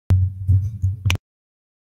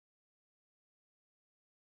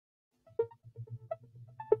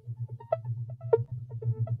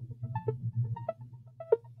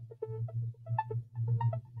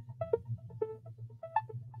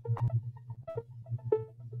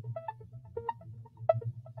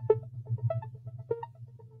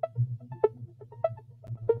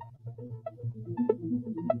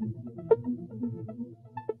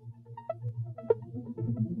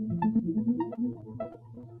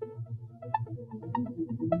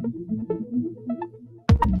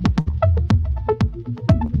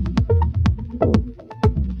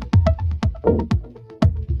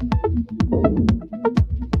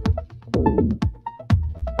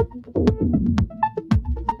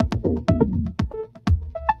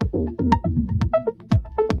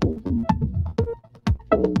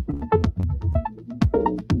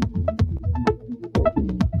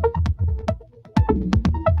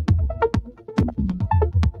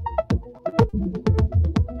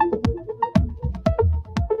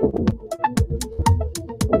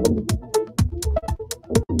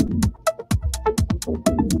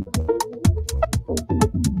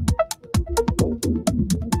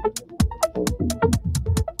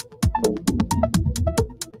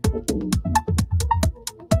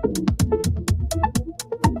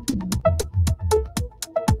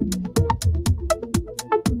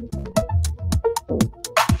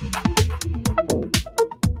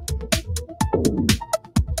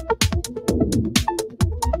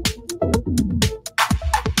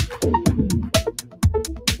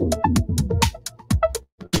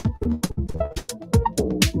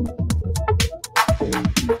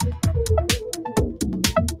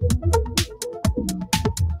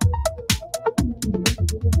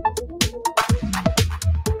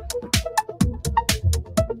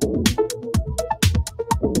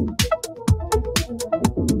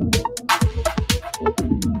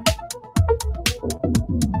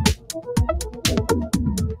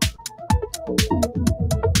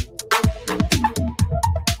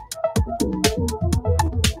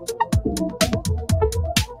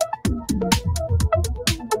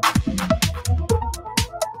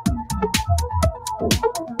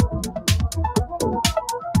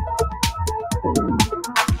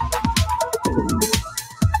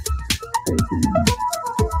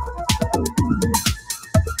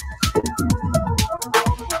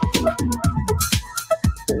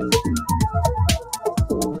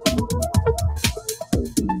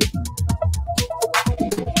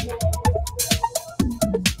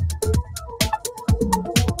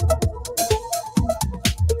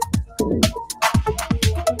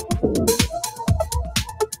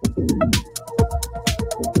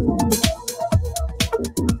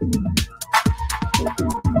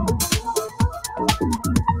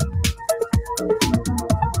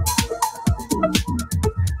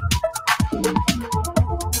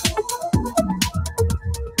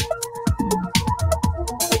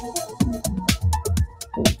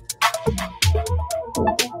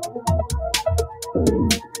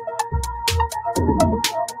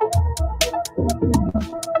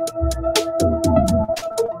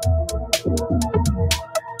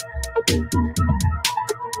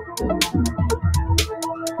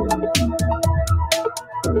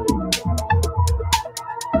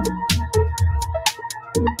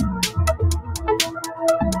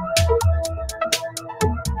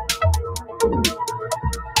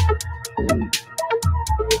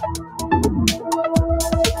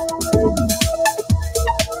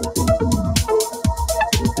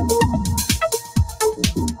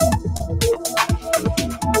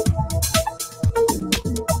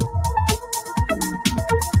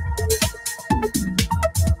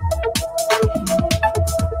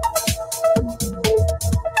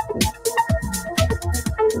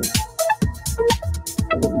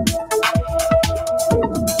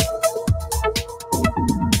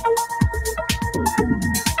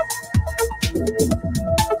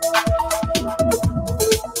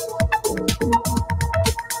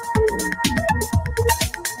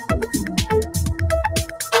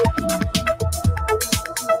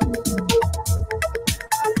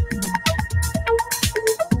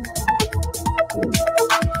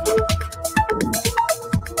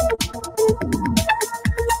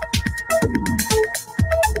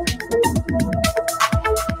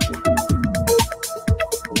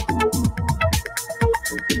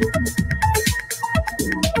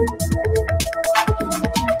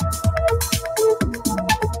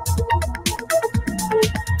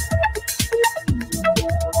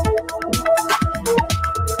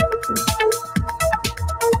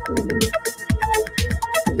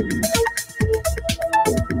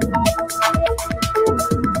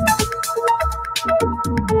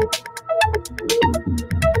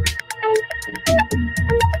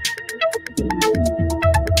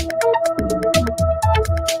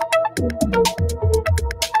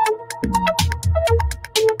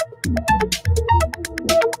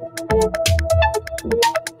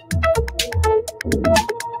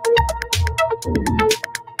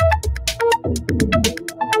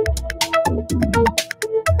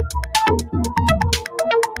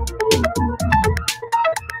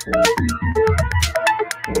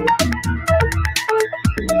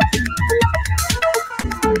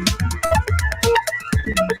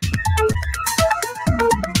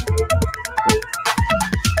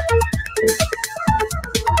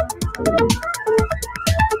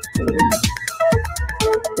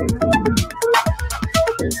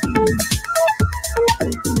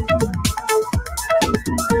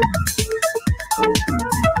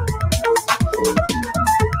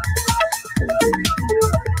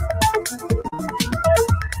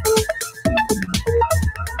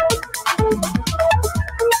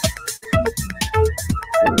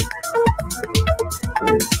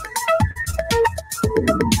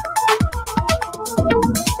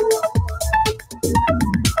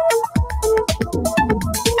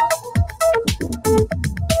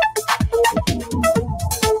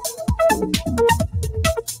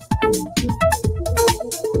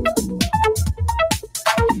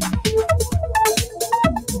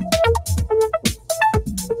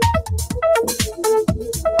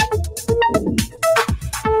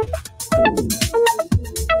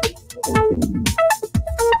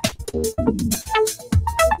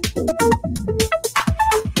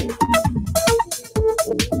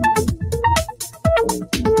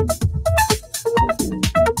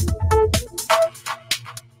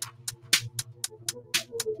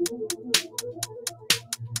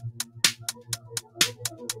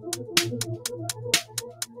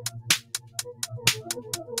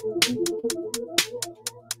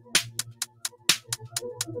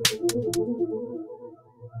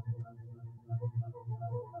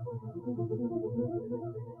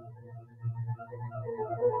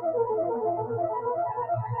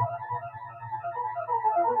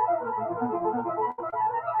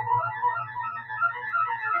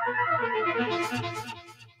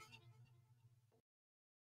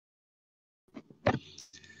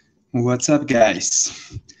What's up,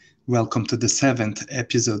 guys? Welcome to the 7th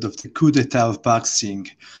episode of the Coup d'etat of Boxing,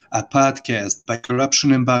 a podcast by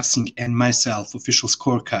Corruption and Boxing and myself, Official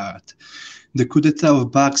Scorecard. The Coup d'etat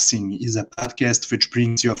of Boxing is a podcast which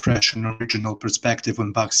brings you a fresh and original perspective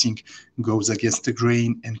on boxing, goes against the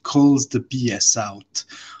grain, and calls the BS out.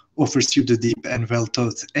 Offers you the deep and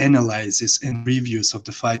well-thought analysis and reviews of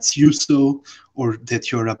the fights you saw or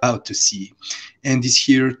that you're about to see, and is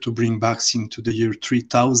here to bring boxing to the year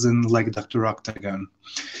 3000 like Dr. Octagon.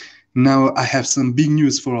 Now I have some big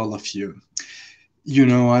news for all of you. You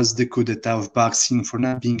know us, the coup d'etat of boxing, for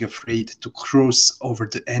not being afraid to cross over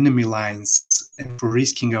the enemy lines and for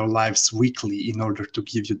risking our lives weekly in order to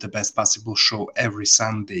give you the best possible show every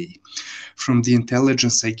Sunday. From the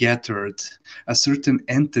intelligence I gathered, a certain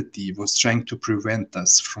entity was trying to prevent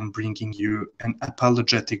us from bringing you an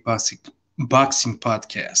apologetic boxing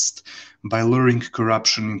podcast by luring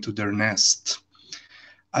corruption into their nest.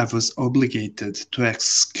 I was obligated to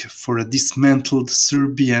ask for a dismantled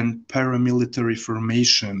Serbian paramilitary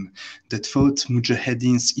formation that fought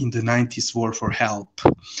Mujaheddins in the 90s war for help.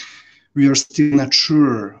 We are still not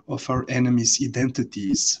sure of our enemies'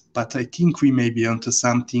 identities, but I think we may be onto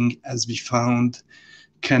something as we found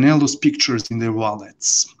Canelo's pictures in their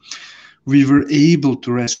wallets. We were able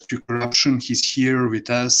to rescue corruption. He's here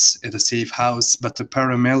with us at a safe house, but the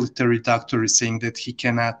paramilitary doctor is saying that he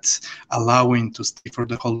cannot allow him to stay for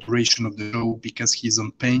the whole duration of the show because he's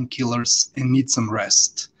on painkillers and needs some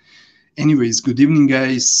rest. Anyways, good evening,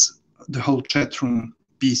 guys. The whole chat room,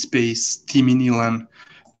 B-Space, Timmy Nilan,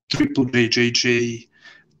 Triple JJJ,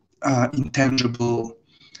 Intangible,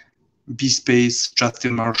 B-Space,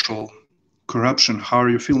 Justin Marshall, Corruption. How are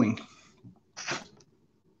you feeling?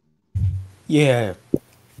 Yeah,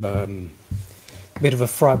 bit of a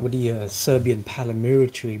fright with the Serbian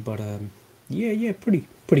paramilitary, but yeah,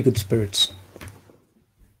 pretty good spirits.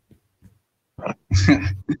 Nice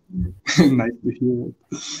to hear it.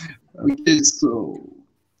 Okay, so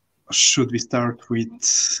should we start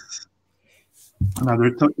with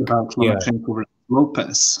another talk about Lomachenko versus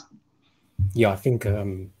Lopez? Yeah, I think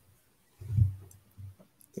a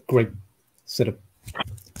great sort of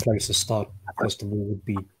place to start, first of all, would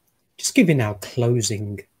be just giving our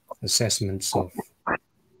closing assessments of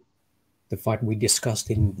the fight we discussed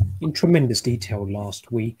in tremendous detail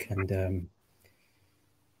last week. And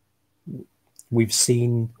we've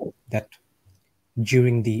seen that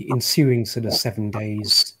during the ensuing sort of 7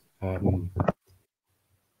 days,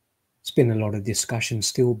 it's been a lot of discussion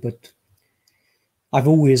still, but I've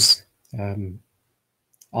always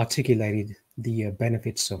articulated the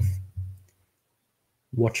benefits of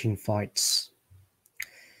watching fights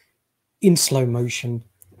in slow motion,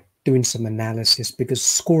 doing some analysis, because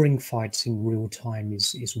scoring fights in real time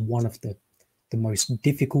is one of the most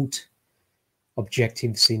difficult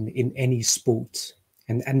objectives in any sport.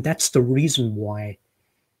 And that's the reason why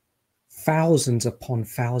thousands upon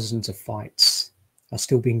thousands of fights are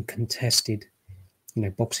still being contested. You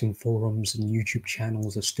know, boxing forums and YouTube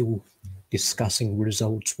channels are still discussing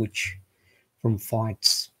results which from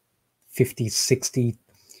fights 50, 60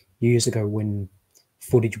 years ago when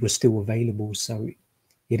footage was still available. So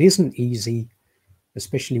it isn't easy,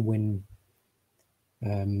 especially when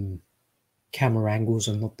camera angles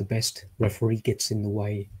are not the best, referee gets in the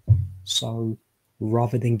way. So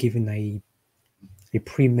rather than giving a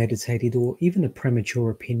premeditated or even a premature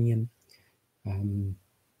opinion,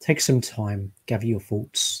 take some time, gather your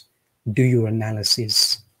thoughts, do your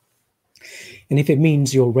analysis. And if it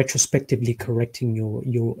means you're retrospectively correcting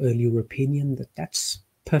your earlier opinion, that's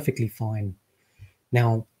perfectly fine.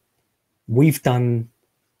 Now, we've done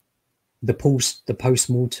the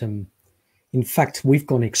post-mortem. In fact, we've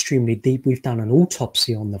gone extremely deep. We've done an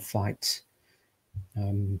autopsy on the fight.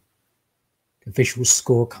 Official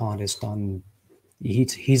Scorecard has done.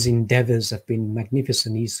 His endeavors have been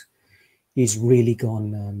magnificent. He's really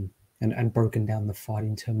gone and broken down the fight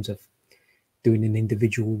in terms of doing an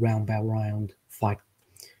individual round by round fight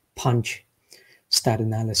punch stat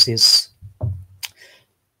analysis.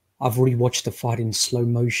 I've rewatched the fight in slow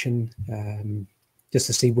motion just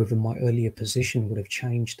to see whether my earlier position would have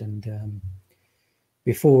changed. And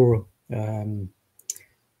before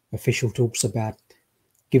official talks about,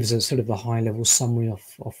 gives a sort of a high-level summary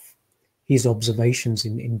of his observations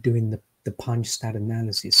in doing the punch stat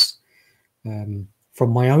analysis.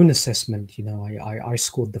 From my own assessment, you know, I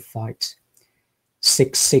scored the fight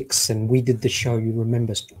 6-6, and we did the show, you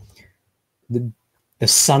remember, the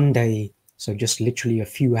Sunday. So just literally a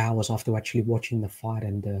few hours after actually watching the fight,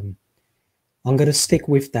 and I'm going to stick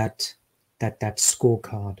with that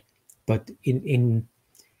scorecard. But in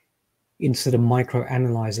sort of micro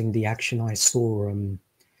analyzing the action I saw,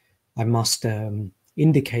 I must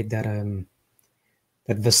indicate that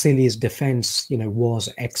that Vasili's defense, was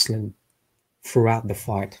excellent throughout the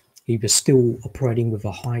fight. He was still operating with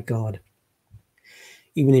a high guard,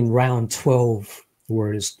 even in round 12,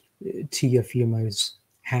 whereas Teofimo's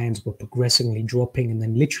hands were progressively dropping, and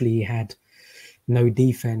then literally he had no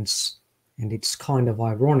defense. And it's kind of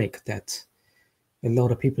ironic that a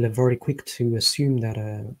lot of people are very quick to assume that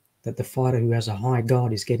that the fighter who has a high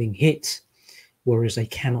guard is getting hit, whereas they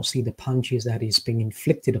cannot see the punches that is being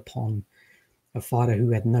inflicted upon a fighter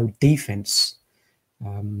who had no defense.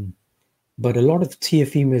 But a lot of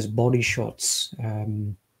Teofimo's body shots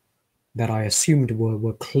that I assumed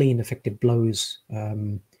were clean, effective blows,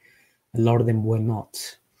 a lot of them were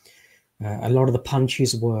not. A lot of the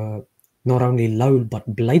punches were not only low,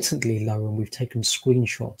 but blatantly low, and we've taken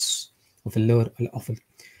screenshots of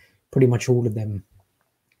pretty much all of them.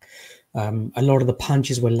 A lot of the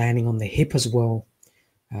punches were landing on the hip as well.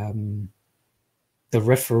 The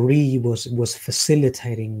referee was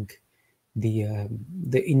facilitating the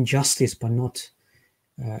injustice by not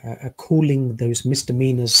calling those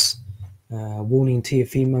misdemeanors, warning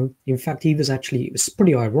Teofimo. In fact, it was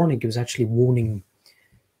pretty ironic. He was actually warning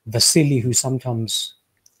Vasily, who sometimes,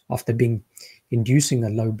 after inducing a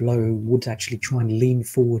low blow, would actually try and lean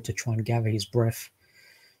forward to try and gather his breath.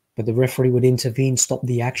 But the referee would intervene, stop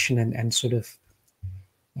the action, and sort of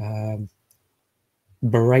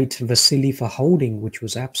berate Vasily for holding, which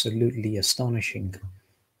was absolutely astonishing.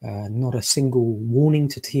 Not a single warning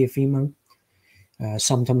to Teofimo.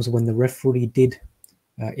 Sometimes when the referee did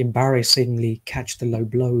embarrassingly catch the low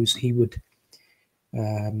blows, he would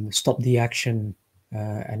stop the action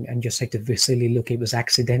and just say to Vasily, look, it was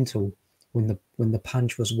accidental, when the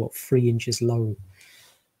punch was 3 inches low.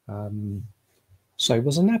 So it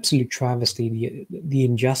was an absolute travesty, the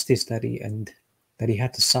injustice that he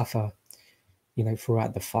had to suffer,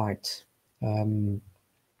 throughout the fight.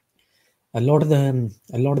 A lot of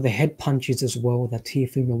the head punches as well that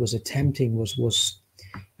Teofimo was attempting was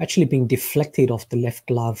actually being deflected off the left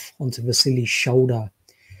glove onto Vasily's shoulder.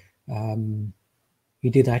 He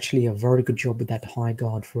did actually a very good job with that high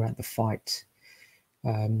guard throughout the fight.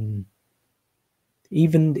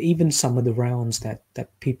 Even some of the rounds that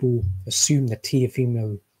people assume that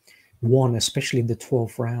Teofimo won, especially the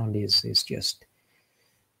 12th round, is just,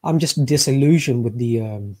 I'm just disillusioned with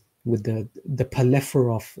the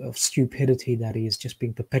plethora of stupidity that is just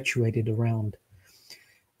being perpetuated around.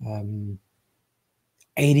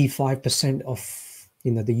 85% of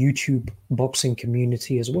the YouTube boxing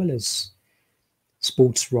community, as well as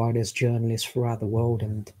sports writers, journalists throughout the world,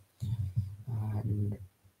 and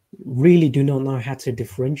really do not know how to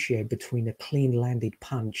differentiate between a clean landed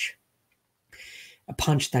punch, a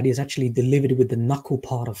punch that is actually delivered with the knuckle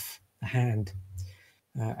part of the hand,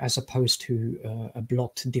 as opposed to a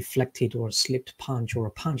blocked, deflected, or a slipped punch, or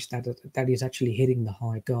a punch that is actually hitting the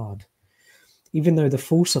high guard. Even though the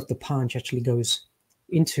force of the punch actually goes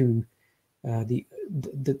into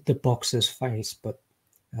the boxer's face, but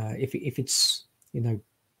if it's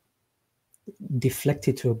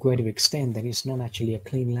deflected to a greater extent, then it's not actually a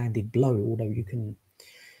clean landed blow. Although you can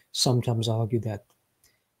sometimes argue that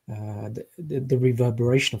the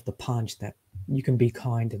reverberation of the punch, that you can be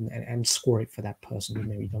kind and score it for that person.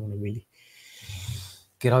 You don't want to really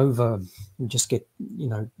get over, just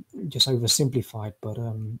oversimplified. But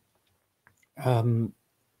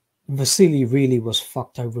Vasily really was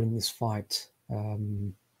fucked over in this fight.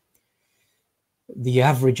 The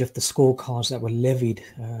average of the scorecards that were levied,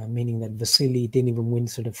 meaning that Vasily didn't even win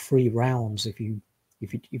sort of 3 rounds if you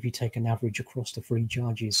take an average across the 3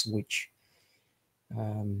 judges, which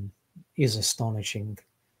is astonishing.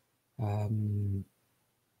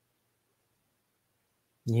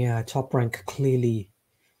 Top Rank clearly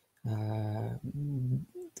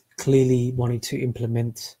wanted to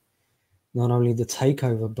implement not only the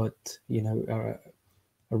takeover, but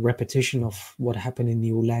a repetition of what happened in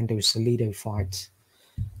the Orlando Salido fight.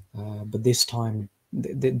 But this time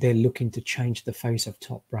they're looking to change the face of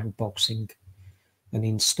Top Rank boxing and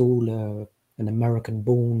install an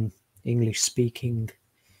American-born, English-speaking,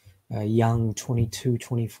 young 22,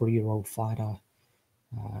 23-year-old fighter.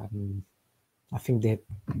 I think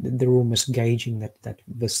they're almost gauging that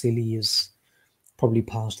Vasily is probably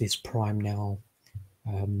past his prime now.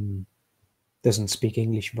 Doesn't speak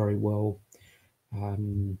English very well.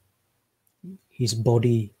 His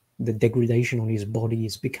body, the degradation on his body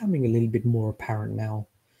is becoming a little bit more apparent now.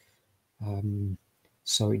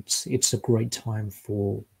 So it's a great time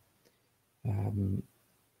for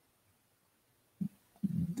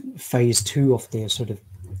phase 2 of their sort of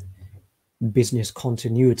business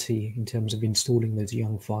continuity in terms of installing those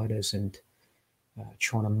young fighters. And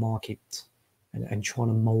trying to market and trying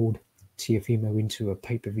to mold Teofimo into a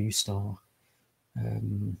pay-per-view star.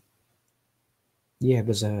 Yeah, it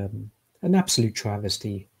was an absolute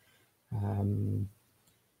travesty.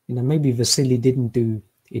 Maybe Vasily didn't do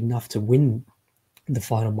enough to win the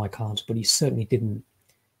fight on my cards, but he certainly didn't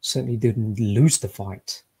lose the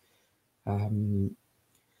fight.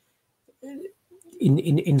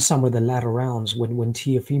 In some of the latter rounds, when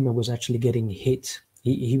Teofimo was actually getting hit,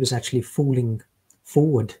 he was actually falling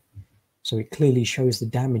forward, so it clearly shows the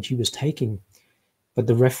damage he was taking. But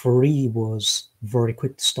the referee was very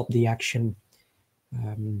quick to stop the action.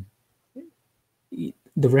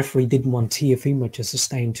 The referee didn't want Teofimo to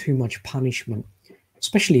sustain too much punishment,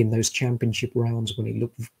 especially in those championship rounds when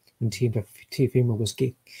Teofimo was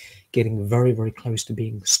getting very, very close to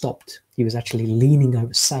being stopped. He was actually leaning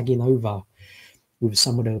over, sagging over with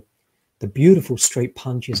some of the beautiful straight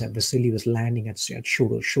punches that Vasily was landing at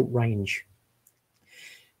short range.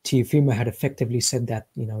 Teofimo had effectively said that,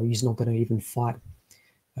 he's not going to even fight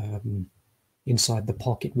inside the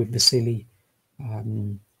pocket with Vasily,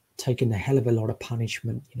 taking a hell of a lot of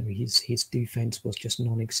punishment. His defense was just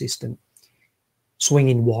non-existent,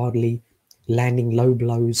 swinging wildly, landing low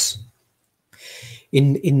blows.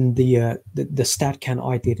 In the stat count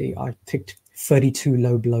I did, I picked 32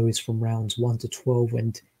 low blows from rounds 1 to 12,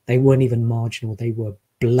 and they weren't even marginal; they were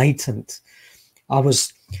blatant. I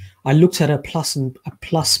looked at a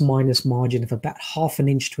plus minus margin of about half an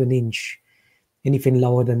inch to an inch. Anything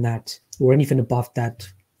lower than that, or anything above that,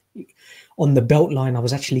 on the belt line, I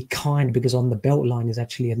was actually kind, because on the belt line is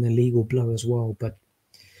actually an illegal blow as well. But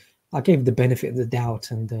I gave the benefit of the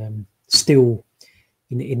doubt, and still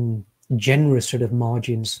in generous sort of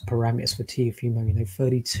margins, parameters for Teofimo,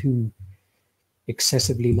 32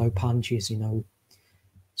 excessively low punches,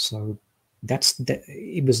 So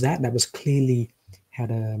it was that was clearly had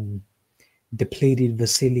depleted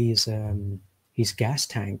Vasily's his gas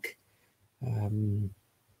tank. On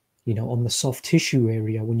the soft tissue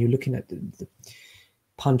area, when you're looking at the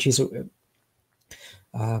punches, you're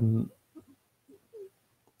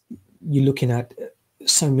looking at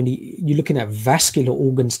you're looking at vascular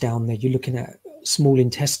organs down there, you're looking at small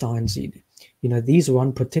intestines, these are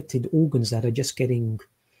unprotected organs that are just getting,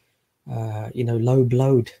 low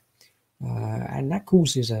blowed. And that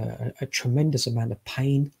causes a tremendous amount of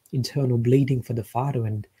pain, internal bleeding for the fighter,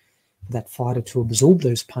 and for that fighter to absorb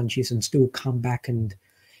those punches and still come back and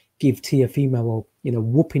give Teofimo,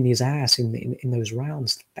 whooping his ass in those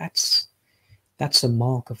rounds. That's a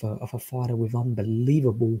mark of a fighter with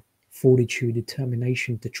unbelievable fortitude,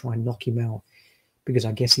 determination to try and knock him out, because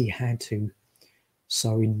I guess he had to.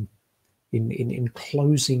 So in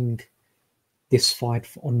closing this fight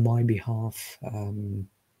on my behalf,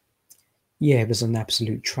 it was an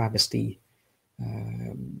absolute travesty.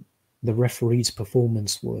 The referee's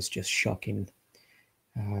performance was just shocking.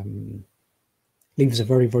 Leaves a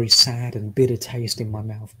very, very sad and bitter taste in my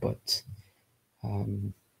mouth, but I'll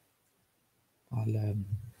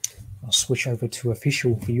switch over to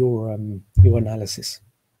official for your analysis.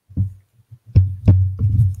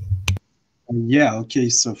 Yeah, okay.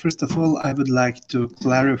 So first of all, I would like to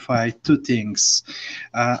clarify two things.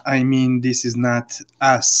 This is not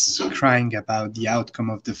us crying about the outcome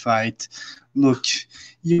of the fight. Look,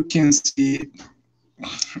 you can see,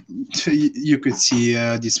 you could see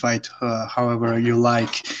this fight however you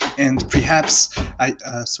like, and perhaps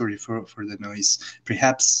sorry for the noise.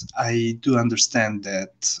 Perhaps I do understand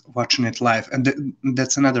that watching it live, and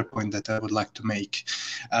that's another point that I would like to make.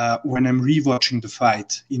 When I'm rewatching the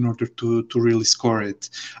fight in order to really score it,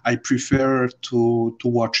 I prefer to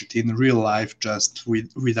watch it in real life, just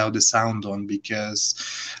without the sound on, because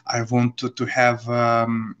I want to have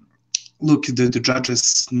look, the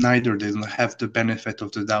judges neither they don't have the benefit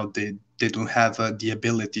of the doubt. They don't have the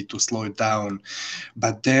ability to slow it down.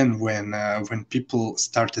 But then when people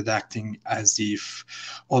started acting as if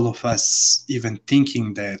all of us, even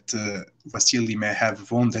thinking that Vasily may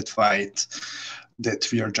have won that fight, that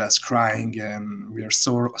we are just crying and we are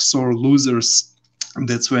sore losers,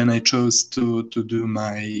 that's when I chose to do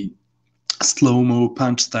my slow-mo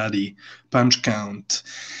punch count.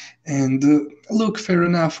 And look, fair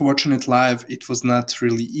enough, watching it live, it was not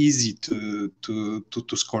really easy to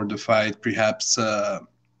score the fight. Perhaps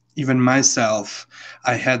even myself,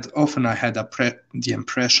 I had the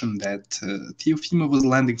impression that Teofimo was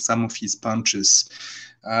landing some of his punches.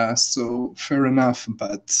 So fair enough,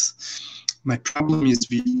 but my problem is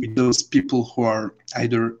with those people who are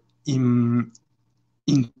either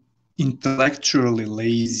intellectually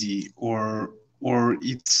lazy, or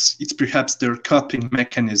it's perhaps their coping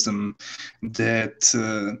mechanism that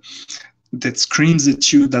that screams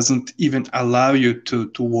at you, doesn't even allow you to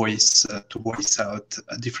voice out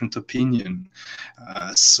a different opinion.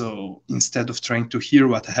 So instead of trying to hear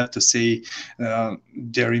what I have to say,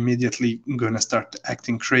 they're immediately gonna start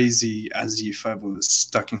acting crazy as if I was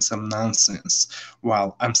talking some nonsense,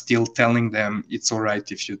 while I'm still telling them it's all right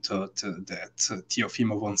if you thought that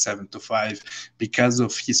Teofimo won 7-5 because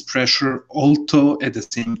of his pressure. Although at the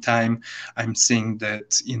same time, I'm saying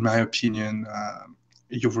that, in my opinion,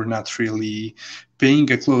 you were not really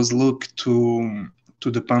paying a close look to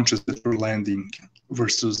the punches that were landing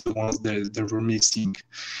versus the ones that were missing.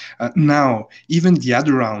 Now, even the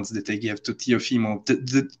other rounds that I gave to Teofimo,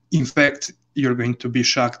 in fact, you're going to be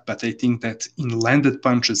shocked, but I think that in landed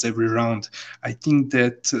punches every round, I think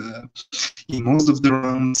that in most of the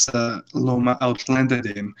rounds, Loma outlanded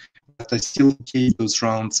him. But I still gave those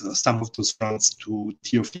rounds, some of those rounds, to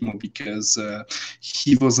Teofimo because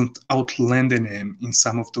he wasn't outlanding him in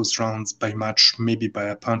some of those rounds by much, maybe by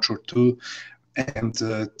a punch or two. And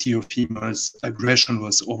Teofimo's aggression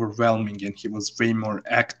was overwhelming, and he was way more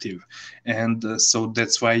active. And so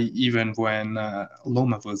that's why even when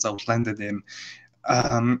Loma was outlanded him,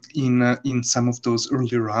 in some of those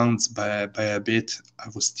early rounds by a bit, I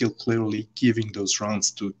was still clearly giving those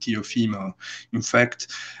rounds to Teofimo. In fact,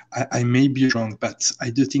 I may be wrong, but I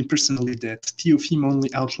do think personally that Teofimo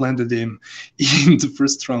only outlanded him in the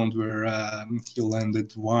first round, where he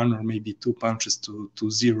landed one or maybe two punches to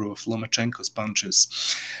zero of Lomachenko's punches.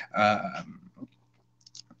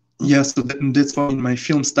 Yeah, so that's why in my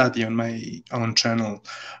film study on my own channel,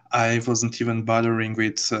 I wasn't even bothering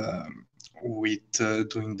with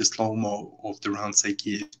doing the slow-mo of the rounds I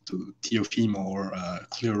give to Teofimo or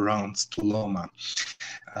clear rounds to Loma.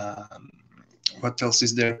 What else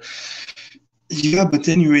is there? Yeah, but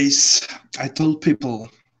anyways, I told people,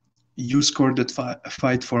 you scored that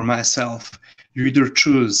fight for myself. You either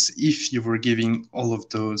choose, if you were giving all of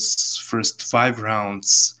those first 5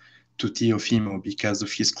 rounds to Teofimo because of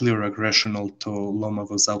his clear aggression, although Loma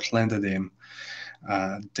was outlanded him,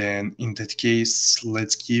 then in that case,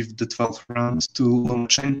 let's give the 12th round to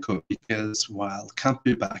Lomachenko, because while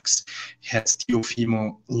Campbellbacks had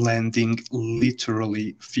Teofimo landing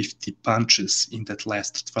literally 50 punches in that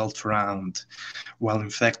last 12th round, while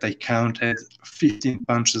in fact I counted 15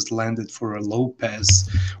 punches landed for a Lopez,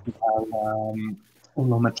 while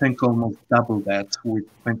Lomachenko almost doubled that with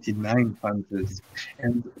 29 punches.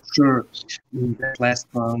 And sure, in that last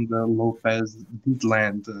round, Lopez did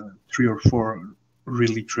land 3 or 4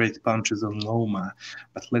 really great punches on Loma,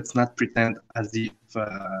 but let's not pretend as if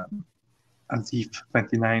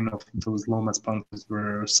 29 of those Loma's punches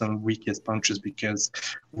were some weakest punches, because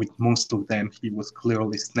with most of them he was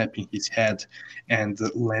clearly snapping his head and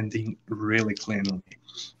landing really cleanly.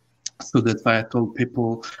 So that's why I told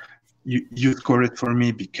people, you score it for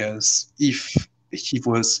me, because if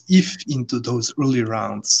into those early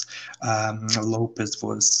rounds Lopez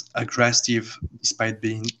was aggressive despite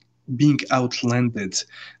being outlanded,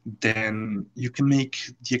 then you can make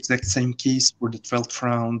the exact same case for the 12th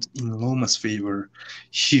round in Loma's favor.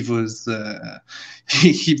 He was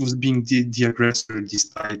he was being the aggressor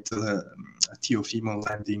despite Teofimo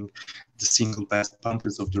landing the single best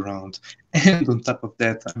punches of the round. And on top of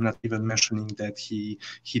that, I'm not even mentioning that he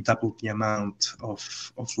doubled the amount of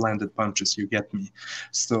landed punches, you get me.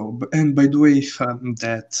 So, and by the way,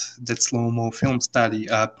 that slow-mo film study,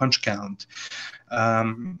 punch count,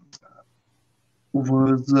 was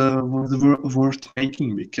worth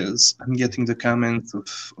making, because I'm getting the comments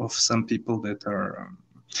of some people that are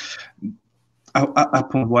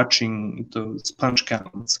upon watching those punch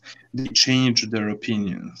counts, they change their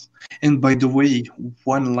opinions. And by the way,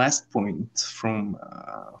 one last point from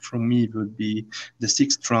me would be the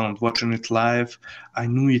 6th round. Watching it live, I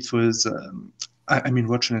knew it was. I mean,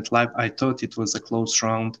 watching it live, I thought it was a close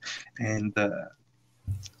round, and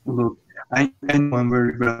look, I know I'm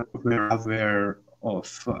very aware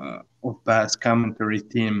of Bass commentary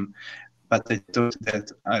team, but I thought that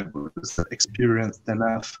I was experienced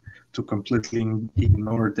enough to completely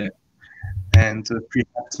ignore them. And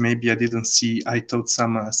perhaps maybe I didn't see. I thought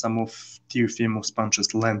some of Teofimo's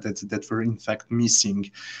punches landed that were in fact missing,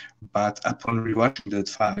 but upon rewatching that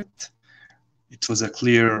fight, it was a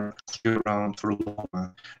clear round for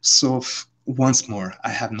Loma. So once more, I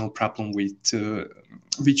have no problem with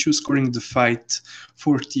you scoring the fight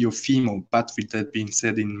for Teofimo. But with that being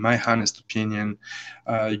said, in my honest opinion,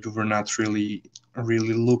 you were not really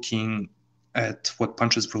looking at what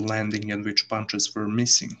punches were landing and which punches were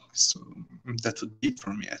missing. So that would be it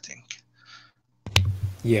for me, I think.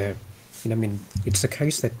 Yeah, I mean, it's a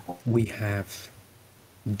case that we have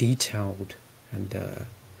detailed and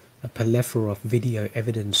a plethora of video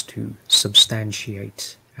evidence to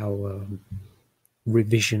substantiate our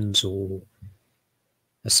revisions or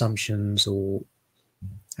assumptions or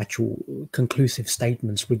actual conclusive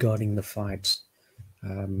statements regarding the fights.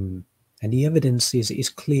 And the evidence is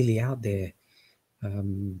clearly out there.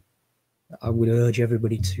 I would urge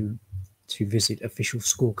everybody to visit Official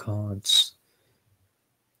Scorecards,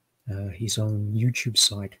 his own YouTube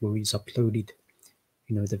site, where he's uploaded,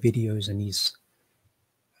 the videos and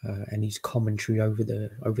his commentary over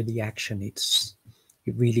the action. It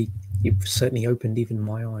certainly opened even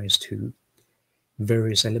my eyes to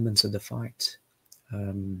various elements of the fight.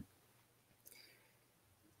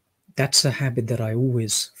 That's a habit that I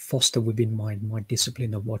always foster within my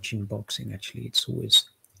discipline of watching boxing. Actually, it's always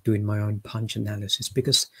doing my own punch analysis,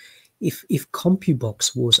 because if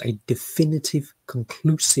CompuBox was a definitive,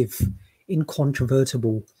 conclusive,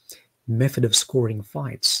 incontrovertible method of scoring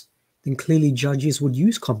fights, then clearly judges would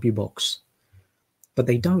use CompuBox, but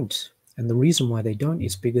they don't. And the reason why they don't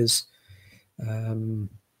is because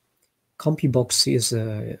CompuBox is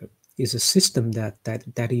a system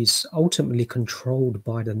that is ultimately controlled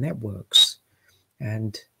by the networks,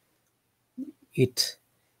 and it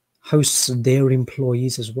hosts their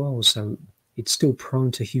employees as well. So it's still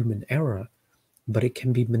prone to human error, but it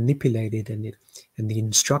can be manipulated, and the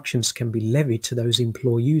instructions can be levied to those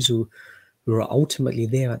employees who are ultimately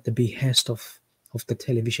there at the behest of the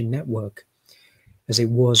television network, as it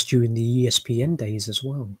was during the ESPN days as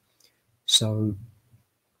well. So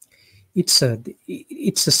it's a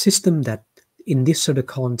system that in this sort of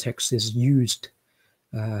context is used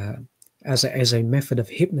as a method of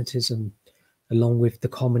hypnotism, along with the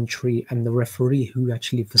commentary and the referee, who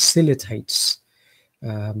actually facilitates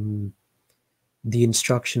the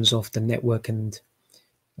instructions of the network and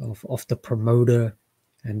of the promoter,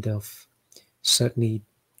 and of certainly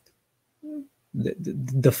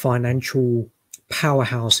the financial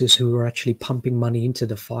powerhouses who are actually pumping money into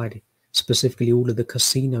the fight, specifically all of the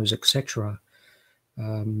casinos, etc.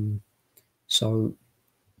 So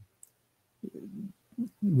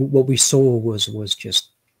what we saw was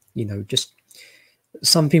just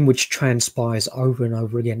something which transpires over and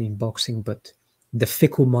over again in boxing, but the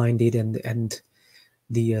fickle-minded and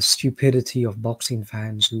the stupidity of boxing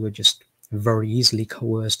fans who are just very easily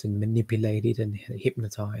coerced and manipulated and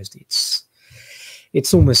hypnotized.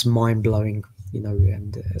 It's almost mind-blowing,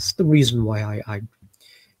 and it's the reason why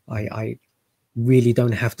I really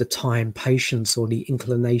don't have the time, patience, or the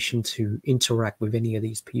inclination to interact with any of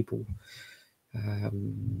these people.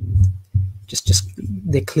 Just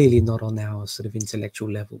they're clearly not on our sort of intellectual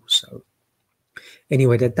level. So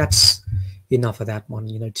anyway, that's enough of that one.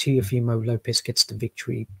 Teofimo Lopez gets the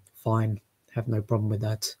victory, fine, have no problem with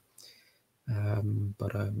that.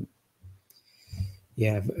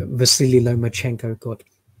 Yeah, Vasily Lomachenko got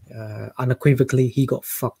unequivocally, he got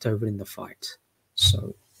fucked over in the fight.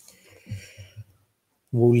 So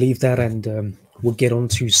we'll leave that, and we'll get on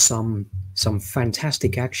to some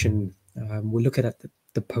fantastic action. We'll look at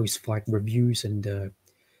the post-fight reviews, and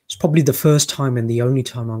it's probably the first time and the only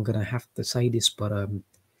time I'm going to have to say this, but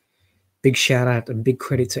big shout out and big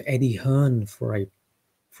credit to Eddie Hearn for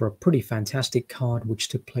a pretty fantastic card which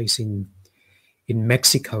took place in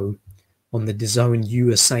Mexico on the DAZN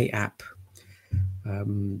USA app.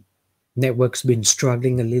 Network's been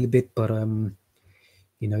struggling a little bit, but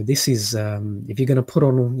this is if you're going to put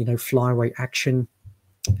on flyweight action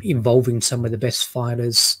involving some of the best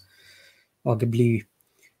fighters, arguably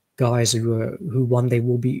guys who one day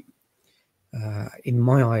will be in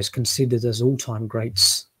my eyes considered as all-time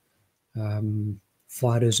greats,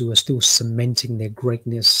 fighters who are still cementing their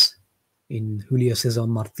greatness in Julio Cesar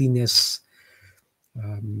Martinez,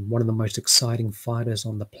 one of the most exciting fighters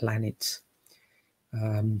on the planet.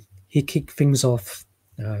 He kicked things off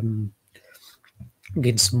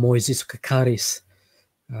against Moises Kakaris,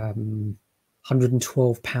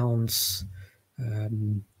 112 pounds.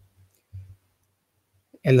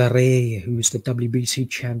 El Rey, who's the WBC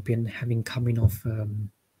champion, having coming off a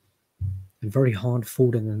very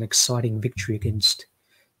hard-fought and an exciting victory against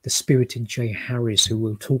the spirited Jay Harris, who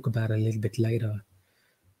we'll talk about a little bit later.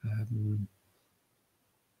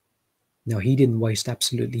 Now, he didn't waste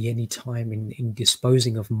absolutely any time in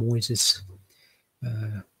disposing of Moises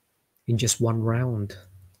in just one round,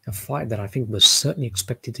 a fight that I think was certainly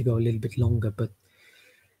expected to go a little bit longer, but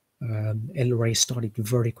El Rey started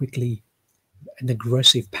very quickly, an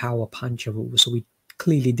aggressive power puncher, so we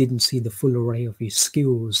clearly didn't see the full array of his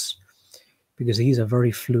skills, because he's a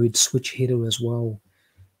very fluid switch hitter as well.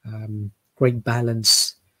 Great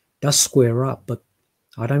balance, does square up, but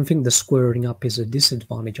I don't think the squaring up is a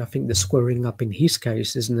disadvantage. I think the squaring up in his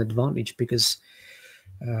case is an advantage, because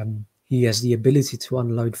He has the ability to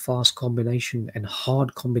unload fast combination and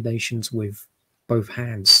hard combinations with both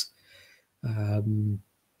hands.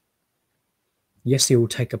 Yes, he will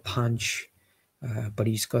take a punch, but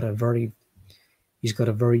he's got a very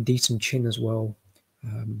decent chin as well.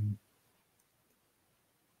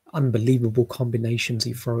 Unbelievable combinations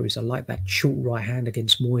he throws. I like that short right hand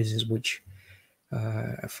against Moises, which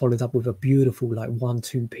followed up with a beautiful like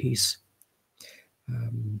 1-2 piece.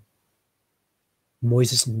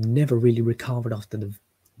 Moises never really recovered after the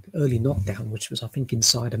early knockdown, which was I think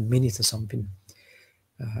inside a minute or something.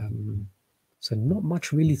 So not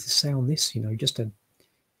much really to say on this, you know, just an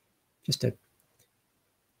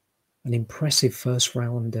impressive first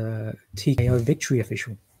round TKO victory,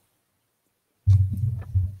 official.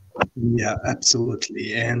 Yeah,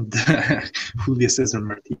 absolutely. And Julio Cesar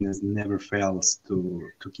Martinez never fails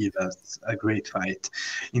to give us a great fight.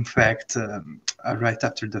 In fact, right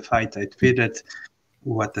after the fight, I tweeted,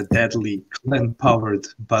 what a deadly, clan-powered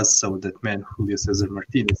buzzsaw that man Julio Cesar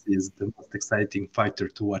Martinez is, the most exciting fighter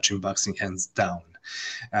to watch in boxing, hands down.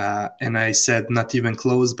 And I said not even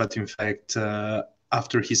close, but in fact,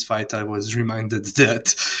 after his fight, I was reminded that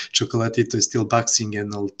Chocolatito is still boxing,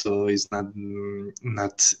 and although he's not in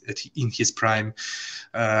his prime,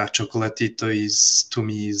 Chocolatito is, to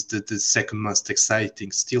me, is the second most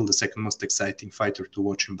exciting, still the second most exciting fighter to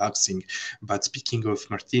watch in boxing. But speaking of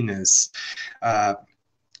Martinez,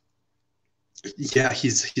 yeah,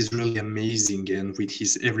 he's really amazing, and with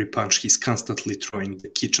his every punch, he's constantly throwing the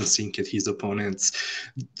kitchen sink at his opponents.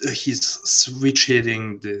 His switch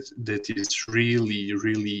hitting that is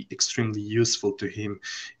really extremely useful to him,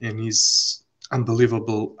 and he's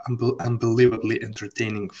unbelievably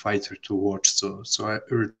entertaining fighter to watch. So I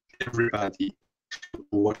urge everybody to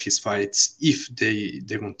watch his fights if they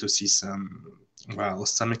want to see some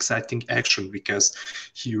exciting action, because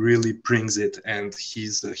he really brings it, and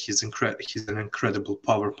he's an incredible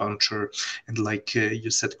power puncher. And like you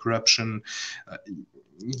said, corruption,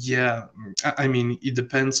 yeah, I mean, it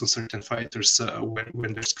depends on certain fighters.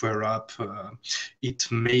 When they square up,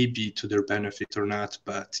 it may be to their benefit or not,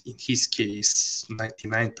 but in his case,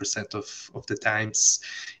 99% of the times,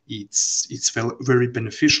 it's very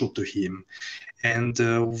beneficial to him. And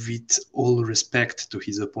with all respect to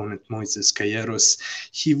his opponent, Moises Calleros,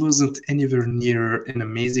 he wasn't anywhere near an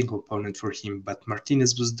amazing opponent for him, but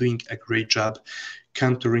Martinez was doing a great job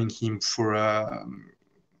countering him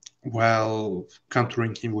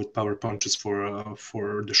countering him with power punches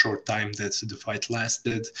for the short time that the fight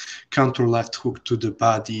lasted. Counter left hook to the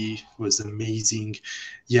body was amazing.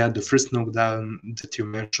 Yeah, the first knockdown that you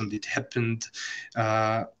mentioned, it happened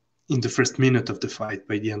in the first minute of the fight,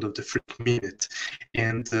 by the end of the first minute.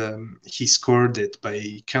 And he scored it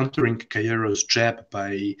by countering Calleros' jab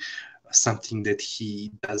by something that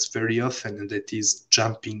he does very often, and that is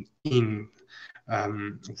jumping in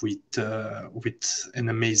with an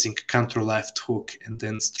amazing counter left hook and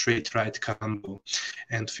then straight right combo,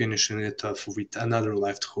 and finishing it off with another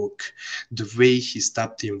left hook. The way he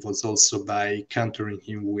stopped him was also by countering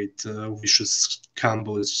him with vicious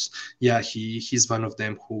combos. Yeah, he's one of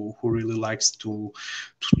them who really likes to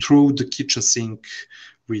throw the kitchen sink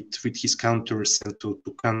with his counters, and to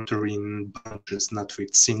counter in bunches, not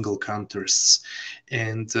with single counters.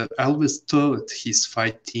 And I always thought he's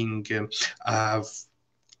fighting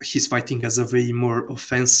as a way more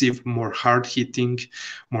offensive, more hard-hitting,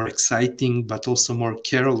 more exciting, but also more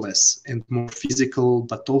careless, and more physical,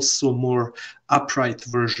 but also more upright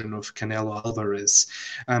version of Canelo Alvarez.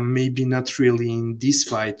 Maybe not really in this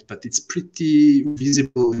fight, but it's pretty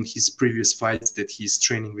visible in his previous fights that he's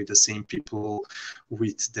training with the same people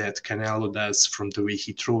with that Canelo does, from the way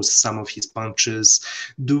he throws some of his punches,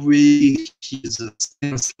 the way his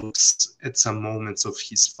stance looks at some moments of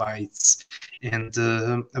his fights, and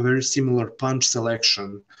a very similar punch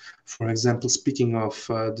selection. For example, speaking of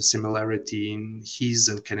the similarity in his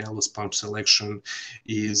and Canelo's punch selection,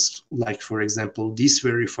 is like, for example, this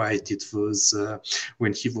very fight, it was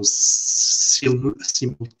when he was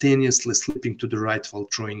simultaneously slipping to the right while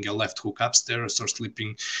throwing a left hook upstairs, or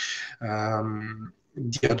slipping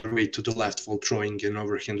the other way to the left while throwing an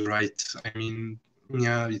overhand right. I mean,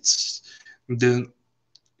 yeah,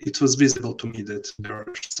 it was visible to me that there are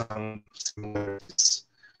some similarities,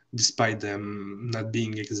 despite them not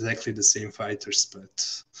being exactly the same fighters.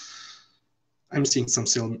 But I'm seeing some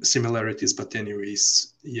similarities. But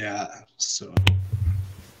anyways, yeah, so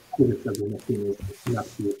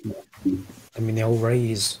I mean, El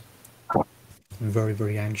Rey is very,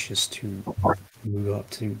 very anxious to move up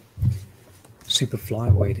to super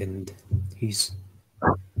flyweight, and he's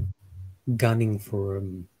gunning for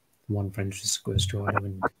Juan Francisco Estrada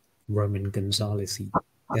and Roman Gonzalez. He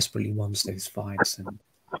desperately wants those fights. And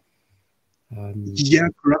yeah,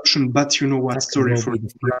 corruption. But you know what? that could Sorry well for be the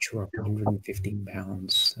future of 115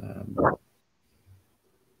 pounds.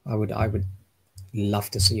 I would love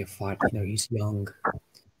to see a fight. You know, he's young,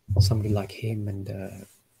 somebody like him, and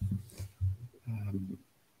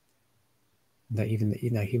that even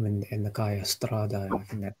him and the guy Estrada. I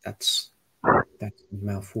think that's a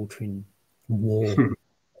mouth-watering war of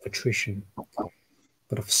attrition,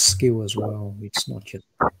 but of skill as well. It's not just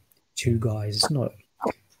two guys. It's not.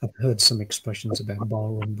 I've heard some expressions about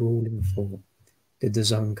ballroom brawling for the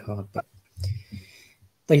DAZN card, but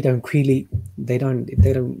they don't really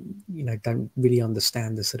don't really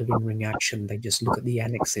understand the sort of in-ring action. They just look at the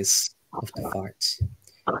annexes of the fights.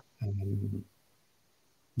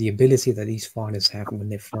 The ability that these fighters have when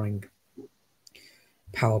they're throwing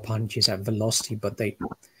power punches at velocity, but they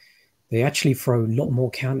actually throw a lot more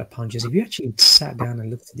counter punches. If you actually sat down and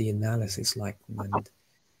looked at the analysis, like, and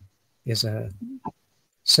there's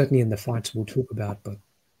certainly in the fights we'll talk about, but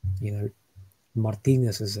you know,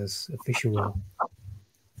 Martinez as official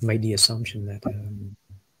made the assumption that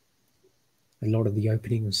a lot of the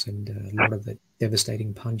openings and a lot of the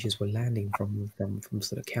devastating punches were landing from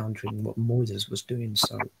sort of countering what Moises was doing.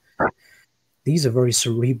 So these are very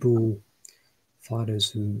cerebral fighters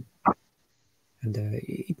who, and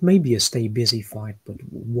it may be a stay busy fight, but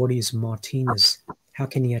what is Martinez? How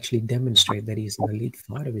can he actually demonstrate that he's an elite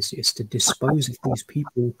fighter? Is to dispose of these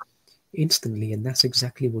people instantly, and that's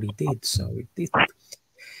exactly what he did. So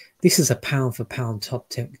this is a pound for pound top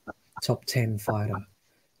 10 fighter.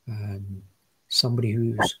 Somebody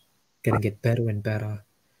who's going to get better and better,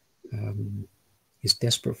 is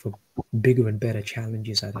desperate for bigger and better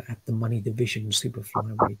challenges at the money division, super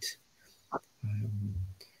flyweight.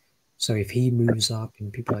 So if he moves up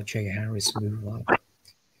and people like Jay Harris move up,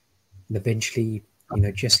 and eventually, you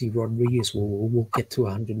know, Jesse Rodriguez will get to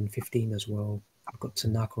 115 as well. I've got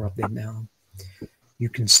Tanaka up there now. You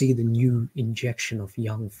can see the new injection of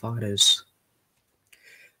young fighters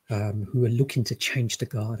who are looking to change the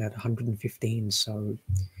guard at 115. So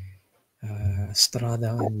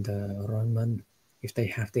Estrada and Roman, if they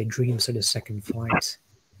have their dreams of the second fight,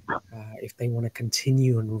 if they want to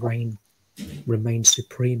continue and remain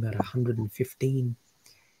supreme at 115,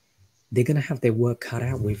 they're going to have their work cut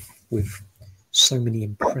out with so many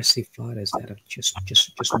impressive fighters that are just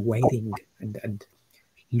waiting and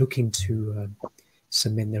looking to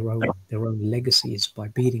cement their own legacies by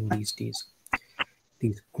beating these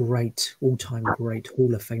great all-time great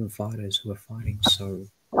Hall of Fame fighters who are fighting. So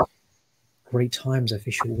great times,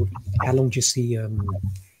 official. How long do you see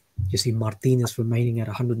Martinez remaining at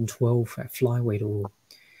 112 at flyweight, or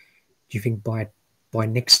do you think by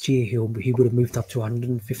next year he would have moved up to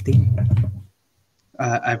 115?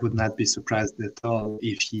 I would not be surprised at all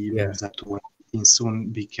if he moves up to 115 soon,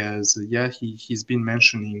 because he's been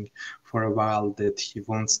mentioning for a while that he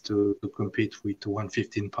wants to compete with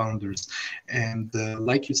 115 pounders, and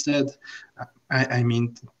like you said, I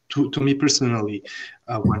mean, to me personally,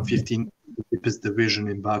 115 is the best division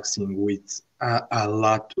in boxing with a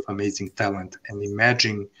lot of amazing talent, and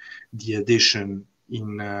imagine the addition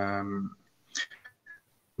in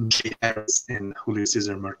Jay Harris and Julio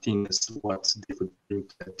Cesar Martinez, what they would bring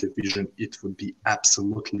to that division, it would be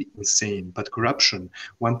absolutely insane. But corruption,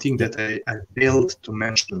 one thing that I failed to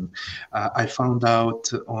mention, I found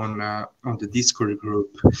out on the Discord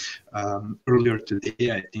group earlier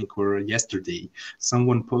today, I think, or yesterday,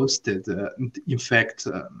 someone posted, in fact,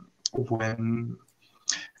 when...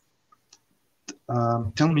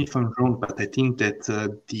 tell me if I'm wrong, but I think that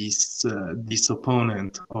this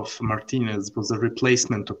opponent of Martinez was a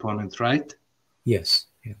replacement opponent, right? Yes.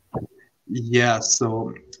 Yeah. Yeah,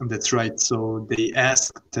 so that's right. So they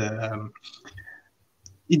asked.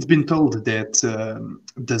 It's been told that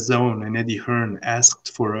DAZN and Eddie Hearn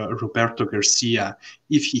asked for Roberto Garcia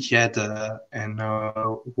if he had an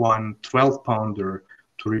 112-pounder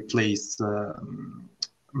to replace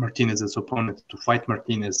Martinez's opponent, to fight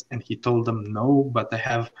Martinez, and he told them no, but I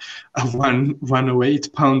have a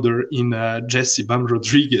 108-pounder in Jesse Bam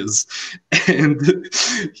Rodriguez, and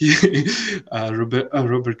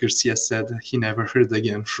Robert Garcia said he never heard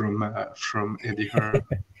again from Eddie Hearn.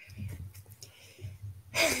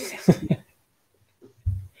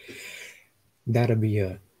 That'll be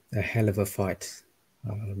a hell of a fight.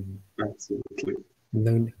 Absolutely.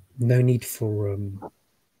 No need for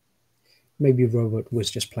maybe Robert was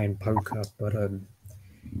just playing poker, but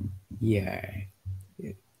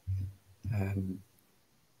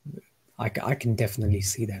I can definitely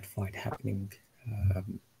see that fight happening.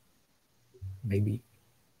 Maybe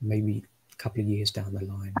a couple of years down the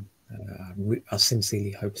line. I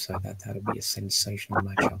sincerely hope so. That'll be a sensational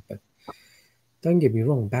matchup. But don't get me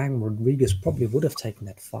wrong, Bang Rodriguez probably would have taken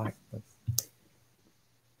that fight, but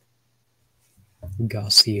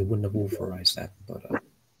Garcia wouldn't have authorized that. But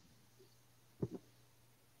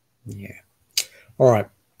yeah. All right.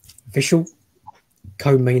 Official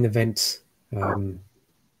co-main event. One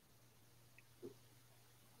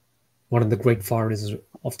of the great fighters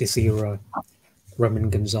of this era, Roman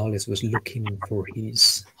Gonzalez, was looking for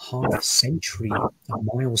his half-century, a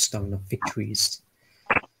milestone of victories.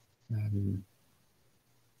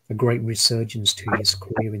 A great resurgence to his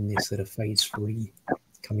career in this sort of phase 3,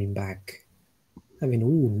 coming back. I mean,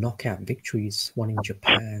 all knockout victories, one in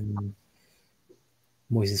Japan,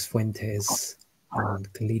 Moises Fuentes,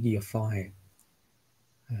 and Khalid Yafai.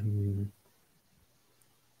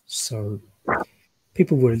 So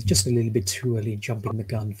people were just a little bit too early jumping the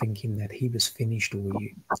gun, thinking that he was finished or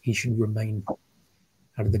he should remain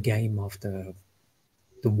out of the game after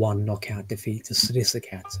the one knockout defeat to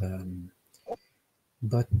Srisakat.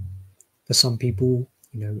 But for some people,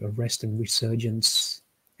 a rest and resurgence,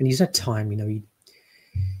 and he's had time.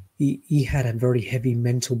 He had a very heavy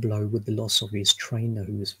mental blow with the loss of his trainer,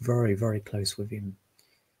 who was very, very close with him.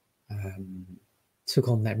 Took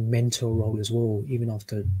on that mentor role as well, even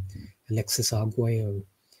after Alexis Arguello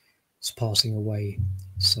was passing away.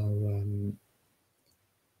 So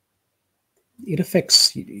it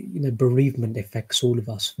affects, bereavement affects all of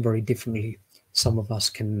us very differently. Some of us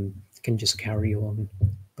can just carry on,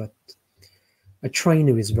 but a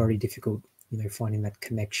trainer is very difficult, finding that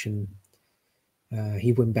connection.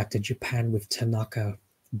 He went back to Japan with Tanaka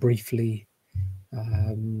briefly,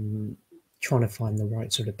 trying to find the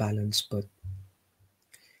right sort of balance, but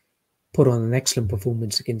put on an excellent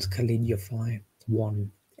performance against Khalid Yafai,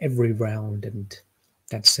 won every round, and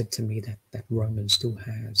that said to me that Roman still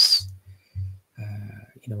has,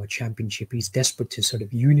 a championship. He's desperate to sort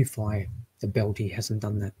of unify the belt. He hasn't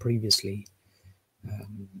done that previously,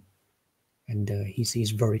 and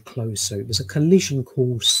he's very close. So it was a collision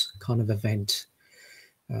course kind of event.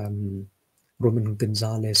 Roman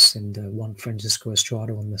Gonzalez and Juan Francisco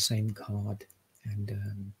Estrada on the same card, and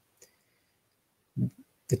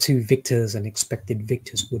the two victors and expected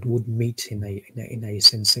victors would meet in a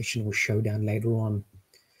sensational showdown later on.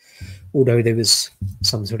 Although there was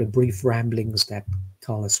some sort of brief ramblings that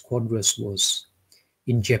Carlos Cuadras was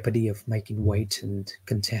in jeopardy of making weight and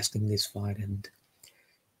contesting this fight, and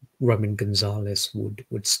Roman Gonzalez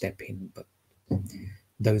would step in, but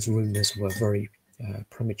those rumors were very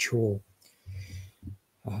premature.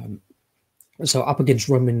 So up against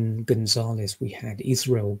Roman Gonzalez, we had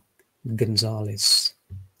Israel Gonzalez,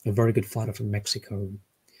 a very good fighter from Mexico.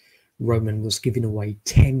 Roman was giving away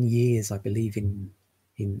 10 years, I believe, in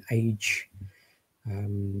age,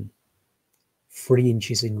 3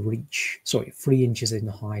 inches in reach, 3 inches in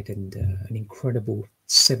height, and an incredible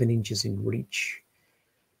 7 inches in reach.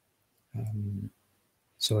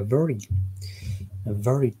 So a very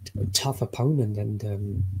tough opponent,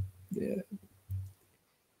 and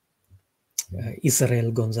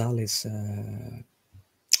Israel Gonzalez,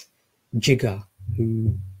 Jiga,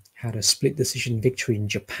 who had a split decision victory in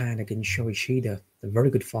Japan against Sho Ishida, a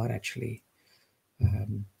very good fight actually.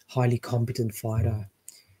 Highly competent fighter.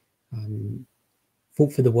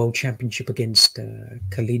 Fought for the world championship against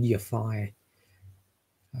Khalid Yafai.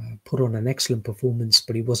 Put on an excellent performance,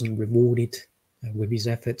 but he wasn't rewarded with his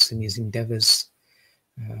efforts and his endeavors.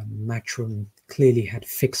 Matchroom clearly had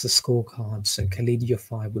fixed the scorecard, so Khalid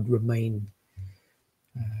Yafai would remain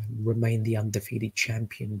the undefeated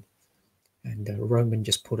champion. And Roman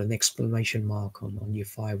just put an exclamation mark on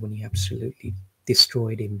Yafai when he absolutely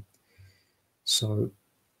destroyed him. So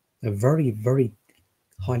a very, very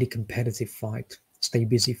highly competitive fight, stay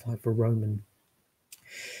busy fight for Roman.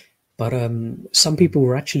 But some people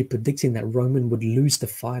were actually predicting that Roman would lose the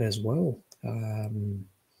fight as well.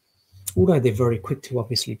 Although they're very quick to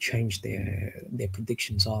obviously change their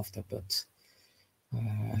predictions after, but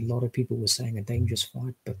a lot of people were saying a dangerous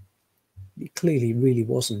fight, but it clearly really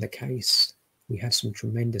wasn't the case. We had some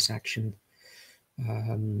tremendous action.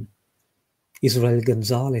 Israel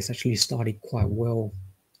Gonzalez actually started quite well.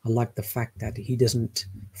 I like the fact that he doesn't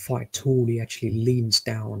fight tall, he actually leans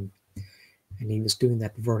down, and he was doing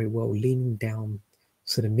that very well, leaning down,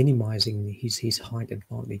 sort of minimizing his height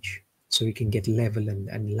advantage, so he can get level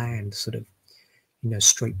and land sort of,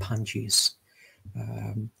 straight punches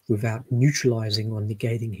without neutralizing or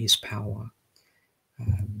negating his power.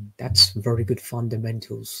 That's very good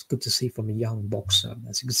fundamentals. Good to see from a young boxer.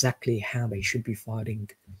 That's exactly how they should be fighting.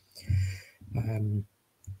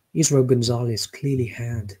 Israel Gonzalez clearly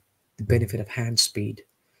had the benefit of hand speed.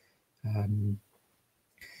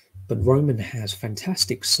 But Roman has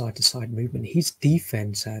fantastic side-to-side movement. His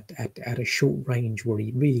defense at a short range where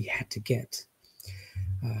he really had to get,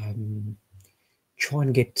 try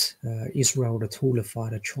and get Israel, the taller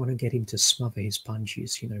fighter, trying to get him to smother his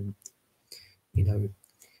punches, you know,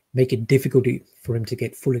 make it difficult for him to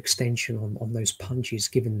get full extension on those punches,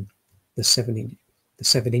 given the 7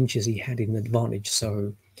 inches he had in advantage.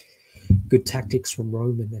 So good tactics from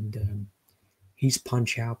Roman, and his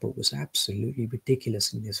punch output was absolutely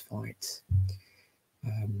ridiculous in this fight.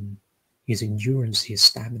 His endurance, his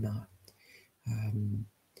stamina.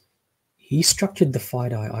 He structured the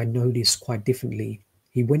fight, I noticed, quite differently.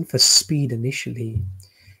 He went for speed initially.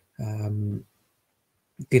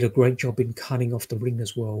 Did a great job in cutting off the ring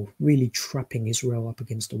as well, really trapping Israel up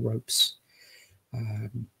against the ropes,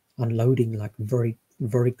 unloading like very,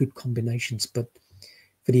 very good combinations. But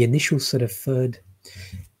for the initial sort of first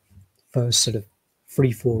sort of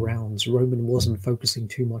 3-4 rounds, Roman wasn't focusing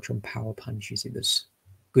too much on power punches. It was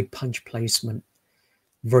good punch placement,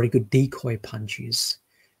 very good decoy punches.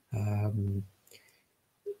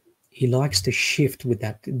 He likes to shift with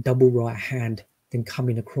that double right hand, then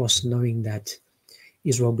coming across, knowing that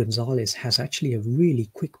Israel Gonzalez has actually a really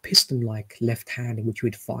quick piston-like left hand in which he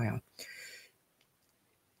would fire.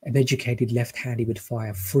 An educated left hand, he would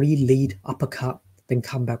fire free lead uppercut, then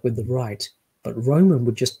come back with the right. But Roman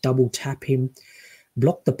would just double tap him,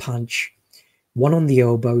 block the punch, one on the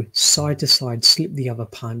elbow, side to side, slip the other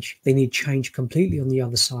punch. Then he'd change completely on the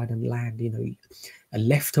other side and land, a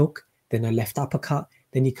left hook, then a left uppercut,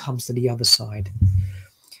 then he comes to the other side.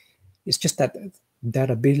 It's just that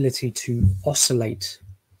ability to oscillate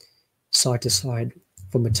side to side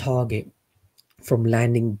from a target, from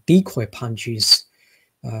landing decoy punches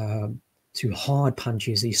to hard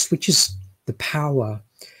punches. He switches the power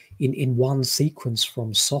in one sequence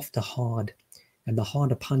from soft to hard, and the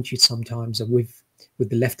harder punches sometimes are with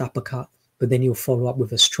the left uppercut, but then he'll follow up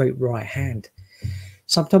with a straight right hand.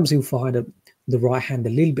 Sometimes he'll fire the right hand a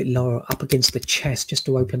little bit lower up against the chest just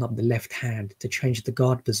to open up the left hand, to change the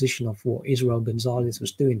guard position of what Israel Gonzalez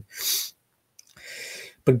was doing.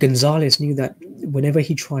 But Gonzalez knew that whenever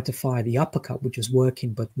he tried to fire the uppercut, which was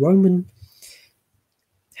working, but Roman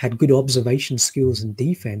had good observation skills and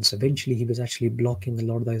defense, eventually he was actually blocking a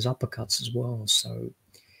lot of those uppercuts as well. So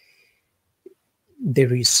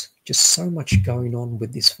there is just so much going on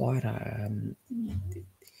with this fighter.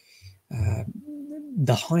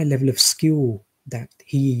 The high level of skill that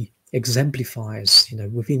he exemplifies,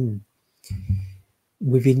 within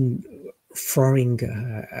throwing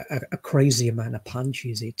a crazy amount of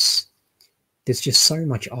punches. There's just so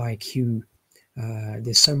much IQ.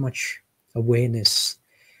 There's so much awareness.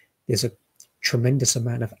 There's a tremendous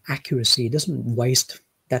amount of accuracy. He doesn't waste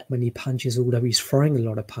that many punches, although he's throwing a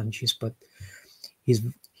lot of punches, but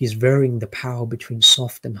he's varying the power between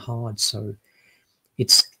soft and hard. So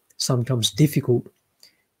it's sometimes difficult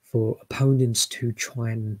for opponents to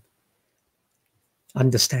try and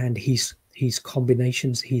understand his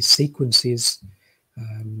combinations, his sequences.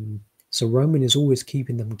 So Roman is always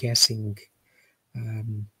keeping them guessing.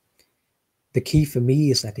 The key for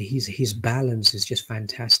me is that his balance is just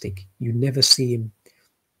fantastic. You never see him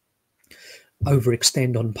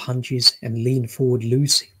overextend on punches and lean forward,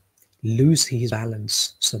 lose his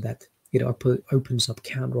balance, so that it opens up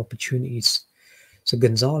counter opportunities. So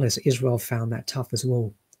Gonzalez, Israel found that tough as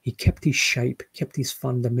well. He kept his shape, kept his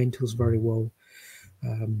fundamentals very well.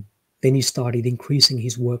 Then he started increasing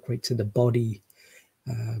his work rate to the body,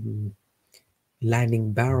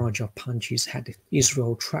 landing barrage of punches, had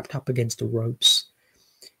Israel trapped up against the ropes.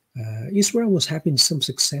 Israel was having some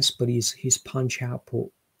success, but his punch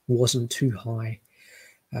output wasn't too high.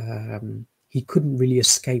 He couldn't really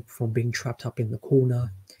escape from being trapped up in the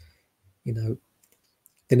corner,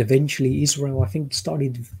 Then eventually Israel, I think,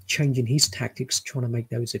 started changing his tactics, trying to make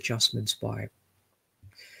those adjustments by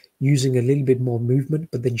using a little bit more movement,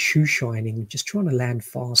 but then shoe shining, just trying to land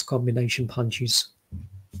fast combination punches.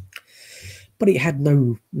 But it had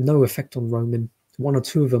no effect on Roman. One or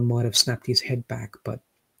two of them might have snapped his head back, but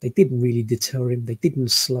they didn't really deter him. They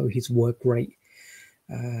didn't slow his work rate.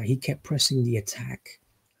 He kept pressing the attack.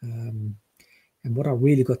 And what I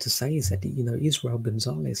really got to say is that, Israel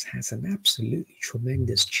Gonzalez has an absolutely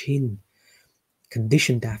tremendous chin,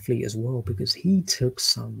 conditioned athlete as well, because he took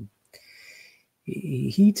some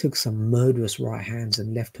murderous right hands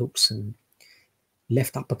and left hooks and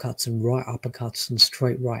left uppercuts and right uppercuts and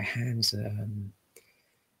straight right hands.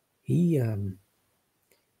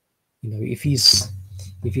 If he's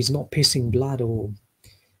not pissing blood or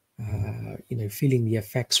feeling the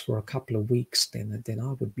effects for a couple of weeks, then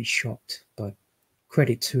I would be shocked. But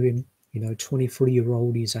credit to him,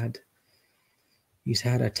 23-year-old, he's had He's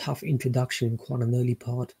had a tough introduction in quite an early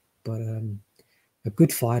part, but a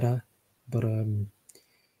good fighter. But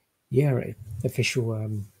yeah,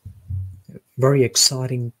 official, very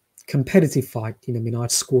exciting, competitive fight. You know, I mean, I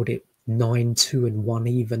scored it 9-2 and 1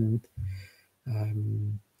 even,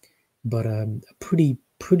 but a pretty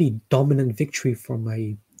dominant victory from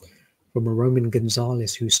a Roman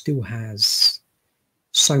Gonzalez, who still has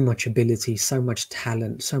so much ability, so much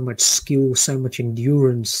talent, so much skill, so much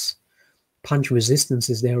endurance. Punch resistance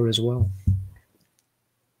is there as well.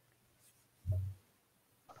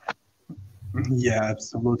 Yeah,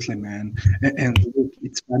 absolutely, man. And look,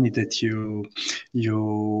 it's funny that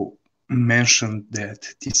you mentioned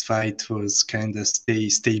that this fight was kind of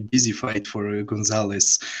stay busy fight for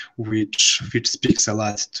Gonzalez, which speaks a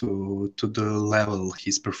lot to the level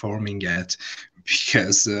he's performing at,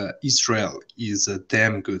 because Israel is a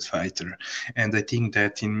damn good fighter, and I think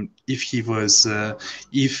that if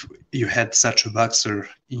you had such a boxer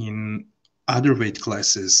in other weight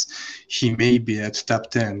classes, he may be at top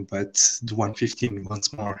 10, but the 115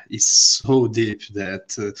 once more is so deep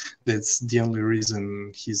that that's the only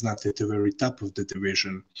reason he's not at the very top of the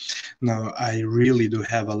division. Now, I really do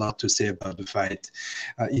have a lot to say about the fight.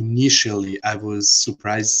 Initially, I was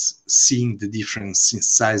surprised seeing the difference in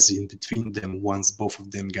size in between them once both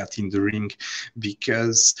of them got in the ring,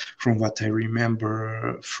 because from what I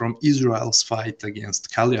remember from Israel's fight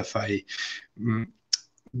against Kaliafai,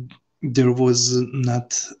 there was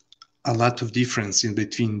not a lot of difference in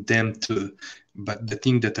between them two. But the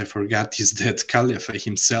thing that I forgot is that Kaliafai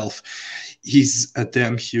himself is a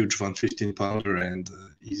damn huge 115 pounder and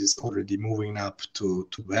is already moving up to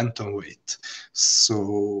bantamweight.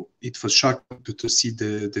 So it was shocking to see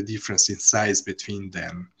the difference in size between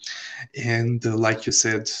them. And like you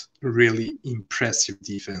said, really impressive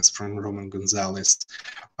defense from Roman Gonzalez.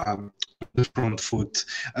 The front foot.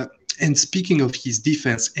 And speaking of his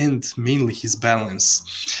defense and mainly his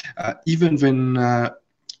balance, even when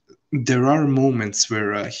there are moments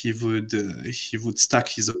where he would stack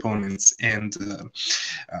his opponents and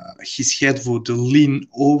his head would lean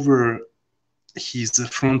over his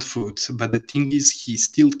front foot, but the thing is he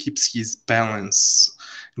still keeps his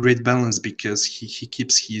great balance, because he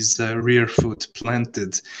keeps his rear foot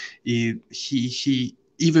planted. He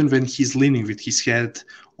even when he's leaning with his head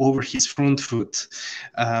over his front foot,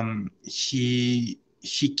 he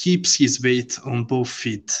keeps his weight on both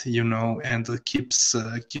feet, and keeps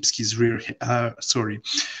his rear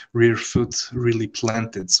foot really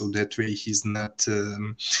planted, so that way he's not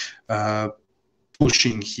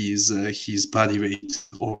pushing his body weight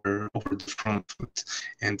over the front foot.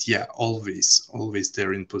 And yeah, always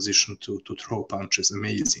there in position to throw punches.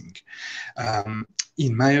 Amazing.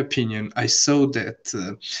 In my opinion, I saw that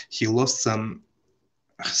he lost some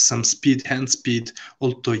hand speed,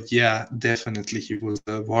 although yeah, definitely he was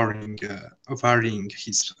varying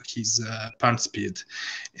his punch speed.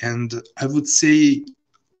 And I would say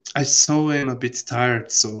I saw him a bit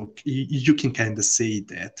tired, so you can kind of say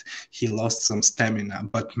that he lost some stamina.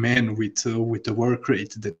 But man, with the work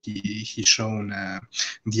rate that he shown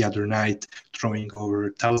the other night, throwing over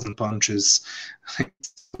 1,000 punches,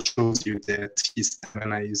 it shows you that his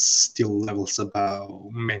stamina is still levels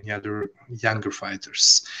above many other younger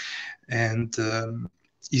fighters, and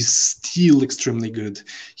is still extremely good.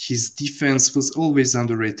 His defense was always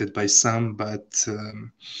underrated by some, but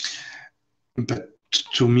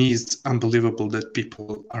to me, it's unbelievable that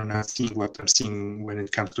people are not seeing what I'm seeing when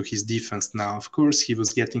it comes to his defense now. Of course, he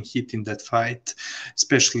was getting hit in that fight,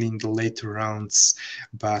 especially in the later rounds.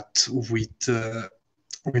 But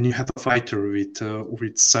when you have a fighter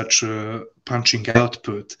with such a punching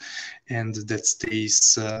output and that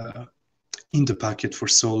stays in the pocket for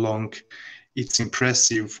so long, it's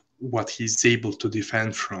impressive what he's able to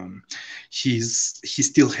defend from. He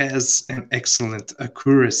still has an excellent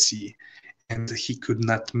accuracy, and he could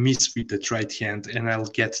not miss with that right hand, and I'll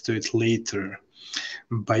get to it later.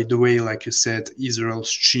 By the way, like you said,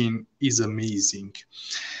 Israel's chin is amazing.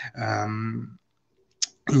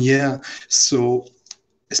 Yeah, so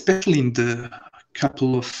especially in the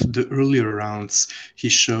couple of the earlier rounds, he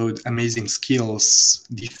showed amazing skills,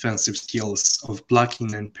 defensive skills of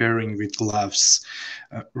blocking and pairing with gloves.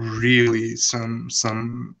 Really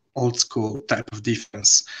some old school type of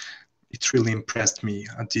defense. It really impressed me,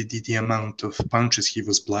 the amount of punches he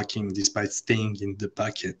was blocking despite staying in the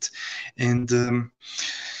pocket. And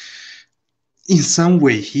In some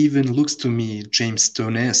way, he even looks to me James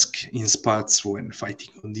Stone-esque in spots when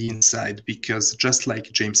fighting on the inside, because just like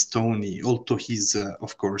James Toney, although he's,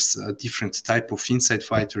 of course, a different type of inside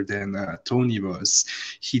fighter than Tony was,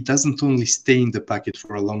 he doesn't only stay in the pocket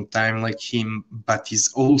for a long time like him, but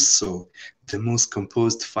is also the most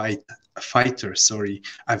composed fighter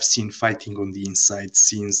I've seen fighting on the inside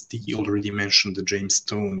since the already mentioned James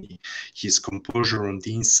Toney. His composure on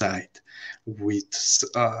the inside with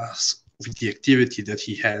the activity that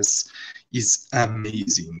he has is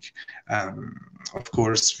amazing. Of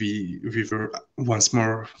course, we were once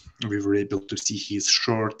more we were able to see his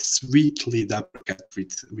short, sweet lead uppercut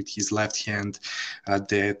with his left hand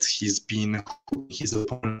that he's been his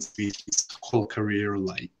opponents with his whole career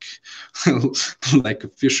like like a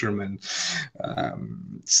fisherman.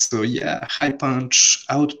 So yeah, high punch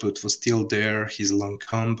output was still there. His long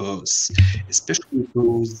combos, especially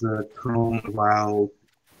those thrown while.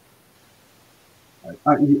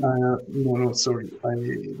 What I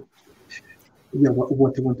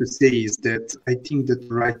want to say is that I think that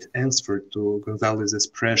the right answer to Gonzalez's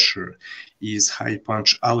pressure is high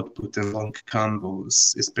punch output and long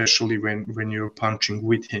combos, especially when you're punching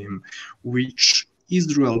with him, which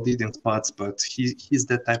Israel did in spots, but he's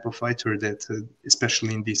that type of fighter that,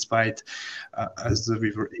 especially in this fight, as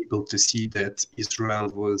we were able to see that Israel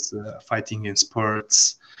was fighting in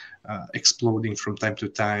spurts, exploding from time to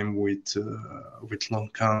time with long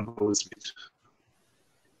combos.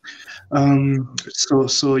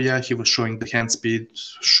 So yeah, he was showing the hand speed,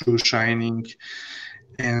 shoe shining,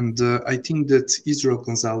 and I think that Israel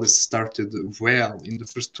Gonzalez started well in the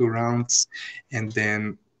first 2 rounds, and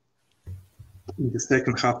then in the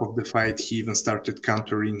second half of the fight, he even started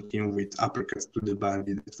countering him with uppercuts to the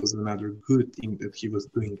body. That was another good thing that he was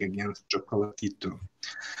doing against Chocolatito.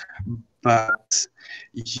 But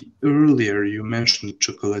earlier you mentioned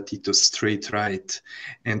Chocolatito's straight right,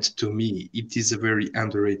 and to me it is a very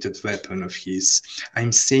underrated weapon of his.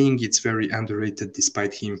 I'm saying it's very underrated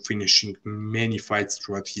despite him finishing many fights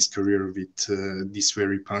throughout his career with this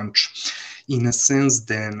very punch. In a sense,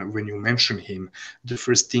 then, when you mention him, the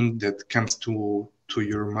first thing that comes to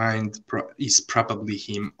your mind is probably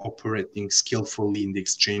him operating skillfully in the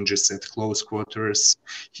exchanges at close quarters,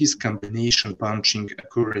 his combination punching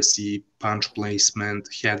accuracy, punch placement,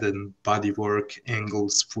 head and body work,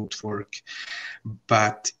 angles, footwork.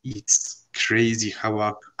 But it's crazy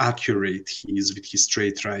how accurate he is with his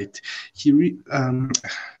straight right.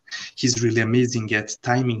 He's really amazing at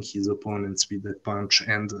timing his opponents with that punch,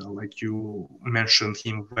 and like you mentioned,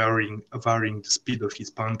 him varying the speed of his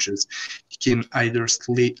punches. He can either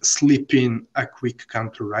slip in a quick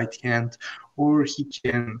counter right hand, or he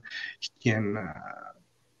can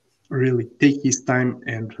really take his time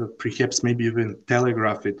and perhaps maybe even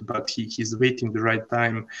telegraph it, but he's waiting the right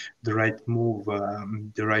time, the right move,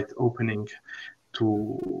 the right opening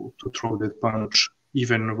to throw that punch,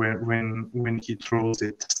 even when he throws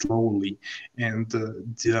it slowly. And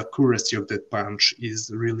the accuracy of that punch is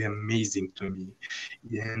really amazing to me.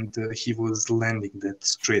 And he was landing that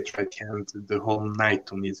straight right hand the whole night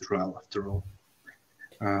on Israel, after all.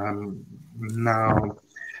 Now,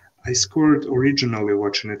 I scored originally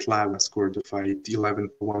watching it live. I scored the fight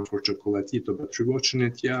 11-1 for Chocolatito, but rewatching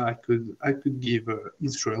it, yeah, I could give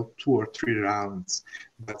Israel 2 or 3 rounds,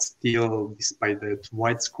 but still, despite that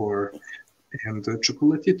wide score, and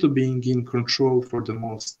Chocolatito being in control for the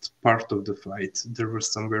most part of the fight, there were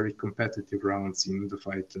some very competitive rounds in the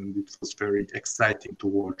fight, and it was very exciting to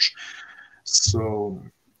watch. So,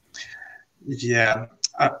 yeah.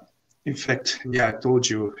 In fact, yeah, I told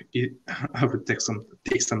you I would take some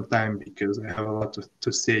time because I have a lot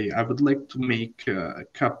to say. I would like to make a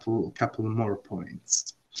couple more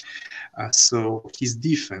points. So his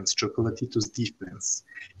defense, Chocolatito's defense,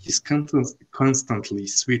 he's constantly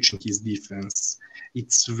switching his defense.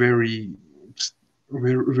 It's very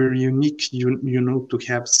unique, you know, to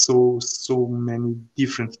have so many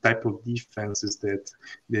different type of defenses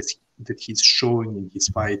that he's showing in his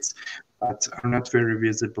fights, but are not very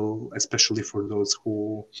visible, especially for those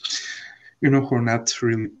who are not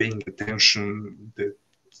really paying attention.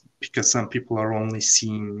 Because some people are only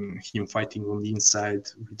seeing him fighting on the inside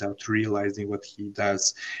without realizing what he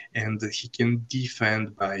does. And he can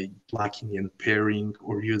defend by blocking and parrying,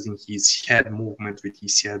 or using his head movement with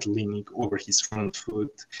his head leaning over his front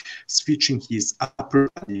foot, switching his upper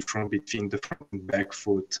body from between the front and back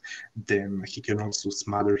foot. Then he can also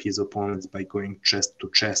smother his opponents by going chest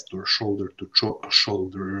to chest or shoulder to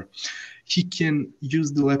shoulder. He can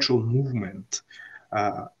use the lateral movement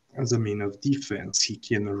as a mean of defense. He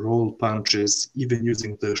can roll punches, even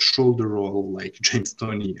using the shoulder roll like James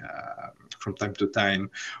Toney from time to time,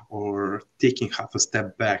 or taking half a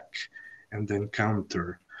step back and then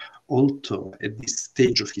counter. Also, at this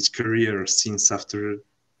stage of his career, since after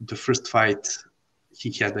the first fight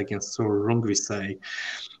he had against Sor Rungvisai,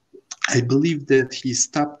 I believe that he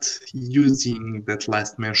stopped using that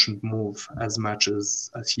last mentioned move as much as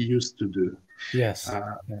he used to do. Yes.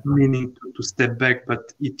 Meaning to step back,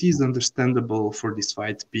 but it is understandable for this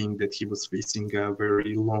fight, being that he was facing a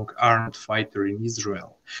very long-armed fighter in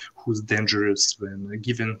Israel, who's dangerous when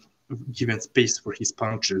given space for his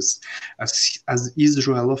punches, as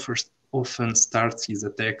Israel often starts his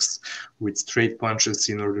attacks with straight punches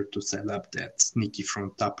in order to set up that sneaky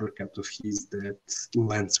front uppercut of his that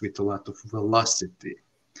lands with a lot of velocity.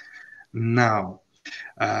 Now,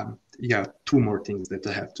 two more things that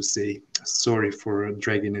I have to say. Sorry for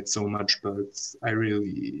dragging it so much, but I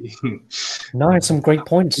really... No, it's some great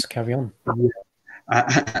points. Carry on. Yeah.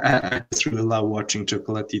 I just really love watching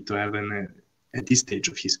Chocolatito at this stage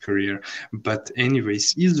of his career. But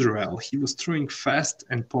anyways, Israel, he was throwing fast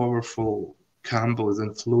and powerful combos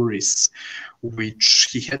and flurries, which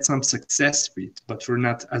he had some success with, but were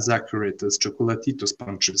not as accurate as Chocolatito's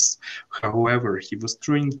punches. However, he was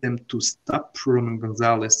throwing them to stop Roman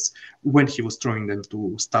Gonzalez when he was throwing them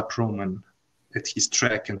to stop Roman at his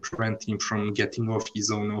track and prevent him from getting off his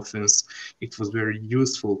own offense. It was very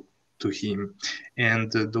useful to him,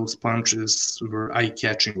 and those punches were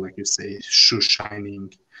eye-catching, like you say,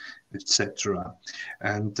 shoe-shining, etc.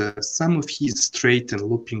 And some of his straight and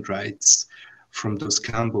looping rights from those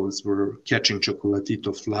combos were catching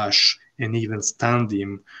Chocolatito flush and even stunned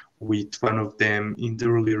him with one of them in the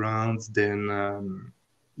early rounds. Then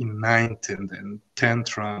in 9th and then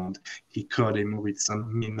 10th round, he caught him with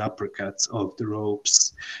some mean uppercuts off the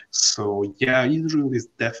ropes. So yeah, Israel is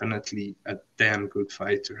definitely a damn good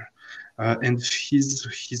fighter. And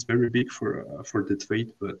he's very big for that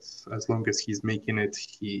weight, but as long as he's making it,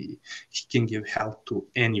 he can give help to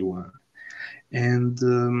anyone.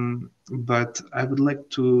 And but I would like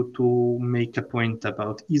to make a point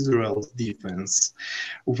about Israel's defense.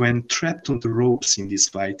 When trapped on the ropes in this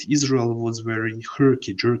fight, Israel was very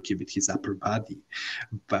herky-jerky with his upper body,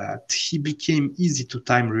 but he became easy to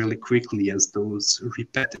time really quickly, as those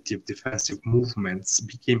repetitive defensive movements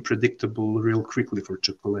became predictable real quickly for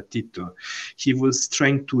Chocolatito. He was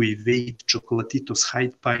trying to evade Chocolatito's high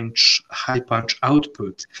punch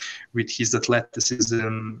output with his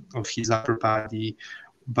athleticism of his upper body,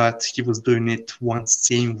 but he was doing it one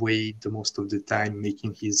same way the most of the time,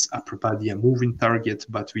 making his upper body a moving target,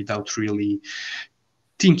 but without really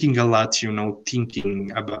thinking a lot,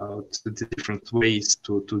 thinking about the different ways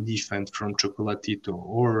to defend from Chocolatito,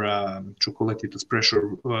 or Chocolatito's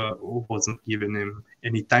pressure wasn't giving him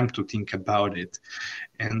any time to think about it.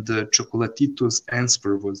 And Chocolatito's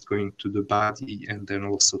answer was going to the body and then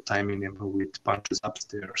also timing him with punches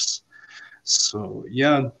upstairs. So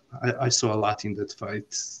yeah, I saw a lot in that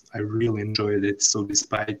fight. I really enjoyed it. So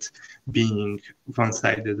despite being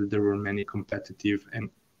one-sided, there were many competitive and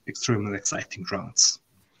extremely exciting rounds.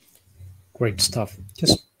 Great stuff.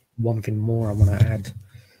 Just one thing more I want to add.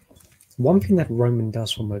 One thing that Roman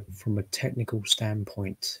does from a technical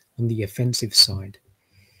standpoint on the offensive side,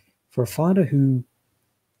 for a fighter who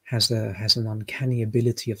has an uncanny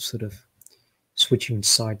ability of sort of switching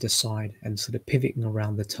side to side and sort of pivoting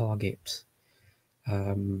around the target,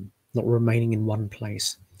 not remaining in one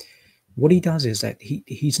place. What he does is that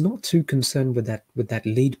he's not too concerned with that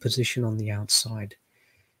lead position on the outside.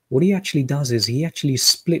 What he actually does is he actually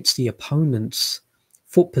splits the opponent's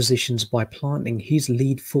foot positions by planting his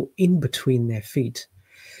lead foot in between their feet.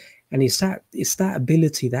 And it's that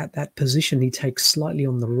ability, that position he takes slightly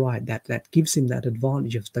on the right, that gives him that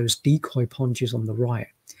advantage of those decoy punches on the right.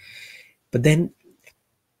 But then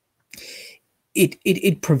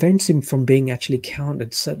it prevents him from being actually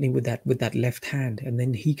countered, certainly with that left hand, and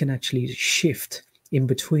then he can actually shift in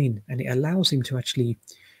between, and it allows him to actually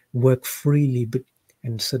work freely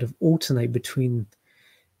and sort of alternate between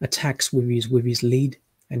attacks with his lead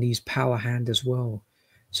and his power hand as well.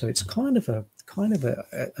 So it's kind of a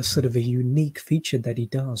sort of a unique feature that he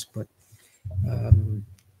does, but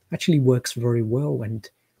actually works very well. And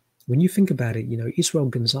when you think about it, Israel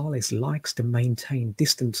Gonzalez likes to maintain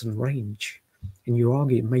distance and range, and you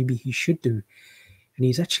argue maybe he should do. And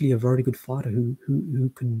he's actually a very good fighter who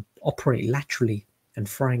can operate laterally and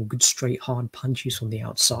throwing good straight hard punches on the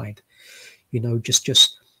outside.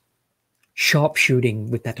 Just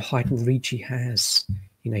sharpshooting with that height and reach he has.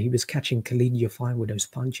 He was catching Khalid Yafai with those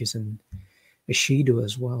punches, and Ishida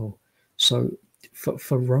as well. So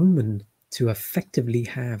for Roman, to effectively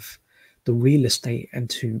have the real estate and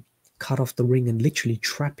to cut off the ring and literally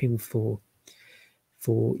trap him for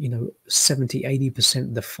 70-80%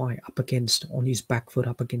 of the fight up against, on his back foot,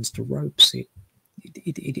 up against the ropes.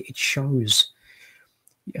 It shows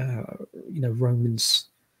Roman's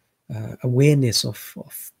awareness of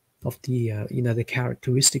the the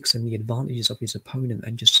characteristics and the advantages of his opponent,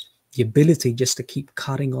 and just the ability just to keep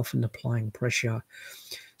cutting off and applying pressure,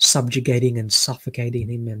 subjugating and suffocating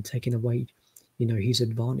him and taking away his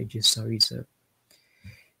advantages. So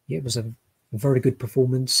it was a very good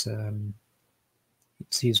performance.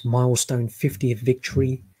 It's his milestone 50th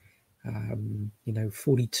victory.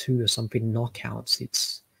 42 or something knockouts.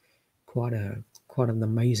 It's quite an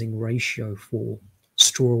amazing ratio for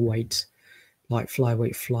strawweight, light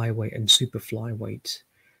flyweight, and super flyweight.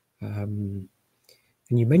 And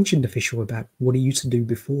you mentioned, official, about what he used to do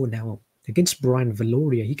before. Now against Brian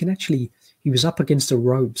Valoria, he was up against the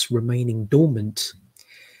ropes, remaining dormant.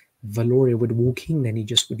 Valoria would walk in and he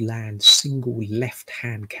just would land single left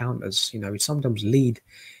hand counters. He'd sometimes lead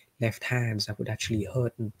left hands that would actually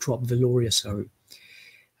hurt and drop Valoria.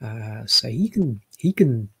 So he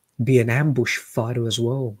can be an ambush fighter as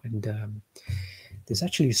well. And there's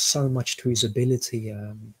actually so much to his ability,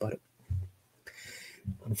 but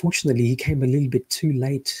unfortunately he came a little bit too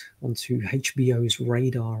late onto HBO's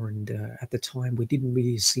radar, and at the time we didn't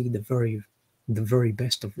really see the very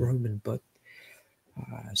best of Roman. But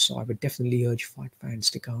so I would definitely urge fight fans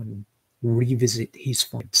to go and revisit his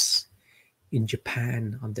fights in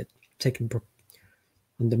Japan under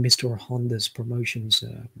Mr. Honda's promotions.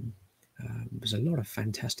 There's a lot of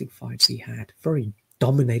fantastic fights he had, very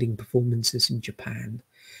dominating performances in Japan,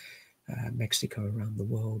 Mexico, around the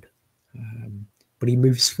world. But he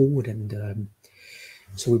moves forward, and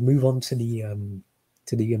so we move on to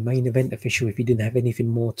the main event, official. If you didn't have anything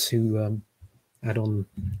more to add on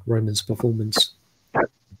Roman's performance.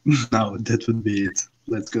 No, that would be it.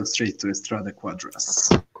 Let's go straight to Estrada Cuadras.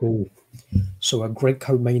 Cool. So a great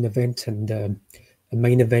co-main event, and a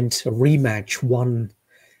rematch.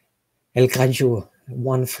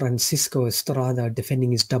 One Francisco Estrada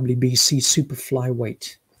defending his WBC super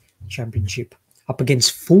flyweight championship up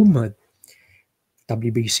against former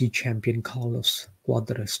WBC champion Carlos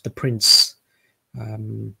Cuadras, the Prince.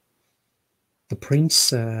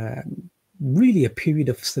 Really a period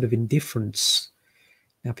of sort of indifference.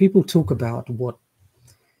 Now, people talk about what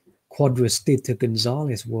Cuadras did to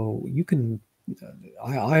Gonzalez. Well, you can.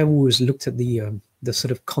 I always looked at the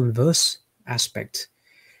sort of converse aspect.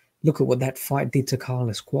 Look at what that fight did to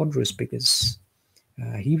Carlos Cuadras, because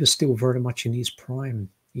he was still very much in his prime.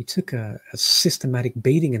 He took a systematic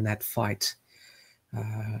beating in that fight.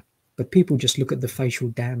 But people just look at the facial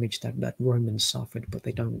damage that Roman suffered, but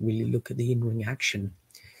they don't really look at the in-ring action.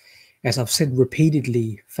 As I've said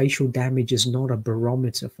repeatedly, facial damage is not a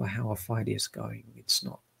barometer for how a fight is going. It's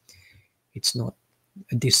not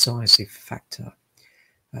a decisive factor.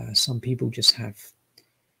 Some people just have,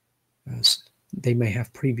 they may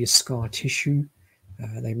have previous scar tissue.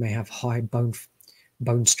 They may have high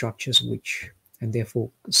bone structures, and therefore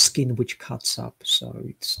skin which cuts up. So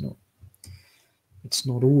it's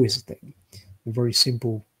not always very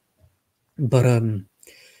simple. But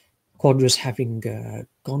Cuadras, having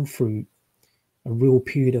gone through a real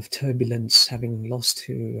period of turbulence, having lost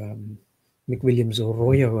to McWilliams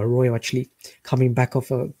Arroyo actually coming back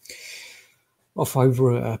off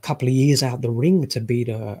over a couple of years out the ring to beat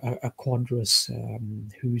a Cuadras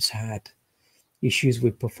who's had issues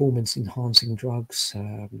with performance-enhancing drugs.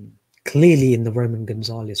 Clearly in the Roman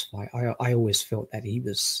Gonzalez fight, I always felt that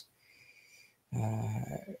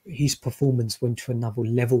his performance went to another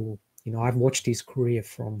level. I've watched his career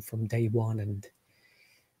from day one, and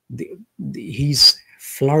his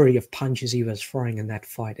flurry of punches he was throwing in that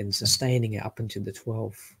fight and sustaining it up into the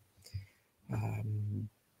 12,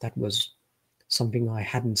 that was something I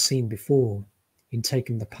hadn't seen before, in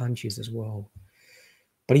taking the punches as well.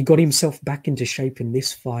 But he got himself back into shape in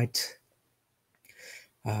this fight.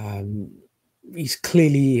 He's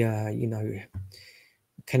clearly,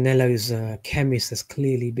 Canelo's chemist has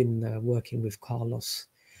clearly been working with Carlos.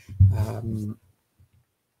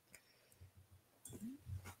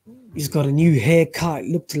 He's got a new haircut,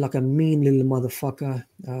 looked like a mean little motherfucker.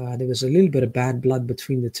 There was a little bit of bad blood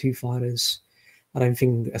between the two fighters. I don't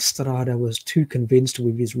think Estrada was too convinced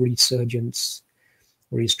with his resurgence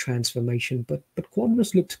or his transformation, but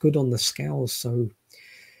Cuadras looked good on the scales. So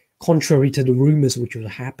contrary to the rumors which were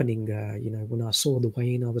happening, when I saw the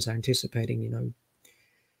weigh-in, I was anticipating,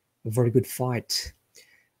 a very good fight.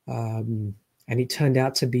 And it turned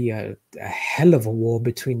out to be a hell of a war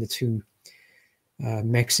between the two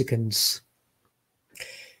Mexicans.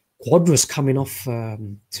 Cuadras coming off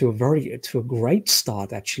to a great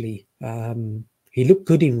start, actually. He looked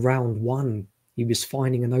good in round one. He was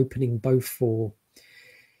finding an opening both for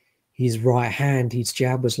his right hand. His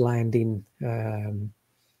jab was landing.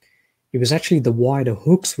 It was actually the wider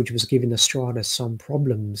hooks which was giving Estrada some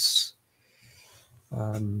problems.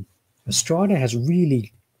 Estrada has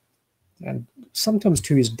really, and sometimes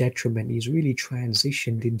to his detriment, he's really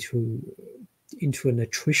transitioned into an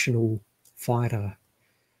attritional fighter.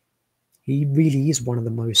 He really is one of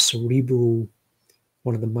the most cerebral,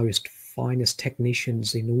 one of the most finest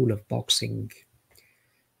technicians in all of boxing.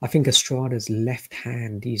 I think Estrada's left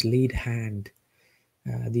hand, his lead hand,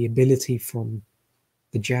 the ability from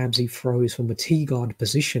the jabs he throws from a T-guard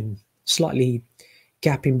position, slightly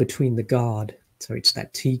gap in between the guard. So it's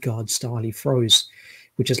that T-guard style he throws,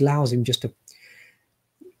 which allows him just a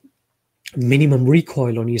minimum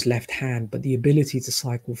recoil on his left hand, but the ability to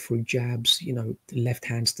cycle through jabs, the left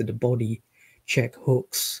hands to the body, check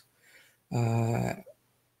hooks,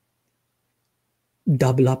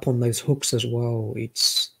 double up on those hooks as well.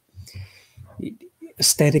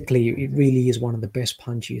 Aesthetically, it really is one of the best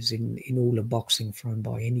punches in all of boxing thrown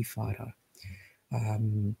by any fighter.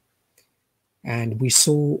 And we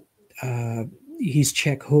saw his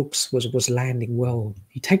check hooks was landing well.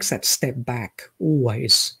 He takes that step back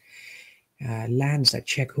always, lands that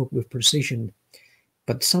check hook with precision.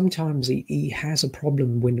 But sometimes he has a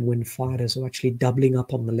problem when fighters are actually doubling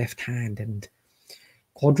up on the left hand. And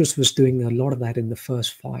Cuadras was doing a lot of that in the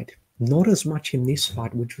first fight. Not as much in this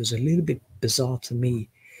fight, which was a little bit bizarre to me.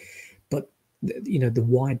 But, the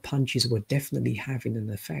wide punches were definitely having an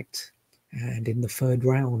effect. And in the third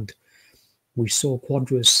round, we saw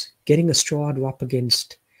Cuadras getting Estrada up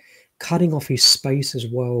against, cutting off his space as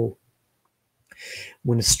well.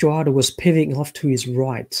 When Estrada was pivoting off to his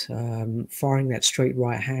right, firing that straight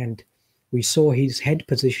right hand, we saw his head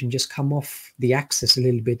position just come off the axis a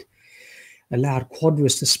little bit, allowed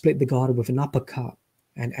Cuadras to split the guard with an uppercut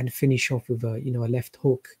and finish off with a left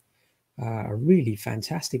hook. A really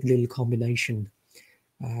fantastic little combination.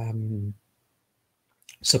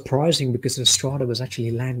 Surprising because Estrada was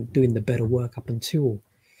actually doing the better work up until.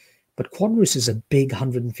 But Cuadras is a big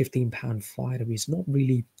 115-pound fighter. He's not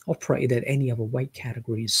really operated at any other weight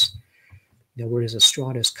categories. Whereas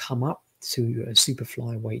Estrada's come up to a super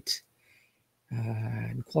flyweight.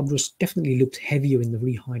 And Cuadras definitely looked heavier in the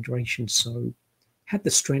rehydration, so had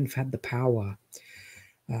the strength, had the power,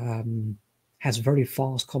 has very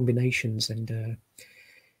fast combinations, and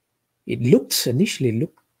it looked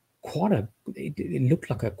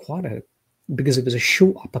because it was a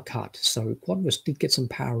short uppercut, so Cuadras did get some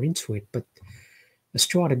power into it, but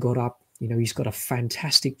Estrada got up. He's got a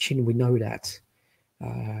fantastic chin, we know that.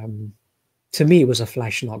 To me, it was a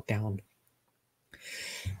flash knockdown.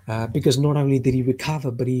 Because not only did he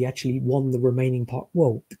recover, but he actually won the remaining part.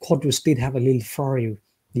 Well, Cuadras did have a little flurry.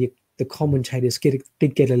 The commentators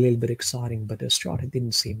did get a little bit exciting, but Estrada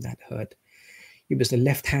didn't seem that hurt. It was the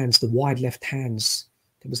left hands, the wide left hands,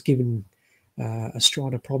 that was giving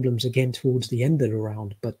Estrada problems again towards the end of the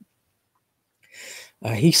round. But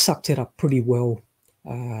he sucked it up pretty well.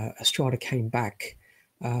 Estrada came back.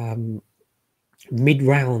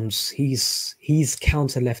 Mid-rounds, his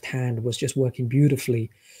counter left hand was just working beautifully.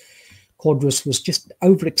 Cuadras was just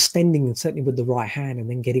overextending, and certainly with the right hand, and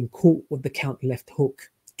then getting caught with the counter left hook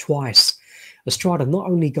twice. Estrada not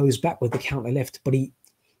only goes back with the counter left, but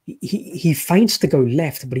he feints to go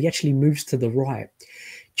left, but he actually moves to the right,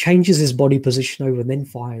 changes his body position over, and then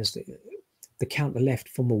fires the counter left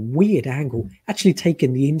from a weird angle, actually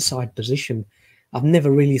taking the inside position. I've never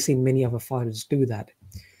really seen many other fighters do that.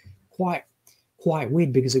 Quite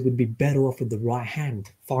weird, because it would be better off with the right hand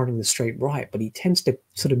firing the straight right, but he tends to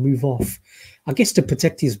sort of move off, I guess, to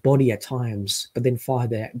protect his body at times, but then fire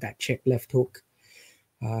that check left hook.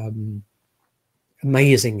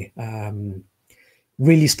 Amazing.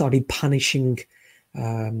 Really started punishing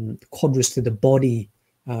Cuadras to the body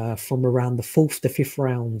from around the 4th to 5th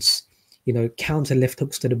rounds. Counter left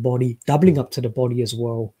hooks to the body, doubling up to the body as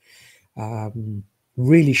well.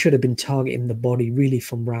 Really should have been targeting the body really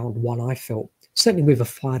from round one, I felt. Certainly with a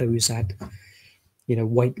fighter who's had,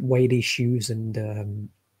 weight issues and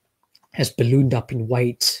has ballooned up in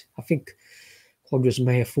weight. I think Cuadras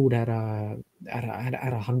may have fought at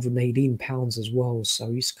 118 pounds as well,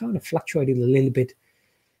 so he's kind of fluctuated a little bit.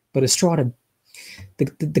 But Estrada,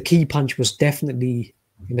 the key punch was definitely,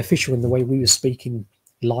 in official, in the way we were speaking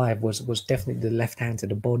live, was definitely the left hand to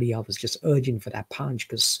the body. I was just urging for that punch,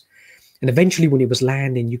 and eventually when it was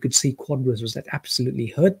landing, you could see Cuadras was absolutely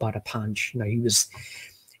hurt by the punch. He was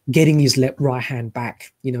getting his right hand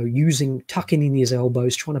back, tucking in his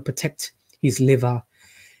elbows, trying to protect his liver,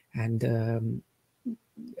 And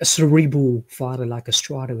a cerebral fighter like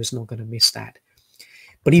Estrada is not going to miss that.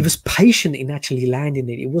 But he was patient in actually landing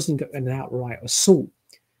it. It wasn't an outright assault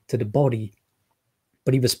to the body,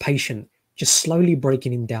 but he was patient, just slowly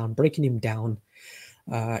breaking him down,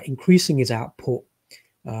 increasing his output,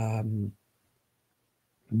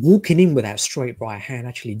 walking in with that straight right hand,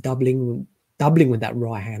 actually doubling with that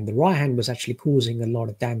right hand. The right hand was actually causing a lot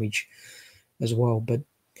of damage as well. But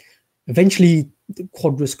eventually,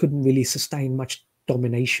 Cuadras couldn't really sustain much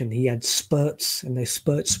domination. He had spurts, and those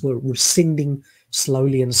spurts were rescinding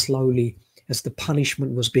slowly and slowly as the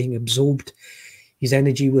punishment was being absorbed. His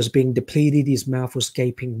energy was being depleted. His mouth was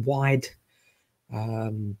gaping wide.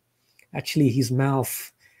 Actually, his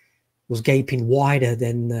mouth was gaping wider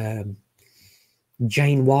than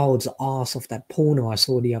Jane Wilde's ass off that porno I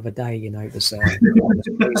saw the other day. You know, it was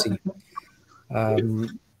crazy.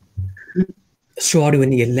 Estrada in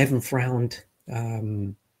the 11th round,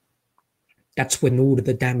 that's when all of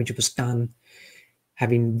the damage was done.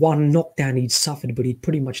 Having one knockdown he'd suffered, but he'd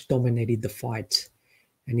pretty much dominated the fight.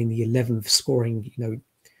 And in the 11th, scoring, you know,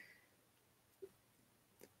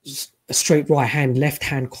 a straight right hand, left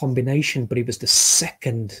hand combination, but it was the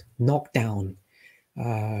second knockdown.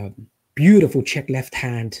 Beautiful check left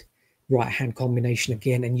hand, right hand combination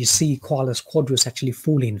again. And you see Carlos Cuadras actually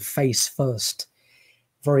falling face first.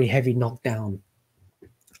 Very heavy knockdown.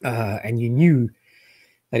 And you knew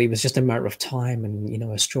that it was just a matter of time. And, you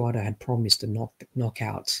know, Estrada had promised a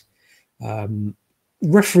knockout.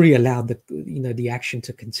 Referee allowed the action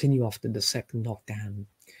to continue after the second knockdown,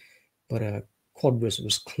 but Cuadras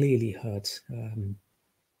was clearly hurt.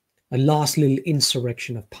 A last little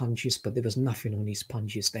insurrection of punches, but there was nothing on his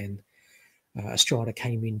punches then. Estrada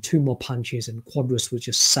came in, 2 more punches, and Cuadras was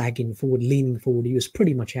just sagging forward, leaning forward. He was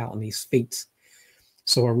pretty much out on his feet.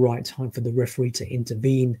 So a right time for the referee to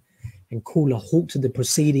intervene and call a halt to the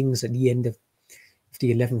proceedings at the end of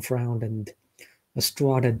the 11th round, and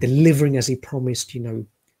Estrada delivering as he promised, you know,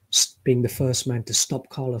 being the first man to stop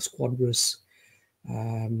Carlos Cuadras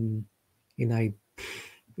in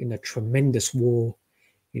a tremendous war,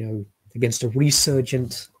 you know, against a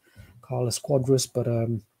resurgent Carlos Cuadras. But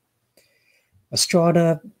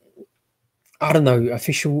Estrada, I don't know,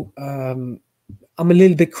 official. I'm a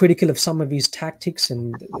little bit critical of some of his tactics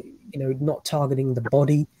and, you know, not targeting the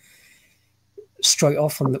body straight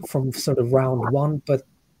off from sort of round one, but,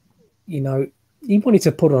 you know, he wanted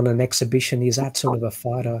to put on an exhibition. He's that sort of a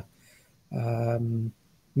fighter.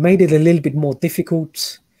 Made it a little bit more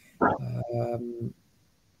difficult.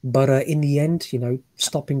 But in the end, you know,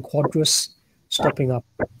 stopping Cuadras, stopping up,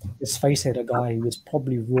 let's face it, a guy who was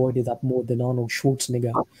probably roided up more than Arnold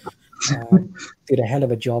Schwarzenegger, did a hell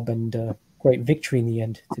of a job, and great victory in the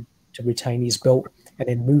end to retain his belt and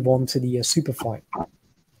then move on to the super fight.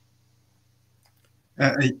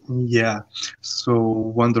 Yeah, so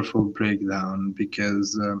wonderful breakdown,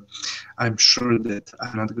 because I'm sure that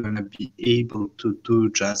I'm not going to be able to do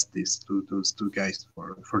justice to those 2 guys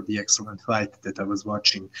for the excellent fight that I was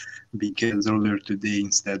watching, because earlier today,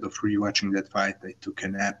 instead of rewatching that fight, I took a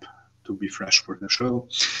nap to be fresh for the show.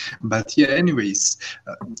 But yeah, anyways,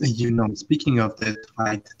 you know, speaking of that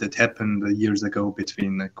fight that happened years ago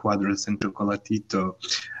between Cuadras and Chocolatito,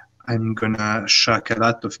 I'm gonna shock a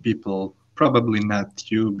lot of people. Probably not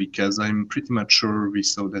you, because I'm pretty much sure we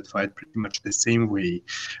saw that fight pretty much the same way.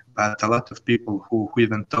 But a lot of people who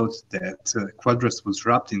even thought that Cuadras was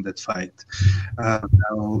robbed in that fight.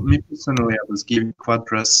 Well, me personally, I was giving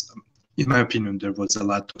Cuadras, in my opinion, there was a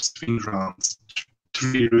lot of swing rounds,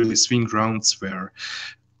 3 really swing rounds where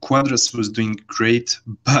Cuadras was doing great,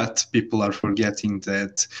 but people are forgetting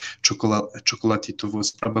that Chocolatito was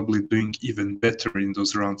probably doing even better in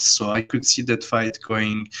those rounds. So I could see that fight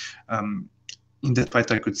going. In that fight,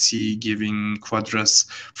 I could see giving Cuadras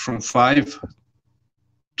from 5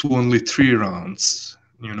 to only 3 rounds,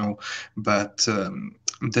 you know. But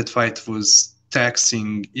that fight was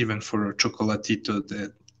taxing even for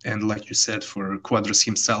Chocolatito, and like you said, for Cuadras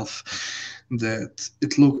himself, that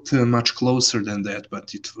it looked much closer than that.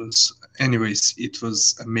 But it was, anyways, it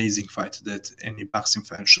was amazing fight that any boxing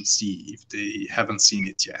fan should see if they haven't seen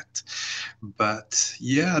it yet. But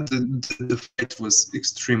yeah, the fight was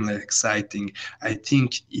extremely exciting. I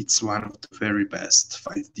think it's one of the very best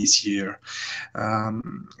fights this year.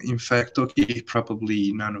 In fact, okay,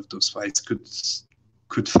 probably none of those fights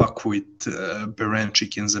could fuck with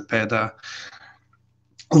Berencic and Zepeda.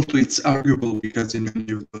 Although it's arguable because in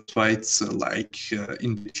many of the fights,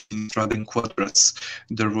 in between Estrada and Cuadras,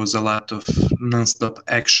 there was a lot of non-stop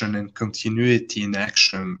action and continuity in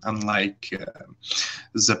action, unlike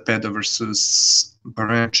Zepeda versus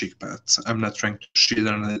Baranchyk. But I'm not trying to shit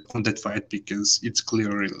on that fight because it's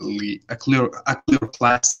clearly a clear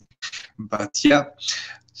classic. But yeah,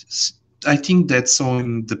 I think that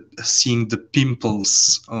seeing the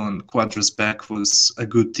pimples on Cuadras' back was a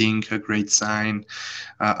good thing, a great sign.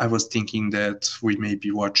 I was thinking that we may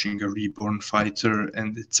be watching a reborn fighter,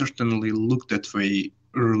 and it certainly looked that way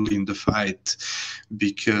early in the fight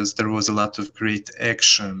because there was a lot of great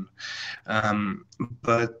action.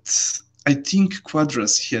 But I think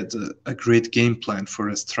Cuadras had a great game plan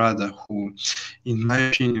for Estrada, who, in my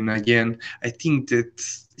opinion, again, I think that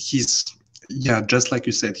just like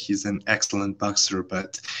you said, he's an excellent boxer,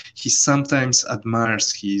 but he sometimes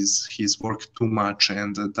admires his work too much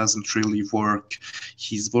and doesn't really work.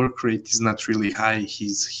 His work rate is not really high.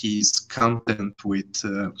 He's content with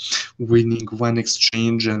winning one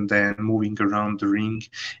exchange and then moving around the ring.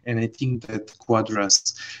 And I think that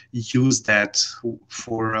Cuadras used that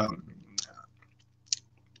for...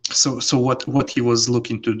 So what he was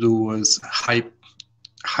looking to do was high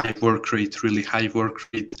work rate, really high work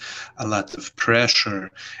rate, a lot of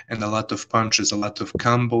pressure and a lot of punches, a lot of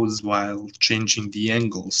combos while changing the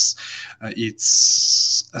angles.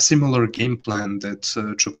 It's a similar game plan that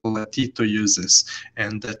Chocolatito uses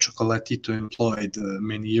and that Chocolatito employed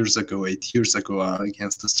many years ago, 8 years ago,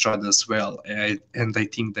 against Estrada as well. And I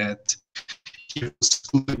think that he was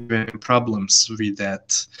having problems with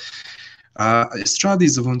that. Estrada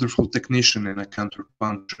is a wonderful technician and a counter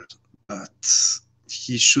puncher, but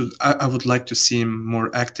he should. I would like to see him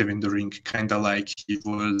more active in the ring, kind of like he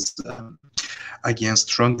was against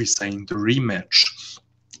Rongvisa in the rematch.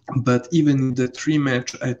 But even in that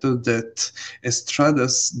rematch, I thought that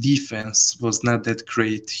Estrada's defense was not that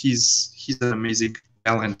great. He's an amazing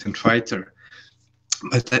talent and fighter,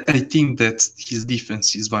 but I think that his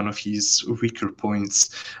defense is one of his weaker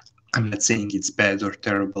points. I'm not saying it's bad or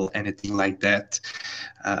terrible, anything like that,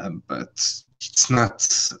 but it's not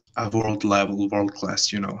a world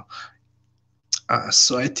class,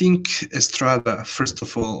 So I think Estrada, first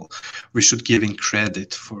of all, we should give him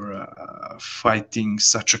credit for fighting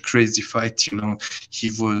such a crazy fight.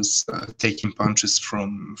 He was taking punches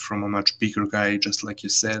from a much bigger guy, just like you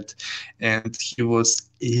said, and he was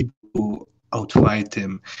able to outfight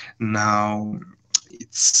him. Now,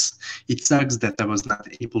 it sucks that I was not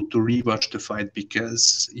able to rewatch the fight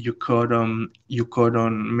because you caught on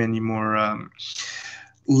many more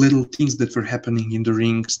little things that were happening in the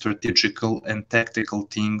ring, strategical and tactical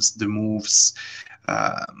things, the moves.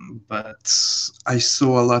 But I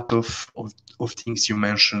saw a lot of things you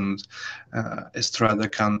mentioned, Estrada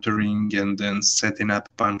countering and then setting up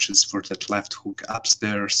punches for that left hook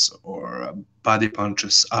upstairs, or body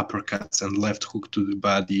punches, uppercuts, and left hook to the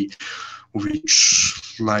body,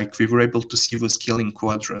 which, like we were able to see, was killing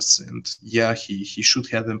Cuadras. And yeah, he should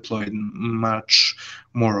have employed much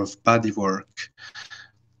more of body work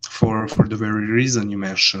for the very reason you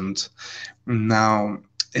mentioned. Now,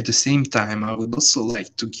 at the same time, I would also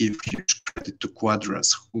like to give huge credit to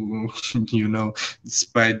Cuadras, who,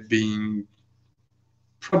 despite being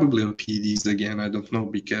probably on PEDs again, I don't know,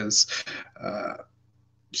 because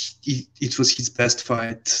it was his best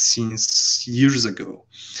fight since years ago,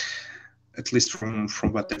 at least from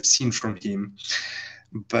what I've seen from him.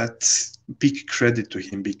 But big credit to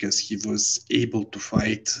him because he was able to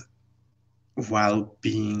fight while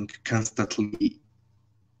being constantly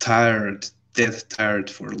dead tired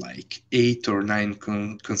for like 8 or 9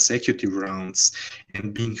 consecutive rounds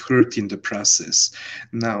and being hurt in the process.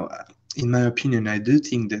 Now, in my opinion, I do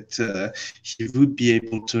think that he would be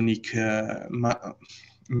able to nick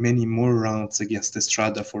many more rounds against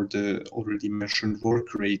Estrada for the already mentioned low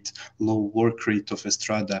work rate of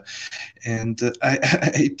Estrada. And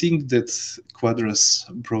I think that Cuadras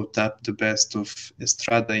brought up the best of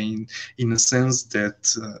Estrada in a sense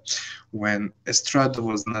that when Estrada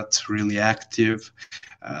was not really active,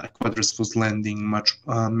 Cuadras was landing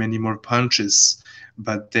many more punches,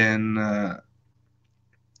 but then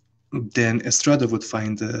Estrada would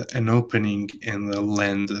find an opening and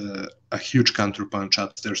land a huge counterpunch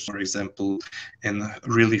upstairs, for example, and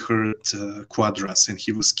really hurt Cuadras, and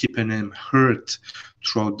he was keeping him hurt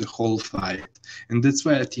throughout the whole fight. And that's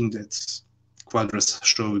why I think that Cuadras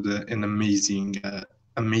showed an amazing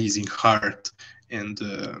heart and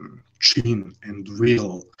chin and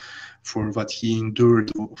will for what he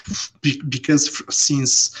endured, because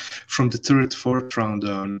since from the third, fourth round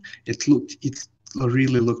on, it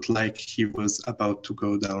really looked like he was about to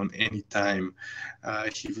go down anytime.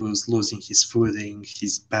 He was losing his footing,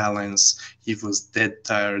 his balance. He was dead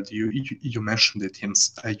tired. You mentioned it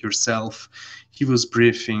yourself. He was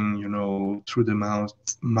breathing, through the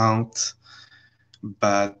mouth,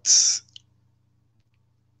 but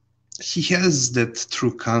he has that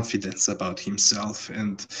true confidence about himself,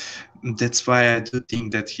 and that's why I do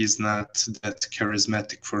think that he's not that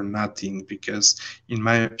charismatic for nothing, because in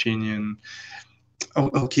my opinion,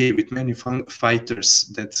 okay, with many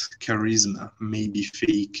fighters that charisma may be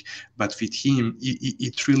fake, but with him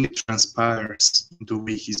it really transpires in the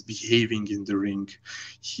way he's behaving in the ring.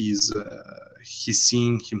 He's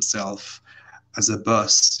seeing himself as a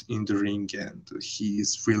boss in the ring, and he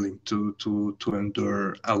is willing to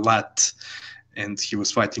endure a lot. And he was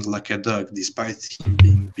fighting like a dog, despite him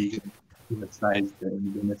being bigger in size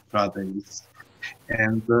than Estrada is.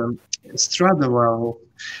 And Estrada, well,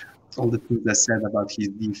 all the things I said about his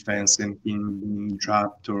defense and him being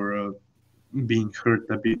dropped or being hurt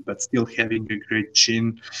a bit, but still having a great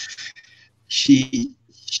chin, he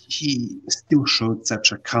still showed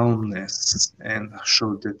such a calmness and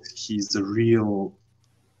showed that he's a real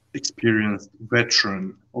experienced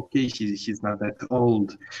veteran. Okay, he's not that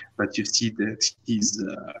old, but you see that he's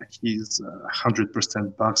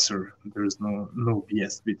 100% boxer. There's no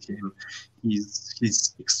BS with him.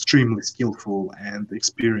 He's extremely skillful and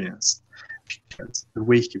experienced, because the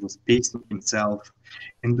way he was pacing himself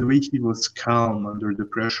and the way he was calm under the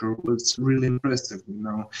pressure was really impressive,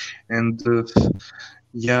 And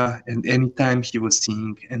yeah, and anytime he was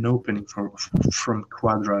seeing an opening from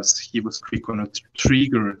Cuadras, he was quick on a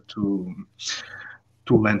trigger to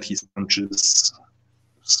land his punches.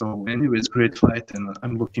 So, anyways, great fight, and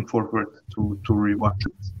I'm looking forward to rewatch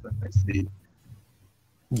it the next day.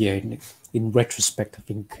 Yeah, in retrospect, I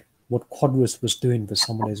think what Cuadras was doing for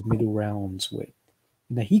some of those middle rounds, where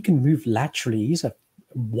he can move laterally. He's a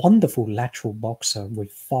wonderful lateral boxer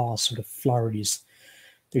with fast sort of flurries.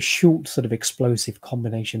 The short sort of explosive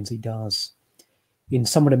combinations he does in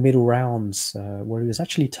some of the middle rounds, where he was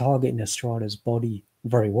actually targeting Estrada's body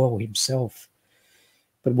very well himself.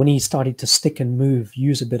 But when he started to stick and move,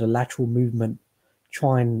 use a bit of lateral movement,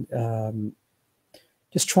 try and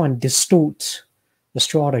distort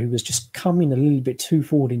Estrada, who was just coming a little bit too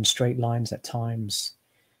forward in straight lines at times.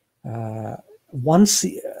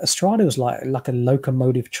 Estrada was like a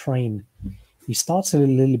locomotive train. He starts a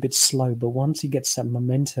little bit slow, but once he gets that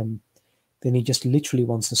momentum, then he just literally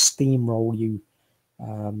wants to steamroll you,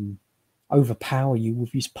 overpower you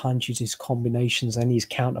with his punches, his combinations, and his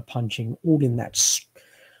counter punching, all in that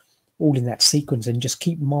sequence, and just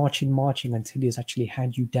keep marching until he's actually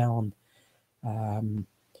had you down.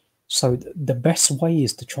 So the best way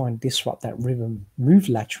is to try and disrupt that rhythm, move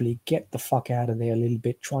laterally, get the fuck out of there a little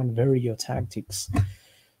bit, try and vary your tactics.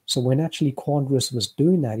 So when actually Cuadras was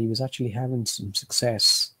doing that, he was actually having some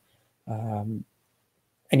success. And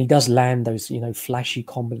he does land those, flashy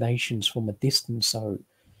combinations from a distance, so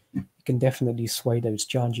you can definitely sway those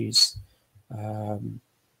judges.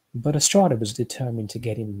 But Estrada was determined to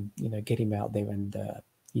get him out there, and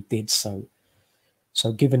he did so.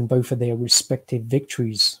 So given both of their respective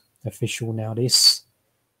victories, official, now this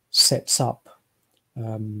sets up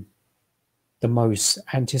the most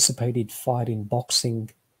anticipated fight in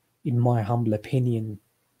boxing, in my humble opinion,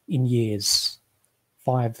 in years.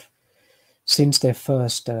 5 since their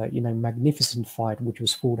first magnificent fight, which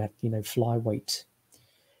was fought at flyweight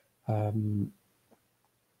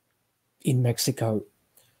in Mexico.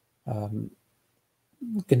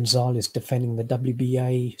 Gonzalez defending the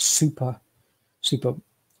WBA super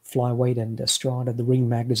flyweight, and Estrada the Ring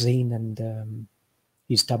Magazine and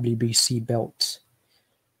his WBC belt.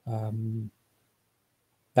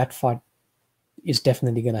 That fight is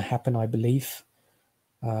definitely going to happen, I believe.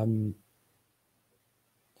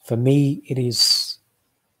 For me, it is,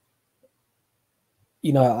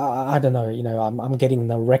 I don't know, I'm getting an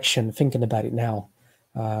erection thinking about it now.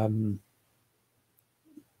 An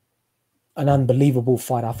unbelievable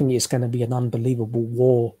fight. I think it's going to be an unbelievable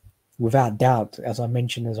war, without doubt. As I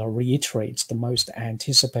mentioned, as I reiterate, it's the most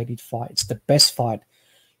anticipated fight. It's the best fight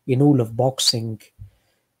in all of boxing.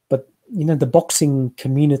 But, the boxing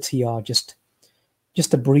community are just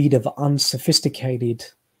a breed of unsophisticated,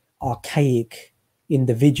 archaic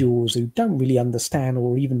individuals who don't really understand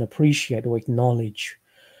or even appreciate or acknowledge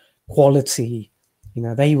quality.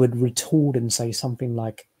 They would retort and say something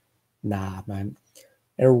like, nah, man,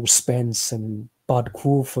 Errol Spence and Bud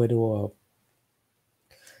Crawford, or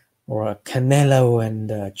a Canelo and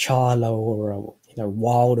Charlo, or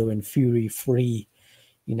Wilder and Fury 3,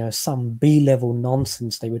 some B-level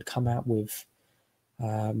nonsense they would come out with.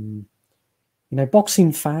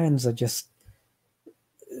 boxing fans are just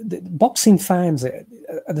boxing fans are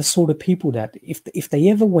the sort of people that if they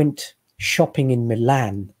ever went shopping in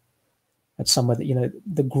Milan at some of the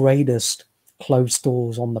the greatest clothes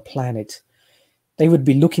stores on the planet, they would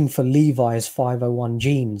be looking for Levi's 501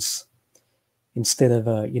 jeans instead of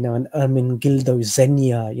an Ermenegildo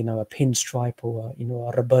Zegna, a pinstripe, or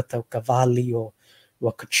a Roberto Cavalli or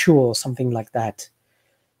a couture or something like that.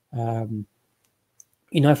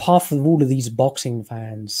 If half of all of these boxing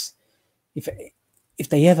fans, if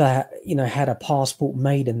they ever had a passport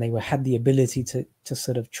made and they had the ability to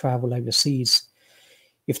sort of travel overseas,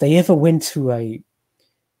 if they ever went to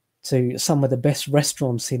some of the best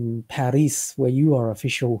restaurants in Paris where you are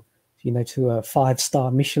official, to a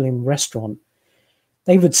 5-star Michelin restaurant,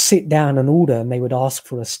 they would sit down and order and they would ask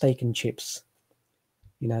for a steak and chips.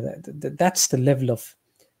 That's the level of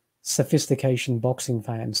sophistication boxing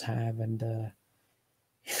fans have. And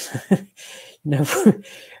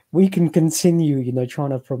we can continue trying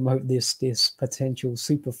to promote this potential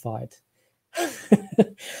super fight,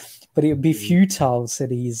 but it would be futile to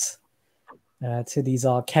these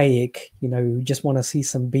archaic who just want to see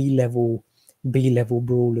some B-level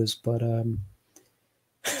brawlers. But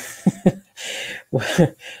what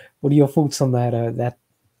are your thoughts on that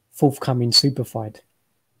forthcoming super fight?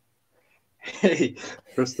 Hey,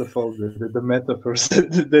 first of all, the metaphors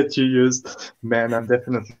that you used, man, I'm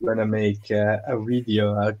definitely gonna make a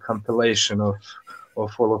video, a compilation of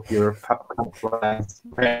all of your popcorn plans.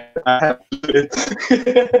 Man, I have to do it.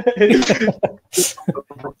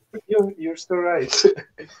 You're so right.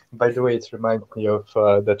 By the way, it reminds me of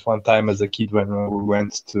that one time as a kid when we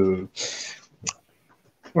went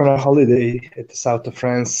on a holiday at the south of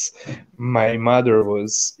France. My mother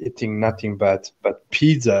was eating nothing but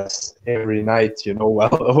pizzas every night,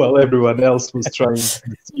 while everyone else was trying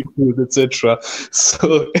seafood, etc.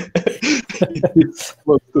 So it's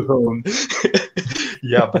close to home.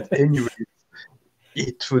 Yeah, but anyway,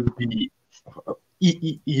 it would be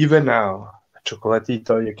even now.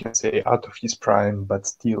 Chocolatito, you can say, out of his prime, but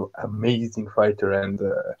still amazing fighter, and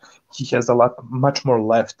he has much more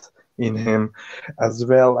left in him, as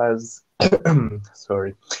well as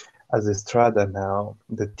as Estrada now.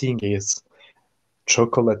 The thing is,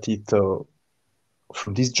 Chocolatito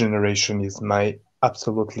from this generation is my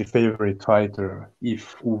absolutely favorite fighter,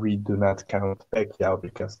 if we do not count Pacquiao,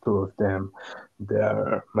 because two of them, they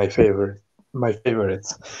are my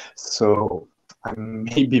favorites. So I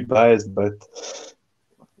may be biased, but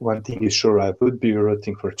one thing is sure, I would be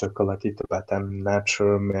rooting for Chocolatito, but I'm not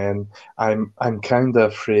sure, man. I'm kind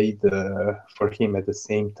of afraid for him at the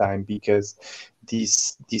same time, because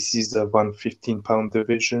this is a 115-pound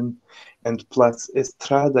division, and plus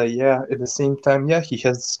Estrada, yeah, at the same time, yeah, he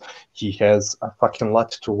has a fucking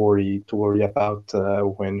lot to worry about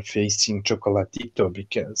when facing Chocolatito,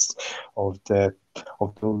 because of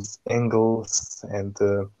those angles and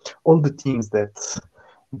all the things that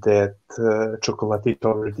Chocolatito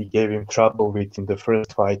already gave him trouble with in the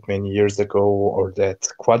first fight many years ago, or that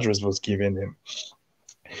Cuadras was giving him.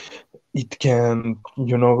 It can,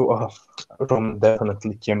 Roman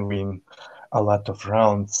definitely can win a lot of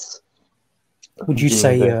rounds. Would you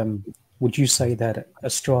say that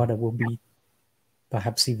Estrada will be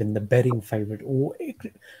perhaps even the betting favorite, or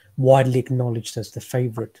widely acknowledged as the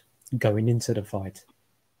favorite going into the fight,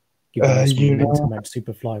 given his momentum at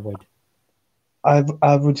super flyweight? I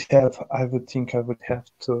would think I would have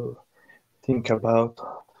to think about.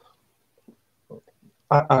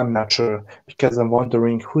 I'm not sure, because I'm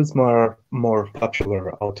wondering who's more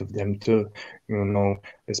popular out of them two,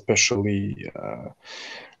 especially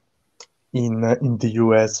in the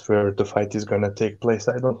US where the fight is gonna take place.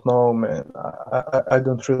 I don't know, man. I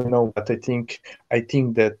don't really know, but I think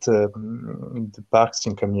that the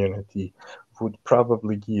boxing community would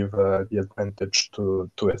probably give the advantage to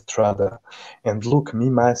Estrada. And look, me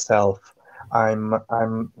myself,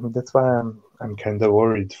 that's why I'm kind of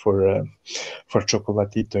worried for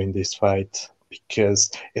Chocolatito in this fight,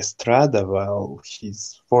 because Estrada, well,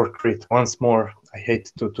 his work rate, once more, I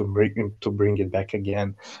hate to bring it back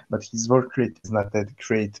again, but his work rate is not that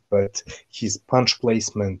great, but his punch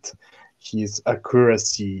placement, his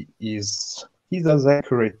accuracy he's as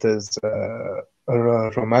accurate as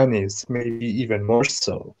Romani's, maybe even more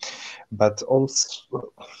so. But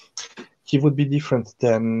also, he would be different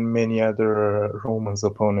than many other Romans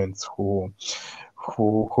opponents who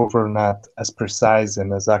were not as precise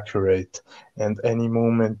and as accurate. And any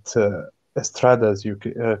moment, Estrada, as you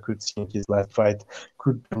could see in his last fight,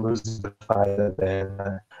 could lose the fight and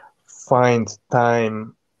then find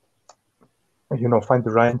time, find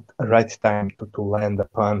the right time to land a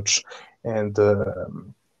punch and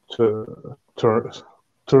to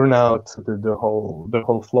turn out the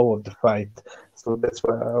whole flow of the fight. So that's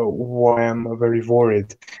why I'm very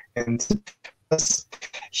worried. And plus,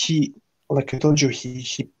 he, like I told you,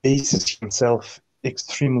 he paces himself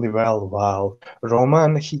extremely well. While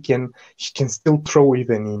Roman, he can still throw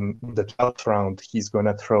even in the 12th round. He's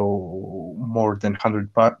gonna throw more than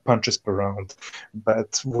 100 punches per round,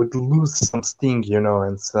 but would lose some sting,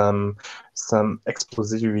 and some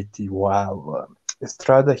explosivity. While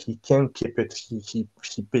Estrada, he can keep it. He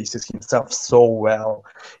paces himself so well.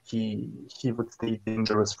 He would stay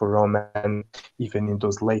dangerous for Roman even in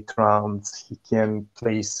those late rounds. He can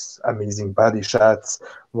place amazing body shots.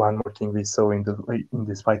 One more thing we saw in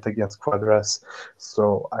this fight against Cuadras.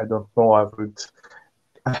 So I don't know.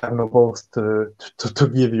 I have no balls to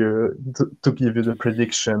give you the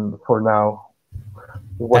prediction for now.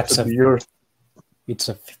 What would be yours? It's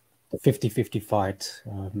a 50-50 fight.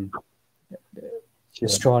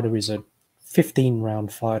 Estrada is a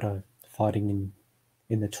 15-round fighter fighting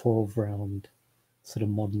in the 12-round sort of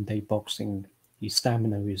modern day boxing. His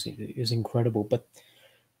stamina is incredible, but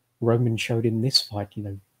Roman showed in this fight,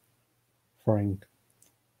 throwing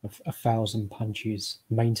 1,000 punches,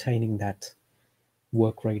 maintaining that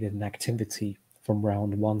work rate and activity from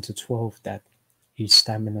round 1 to 12, that his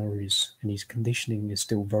stamina and his conditioning is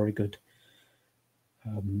still very good.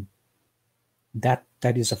 That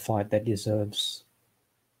is a fight that deserves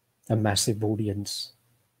a massive audience.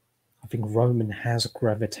 I think Roman has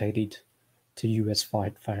gravitated to US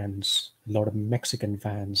fight fans, a lot of Mexican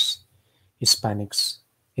fans, Hispanics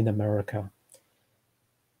in America.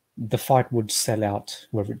 The fight would sell out,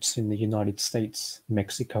 whether it's in the United States,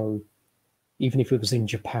 Mexico, even if it was in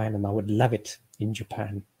Japan, and I would love it in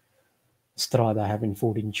Japan. Estrada having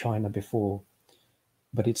fought in China before,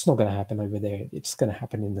 but it's not going to happen over there. It's going to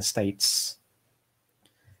happen in the States.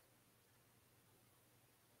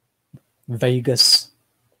 Vegas,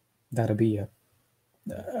 that'll be a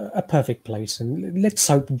perfect place. And let's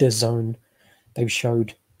hope DAZN, they've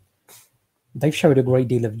showed a great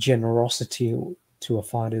deal of generosity to our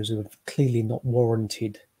fighters who have clearly not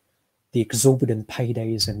warranted the exorbitant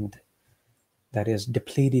paydays, and that has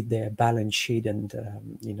depleted their balance sheet and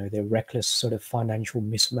their reckless sort of financial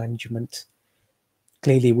mismanagement.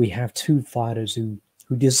 Clearly, we have two fighters who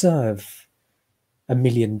deserve $1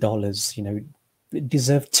 million,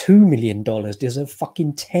 deserve $2 million, deserve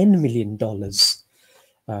fucking $10 million.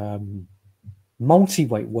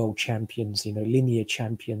 Multi-weight world champions, linear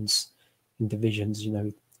champions in divisions,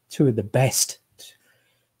 two of the best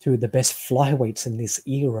flyweights in this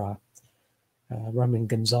era. Roman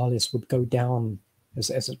Gonzalez would go down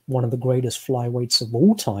as one of the greatest flyweights of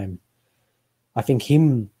all time. I think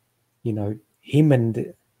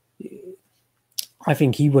I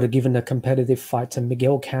think he would have given a competitive fight to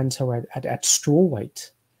Miguel Canto at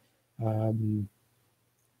strawweight.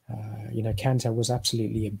 Canto was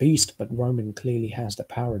absolutely a beast, but Roman clearly has the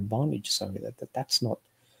power advantage, so that's not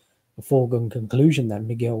a foregone conclusion that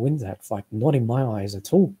Miguel wins that fight. Not in my eyes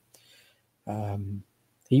at all.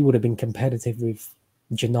 He would have been competitive with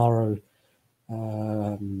Gennaro,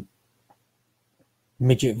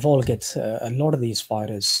 Midget Volget, a lot of these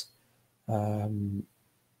fighters.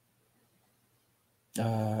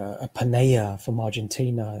 Panea from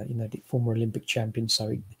Argentina, the former Olympic champion.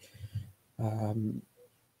 So,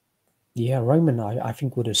 Roman, I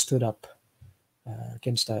think would have stood up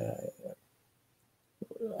against a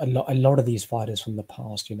lot of these fighters from the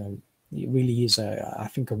past. It really is I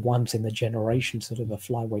think a once in a generation sort of a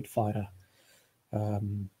flyweight fighter.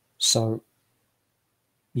 Let's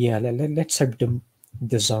hope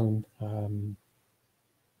the zone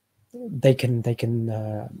they can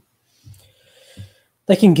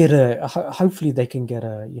get hopefully they can get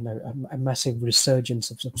a massive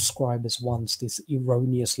resurgence of subscribers once this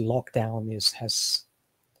erroneous lockdown has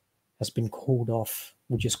been called off,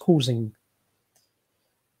 which is causing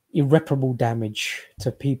irreparable damage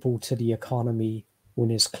to people, to the economy, when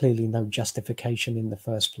there's clearly no justification in the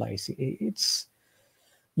first place.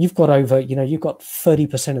 You've got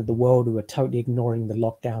 30% of the world who are totally ignoring the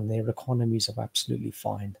lockdown. Their economies are absolutely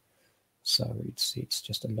fine. So it's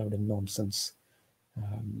just a load of nonsense.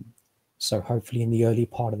 So hopefully in the early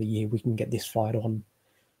part of the year we can get this fight on.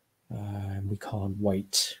 We can't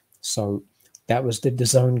wait. So that was the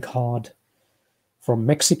DAZN card from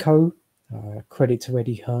Mexico. Credit to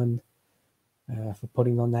Eddie Hearn for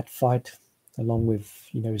putting on that fight, along with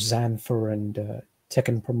Zanfer and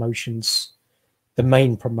Tekken Promotions, the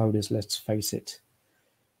main promoters. Let's face it.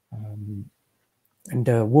 And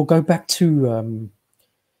we'll go back to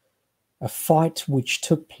a fight which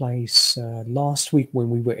took place last week when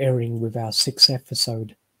we were airing with our 6th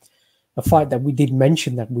episode. a fight that we did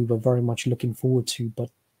mention that we were very much looking forward to, but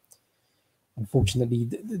unfortunately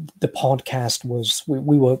the podcast was,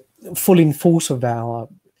 we were full in force of our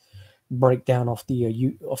breakdown of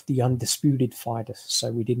the undisputed fighter,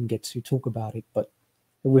 so we didn't get to talk about it. But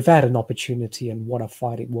we've had an opportunity, and what a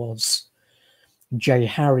fight it was. Jay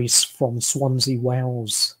Harris from Swansea,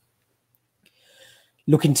 Wales,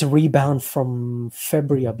 looking to rebound from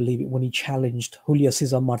February, I believe, when he challenged Julio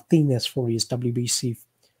Cesar Martinez for his WBC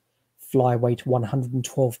flyweight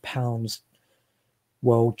 112 pounds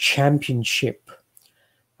world championship,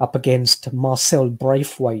 up against Marcel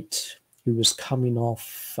Braithwaite, who was coming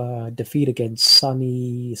off defeat against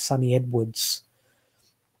Sonny Edwards.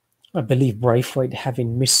 I believe Braithwaite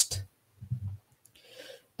having missed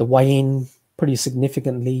the weigh-in pretty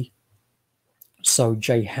significantly. So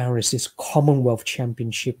Jay Harris's Commonwealth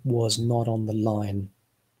Championship was not on the line.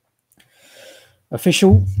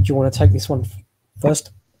 Official, do you want to take this one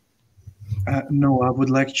first? No, I would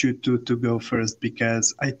like you to go first,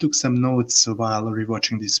 because I took some notes while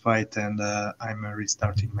rewatching this fight, and I'm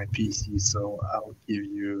restarting my PC, so I'll give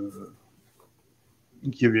you.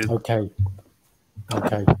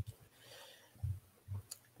 Okay.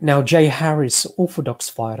 Now, Jay Harris, orthodox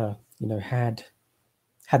fighter, had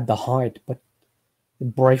the height, but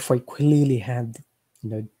Braithwaite clearly had,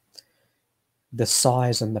 the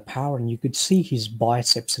size and the power, and you could see his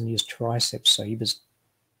biceps and his triceps. So he was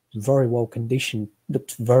very well conditioned,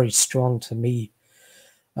 looked very strong to me.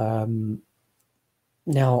 Now,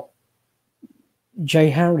 Jay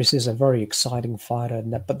Harris is a very exciting fighter,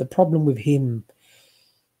 but the problem with him,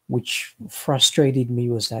 which frustrated me,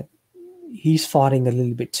 was that he's fighting a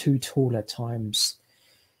little bit too tall at times.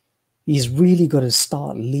 He's really got to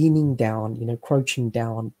start leaning down, crouching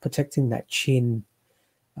down, protecting that chin,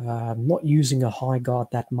 not using a high guard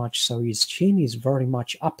that much. So his chin is very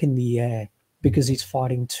much up in the air because he's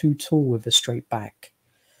fighting too tall with a straight back.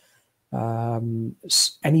 And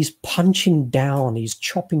he's punching down, he's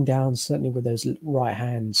chopping down, certainly with those right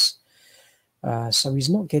hands. So he's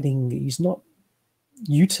not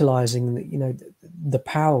utilizing, the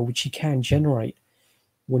power which he can generate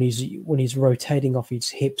when he's rotating off his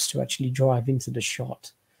hips to actually drive into the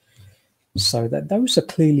shot. So those are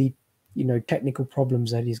clearly, technical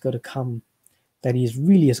problems that he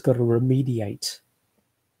really has got to remediate.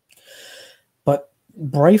 But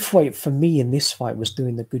Braithwaite, for me, in this fight was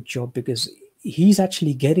doing a good job because he's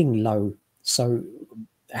actually getting low. So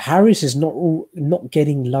Harris is not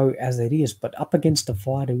getting low as it is, but up against a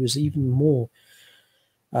fighter who's even more,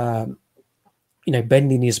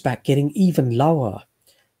 bending his back, getting even lower.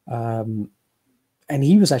 And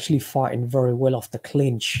he was actually fighting very well off the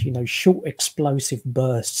clinch, short explosive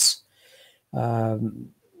bursts,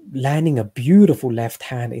 landing a beautiful left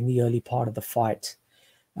hand in the early part of the fight.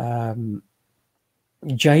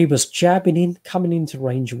 Jay was jabbing in, coming into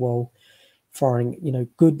range well, firing,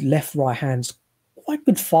 good left-right hands, quite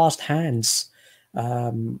good fast hands,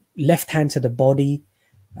 left hand to the body.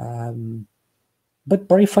 But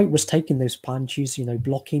Braithwaite was taking those punches,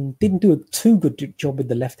 blocking. Didn't do a too good job with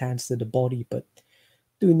the left hands to the body, but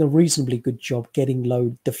doing a reasonably good job getting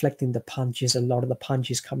low, deflecting the punches. A lot of the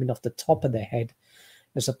punches coming off the top of the head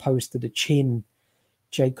as opposed to the chin.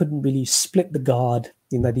 Jay couldn't really split the guard.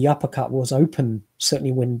 The uppercut was open,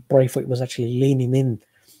 certainly when Braithwaite was actually leaning in.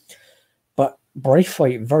 But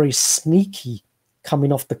Braithwaite, very sneaky,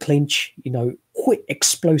 coming off the clinch, quick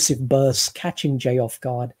explosive bursts, catching Jay off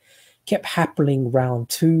guard. Kept happening round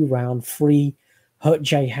 2, round 3, hurt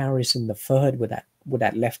Jay Harris in the third with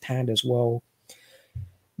that left hand as well.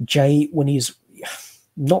 Jay, when he's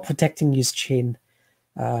not protecting his chin,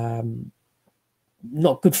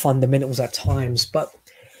 not good fundamentals at times, but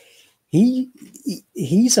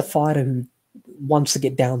he's a fighter who wants to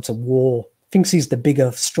get down to war, thinks he's the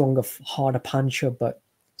bigger, stronger, harder puncher, but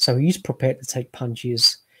so he's prepared to take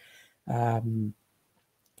punches.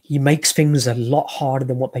 He makes things a lot harder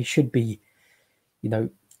than what they should be.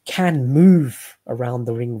 Can move around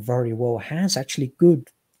the ring very well, has actually good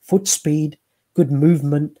foot speed, good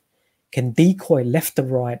movement, can decoy left to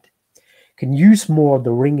right, can use more of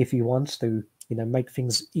the ring if he wants to, make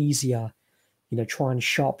things easier, try and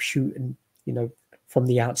sharpshoot and, from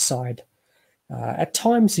the outside. At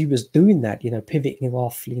times he was doing that, pivoting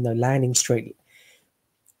off, landing straight,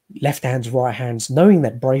 left hands, right hands, knowing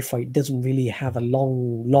that Braithwaite doesn't really have a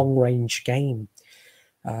long range game.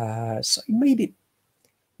 So he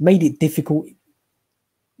made it difficult.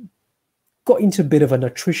 Got into a bit of an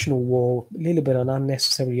attritional war, a little bit of an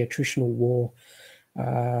unnecessary attritional war.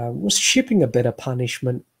 Was shipping a bit of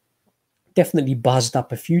punishment. Definitely buzzed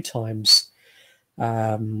up a few times.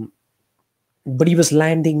 But he was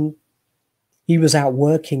landing he was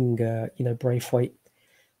outworking, Braithwaite.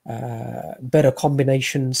 Better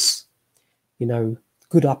combinations,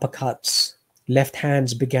 good uppercuts. Left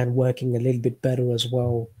hands began working a little bit better as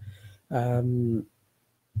well.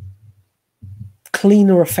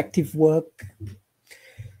 Cleaner, effective work.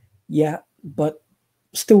 Yeah, but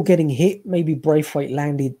still getting hit. Maybe Braithwaite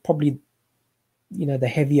landed probably, the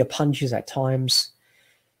heavier punches at times.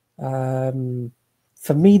 For me,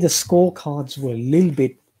 the scorecards were a little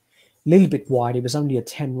bit wide. It was only a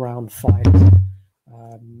 10-round fight.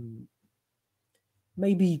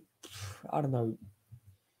 Maybe, I don't know,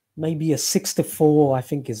 maybe a 6-4, I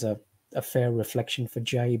think, is a fair reflection for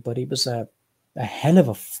Jay, but it was a hell of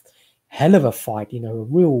a fight, a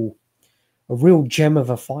real gem of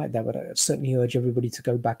a fight that would certainly urge everybody to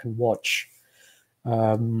go back and watch.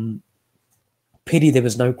 Pity there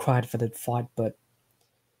was no crowd for that fight, but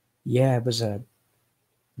yeah, it was a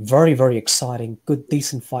very, very exciting, good,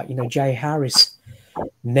 decent fight. Jay Harris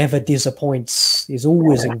never disappoints. He's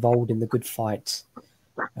always involved in the good fights.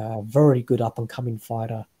 Very good up-and-coming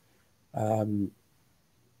fighter.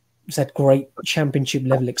 He's had great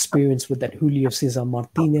championship-level experience with that Julio Cesar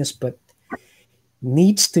Martinez, but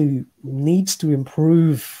needs to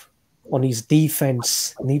improve on his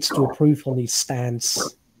defense, needs to improve on his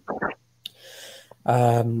stance,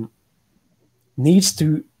 needs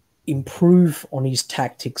to improve on his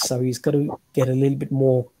tactics. So he's got to get a little bit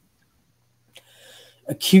more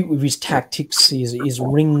acute with his tactics, his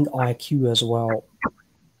ring IQ as well.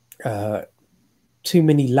 Too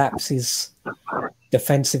many lapses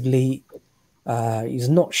defensively. He's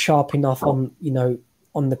not sharp enough on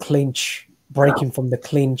the clinch, breaking from the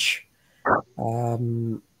clinch. I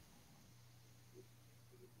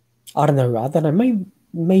don't know.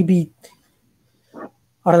 Maybe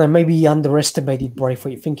he underestimated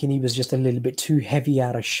Braithwaite, thinking he was just a little bit too heavy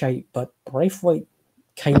out of shape. But Braithwaite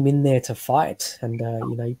came in there to fight, and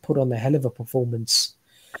he put on a hell of a performance.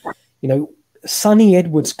 Sonny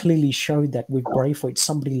Edwards clearly showed that with Braithwaite,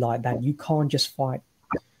 somebody like that, you can't just fight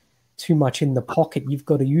too much in the pocket. You've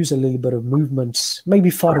got to use a little bit of movements,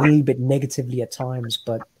 maybe fight a little bit negatively at times,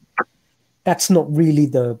 but that's not really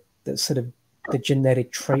the sort of the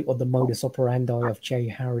genetic trait or the modus operandi of Jay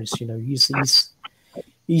Harris.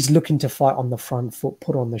 He's looking to fight on the front foot,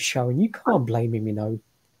 put on the show, and you can't blame him.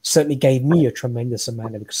 Certainly gave me a tremendous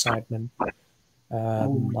amount of excitement. I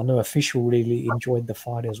know Official really enjoyed the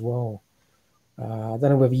fight as well. I don't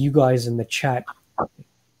know whether you guys in the chat,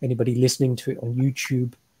 anybody listening to it on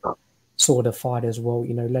YouTube, saw the fight as well.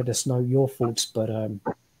 Let us know your thoughts. But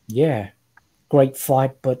yeah, great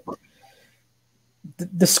fight. But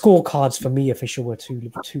the scorecards for me, Official, were too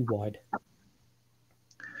wide.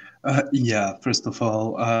 Yeah, first of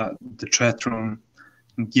all, the chat room,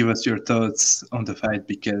 give us your thoughts on the fight,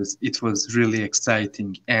 because it was really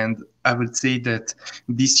exciting. And I would say that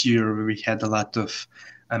this year we had a lot of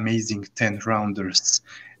amazing 10-rounders.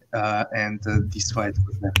 And this fight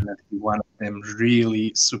was definitely one of them.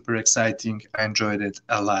 Really super exciting. I enjoyed it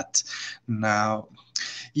a lot. Now,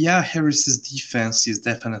 yeah, Harris's defense is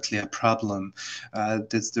definitely a problem.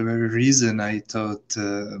 That's the very reason I thought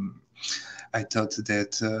that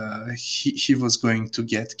he was going to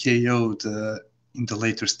get KO'd in the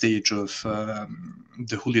later stage of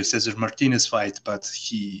the Julio Cesar Martinez fight, but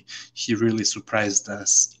he really surprised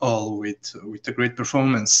us all with a great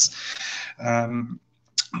performance.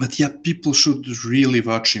 But yeah, people should really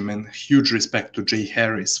watch him, and huge respect to Jay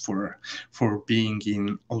Harris for being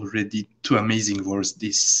in already 2 amazing wars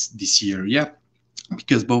this year. Yeah,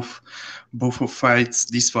 because both of fights,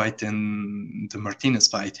 this fight and the Martinez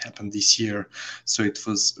fight, happened this year, so it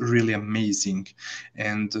was really amazing.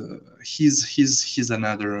 And he's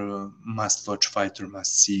another must-watch fighter,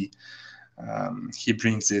 must see. He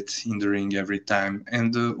brings it in the ring every time.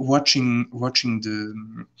 And watching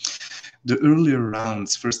the earlier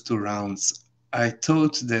rounds, first 2 rounds, I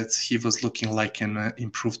thought that he was looking like an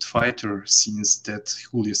improved fighter since that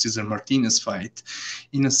Julio Cesar Martinez fight,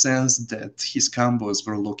 in a sense that his combos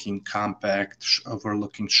were looking compact, were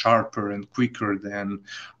looking sharper and quicker than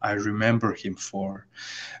I remember him for.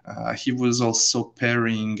 He was also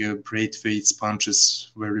parrying Braithwaite's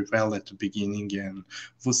punches very well at the beginning and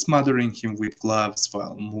was smothering him with gloves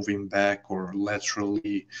while moving back or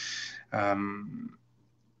laterally.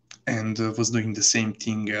 And was doing the same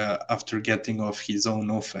thing after getting off his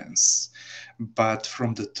own offense. But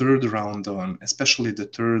from the 3rd round on, especially the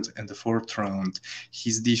 3rd and the 4th round,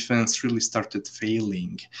 his defense really started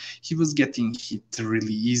failing. He was getting hit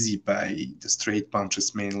really easy by the straight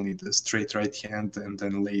punches, mainly the straight right hand, and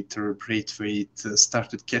then later Braithwaite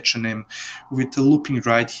started catching him with a looping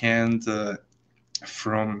right hand,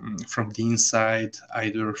 from the inside,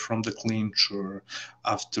 either from the clinch or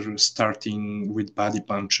after starting with body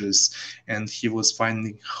punches, and he was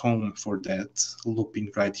finding home for that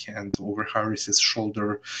looping right hand over Harris's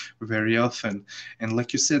shoulder very often. And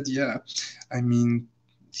like you said, yeah, I mean,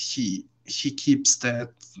 he keeps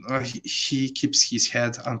that he keeps his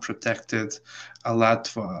head unprotected a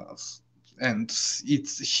lot, and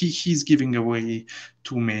he's giving away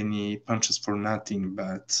too many punches for nothing,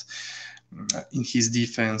 but in his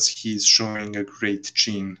defense, he's showing a great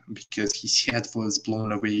chin because his head was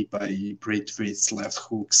blown away by Braithwaite's left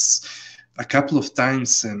hooks a couple of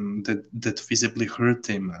times, and that visibly hurt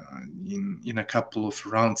him. In a couple of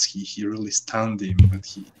rounds, he really stunned him, but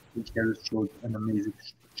he showed an amazing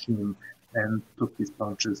chin and took his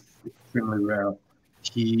punches extremely well.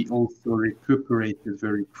 He also recuperated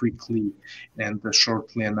very quickly and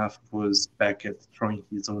shortly enough was back at throwing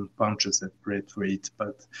his own punches at Braithwaite.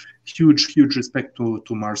 But huge respect to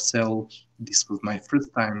Marcel. This was my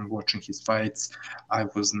first time watching his fights. I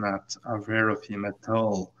was not aware of him at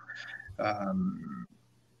all.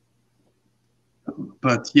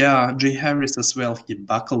 But yeah, Jay Harris as well, he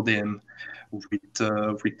buckled in with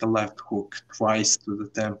the left hook twice to the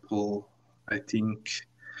temple, I think.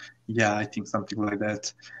 Yeah, I think something like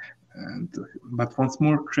that. But once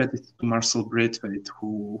more, credit to Marcel Braithwaite,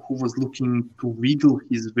 who was looking to wiggle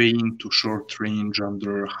his way into short range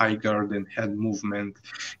under high guard and head movement,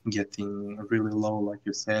 getting really low, like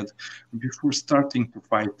you said, before starting to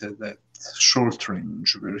fight at that short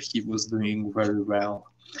range where he was doing very well.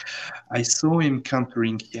 I saw him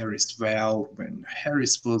countering Harris well when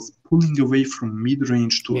Harris was pulling away from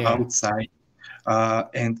mid-range to outside,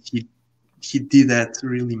 and he did that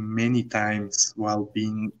really many times while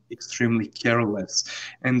being extremely careless.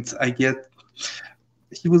 And I get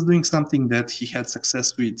he was doing something that he had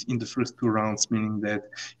success with in the first two rounds, meaning that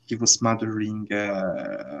he was smothering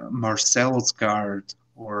Marcel's guard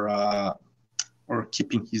or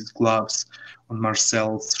keeping his gloves on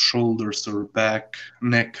Marcel's shoulders or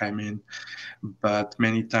neck, I mean. But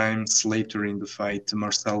many times later in the fight,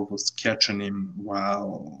 Marcel was catching him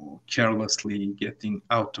while carelessly getting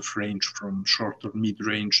out of range from short or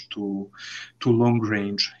mid-range to long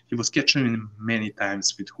range. He was catching him many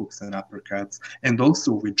times with hooks and uppercuts, and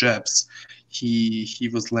also with jabs. He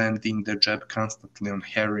was landing the jab constantly on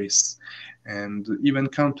Harris, and even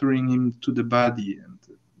countering him to the body. And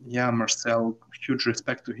yeah, Marcel, huge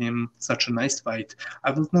respect to him. Such a nice fight.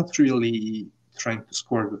 I was not really trying to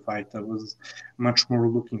score the fight. I was much more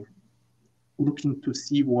looking to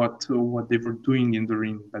see what they were doing in the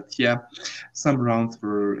ring. But yeah, some rounds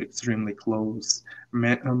were extremely close.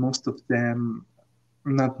 Most of them,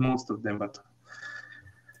 not most of them, but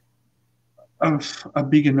a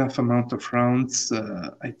big enough amount of rounds.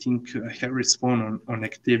 I think Harris won on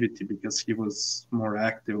activity because he was more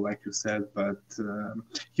active, like you said, but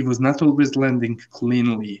he was not always landing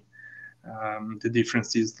cleanly. The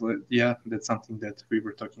difference is, yeah, that's something that we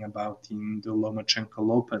were talking about in the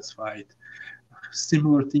Lomachenko-Lopez fight.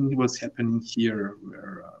 Similar thing was happening here,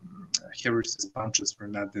 where Harris's punches were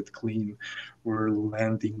not that clean, were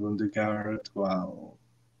landing on the guard, while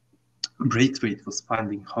Braithwaite was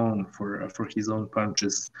finding home for his own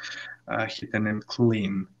punches, hitting them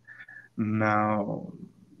clean. Now,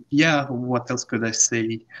 yeah, what else could I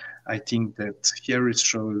say? I think that Harris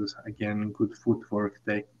showed, again, good footwork,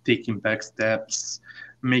 taking back steps,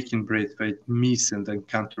 making Braithwaite miss and then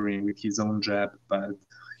countering with his own jab. But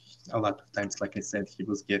a lot of times, like I said, he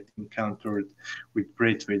was getting countered with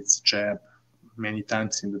Braithwaite's jab many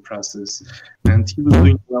times in the process. And he was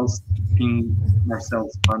doing well, stopping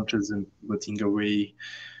Marcel's punches and putting away.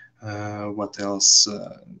 What else?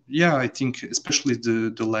 Yeah, I think especially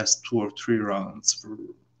the last 2 or 3 rounds were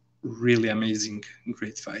really amazing,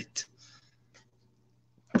 great fight.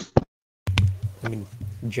 I mean,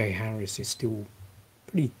 Jay Harris is still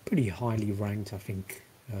pretty highly ranked, I think.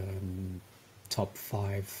 Top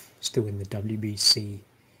 5, still in the WBC.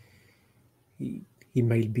 He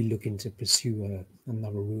may be looking to pursue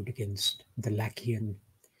another route against the Lakian,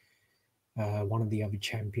 one of the other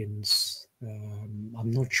champions.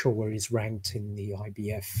 I'm not sure where he's ranked in the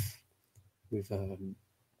IBF with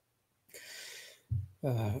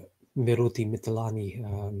Miruti Mitalani.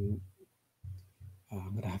 I'm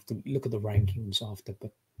going to have to look at the rankings after,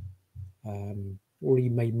 but or he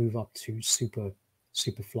may move up to super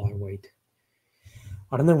flyweight.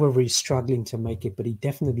 I don't know whether he's struggling to make it, but he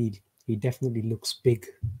definitely looks big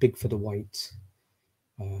for the weight.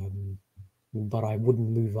 But I wouldn't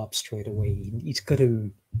move up straight away. He's got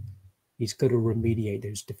to remediate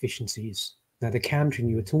those deficiencies. Now, the countering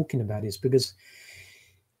you were talking about is because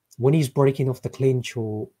when he's breaking off the clinch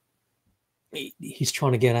or he's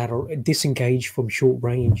trying to get out or disengage from short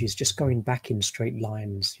range. He's just going back in straight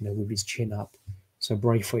lines, you know, with his chin up. So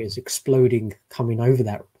Braithwaite is exploding, coming over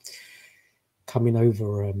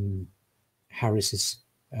Harris's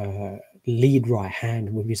lead right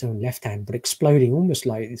hand with his own left hand, but exploding almost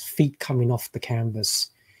like his feet coming off the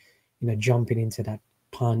canvas, you know, jumping into that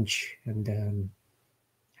punch. And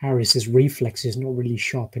Harris's reflex is not really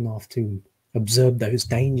sharp enough to observe those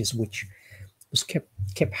dangers, which was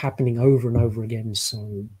kept happening over and over again.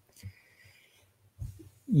 So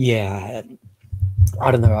yeah,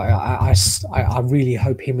 I don't know. I really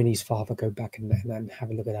hope him and his father go back and have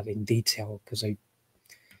a look at that in detail, because they,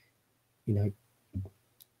 you know,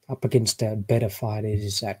 up against better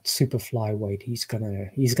fighters at super flyweight, he's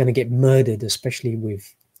gonna get murdered, especially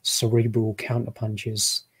with cerebral counter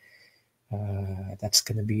punches. That's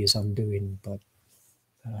gonna be his undoing. But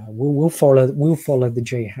we'll follow the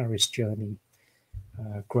Jay Harris journey.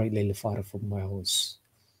 Great little fighter from Wales.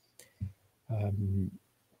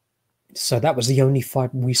 So that was the only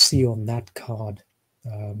fight we see on that card.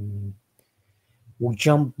 We'll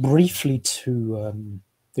jump briefly to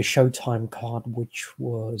the Showtime card, which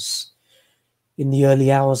was in the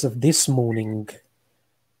early hours of this morning.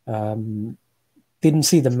 Didn't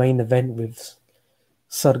see the main event with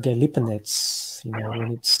Sergey Lipinets, you know,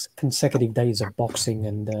 when it's consecutive days of boxing,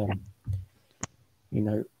 and you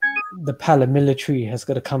know, the paramilitary has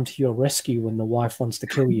got to come to your rescue when the wife wants to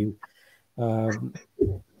kill you. You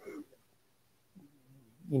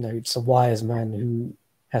know, it's a wise man who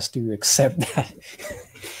has to accept that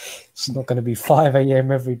it's not going to be 5 a.m.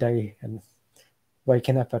 every day and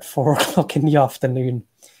waking up at 4 o'clock in the afternoon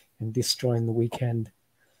and destroying the weekend.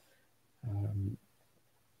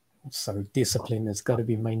 So discipline has got to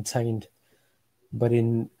be maintained. But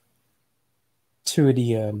in two of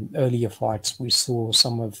the earlier fights, we saw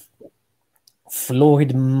some of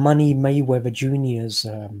Floyd Money Mayweather Jr.'s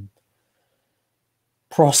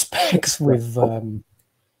prospects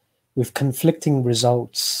with conflicting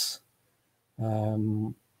results.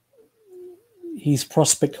 His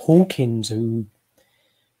prospect Hawkins, who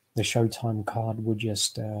the Showtime card would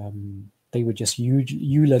just they were just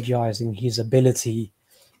eulogizing his ability,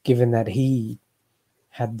 given that he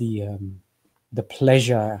had the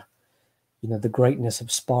pleasure, you know, the greatness of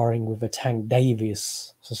sparring with a Tank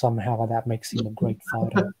Davis. So somehow that makes him a great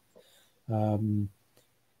fighter.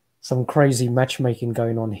 Some crazy matchmaking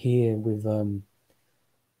going on here with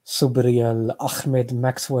Subriel Ahmed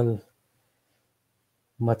Maxwell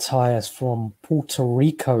Matthias from Puerto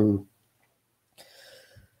Rico,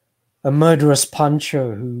 a murderous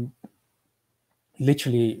puncher who,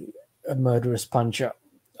 literally a murderous puncher,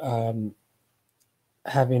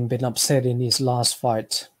 having been upset in his last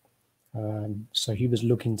fight. So he was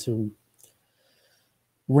looking to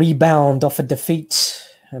rebound off a defeat,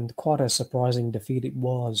 and quite a surprising defeat it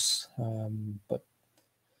was. But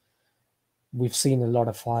we've seen a lot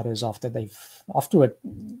of fighters after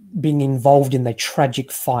being involved in a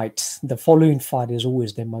tragic fight, the following fight is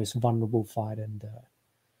always their most vulnerable fight, and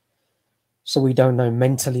so we don't know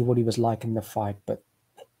mentally what he was like in the fight, but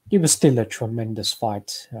it was still a tremendous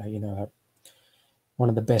fight. You know, one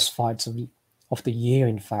of the best fights of the year,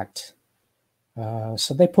 in fact.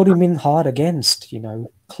 So they put him in hard against. You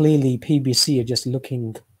know, clearly PBC are just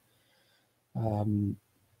looking.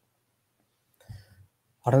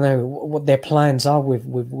 I don't know what their plans are with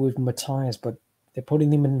Matthias, but they're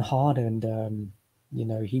putting him in hard, and you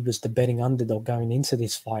know, he was the betting underdog going into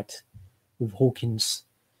this fight with Hawkins.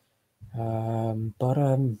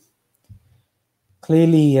 But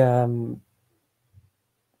clearly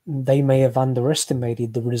they may have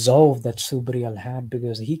underestimated the resolve that Subriel had,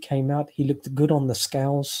 because he came out, he looked good on the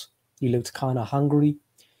scales, he looked kind of hungry,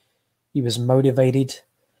 he was motivated,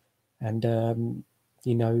 and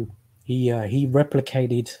you know, he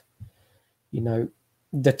replicated, you know,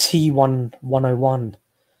 the T1 101,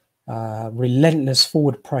 relentless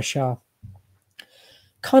forward pressure,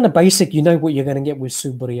 kind of basic. You know what you're going to get with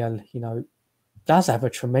Subriel. You know, does have a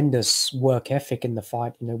tremendous work ethic in the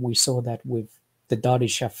fight. You know, we saw that with the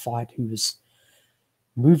Dardishev fight, who was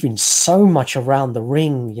moving so much around the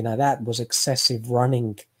ring. You know, that was excessive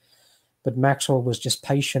running, but Maxwell was just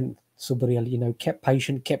patient. Subriel, you know, kept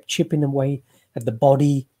patient, kept chipping away at the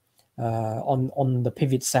body, on the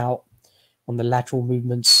pivots out, on the lateral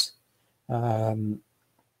movements. But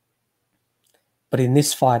in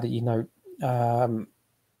this fight, you know,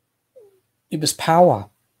 it was power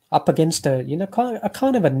up against a, you know,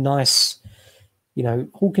 kind of a nice, you know,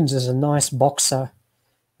 Hawkins is a nice boxer,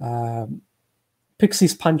 picks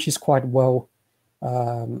his punches quite well,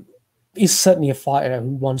 is certainly a fighter who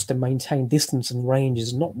wants to maintain distance and range,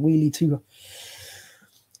 is not really too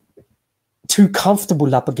too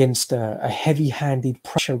comfortable up against a heavy-handed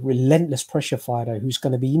relentless pressure fighter who's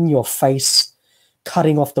going to be in your face,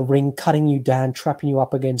 cutting off the ring, cutting you down, trapping you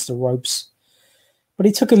up against the ropes. But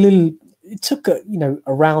it took a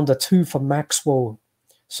round or two for Maxwell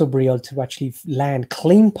Subriel to actually land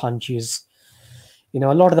clean punches. A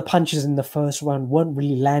lot of the punches in the first round weren't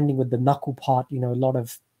really landing with the knuckle part. A lot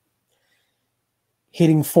of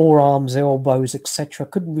hitting forearms, elbows, etc.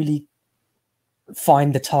 Couldn't really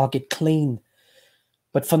find the target clean.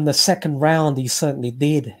 But from the second round, he certainly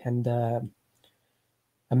did. And a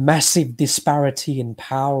massive disparity in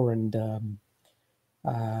power. And,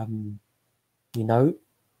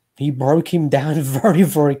 he broke him down very,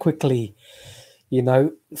 very quickly.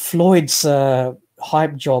 Floyd's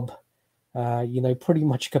hype job, pretty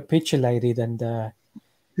much capitulated and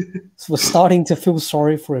was starting to feel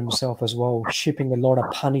sorry for himself as well, shipping a lot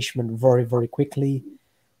of punishment very, very quickly.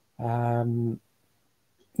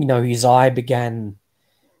 His eye began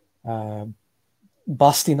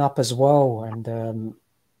busting up as well. And,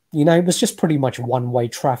 it was just pretty much one-way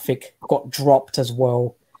traffic, got dropped as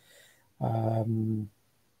well.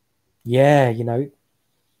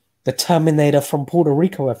 The Terminator from Puerto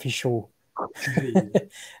Rico official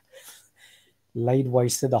laid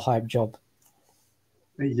waste to the hype job.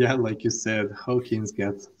 Yeah, like you said, Hawkins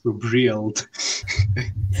got Subrieled.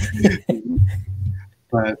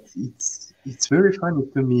 But it's very funny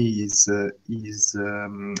to me is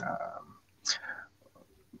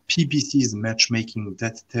PBC's matchmaking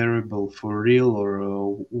that terrible for real,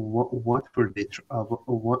 or what were they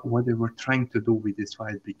what they were trying to do with this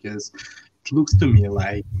fight? Because it looks to me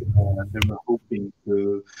like they were hoping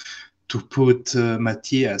to put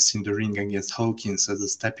Matthias in the ring against Hawkins as a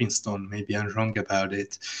stepping stone. Maybe I'm wrong about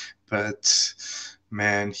it, but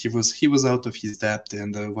man, he was out of his depth.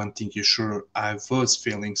 And one thing is sure, I was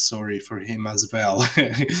feeling sorry for him as well.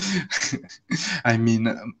 I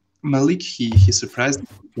mean, Malik, he surprised me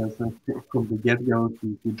because from the get-go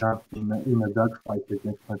he jumped in a dogfight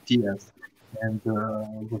against Matthias and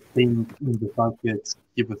was staying in the pocket.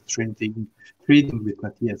 He was trading with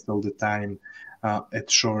Matthias all the time at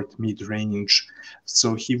short, mid-range.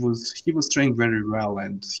 So he was trained very well,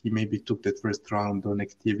 and he maybe took that first round on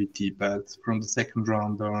activity, but from the second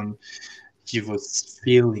round on, he was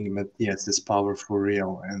feeling Matthias's power for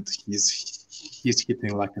real, and he's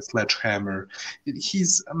hitting like a sledgehammer.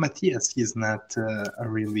 Matthias. He's not a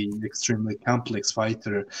really extremely complex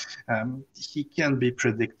fighter. He can be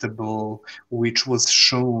predictable, which was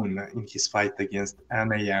shown in his fight against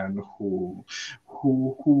Anayan, who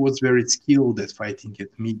was very skilled at fighting at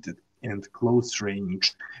mid and close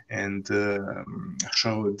range, and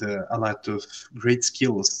showed a lot of great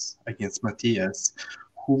skills against Matthias,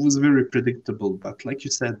 who was very predictable. But like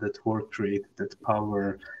you said, that work rate, that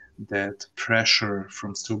power, that pressure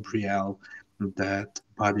from Subriel, that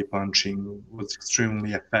body punching was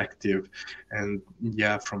extremely effective. And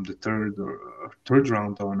yeah, from the third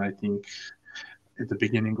round on, I think at the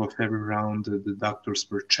beginning of every round, the doctors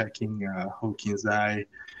were checking Hawkins' eye.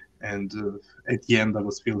 And at the end, I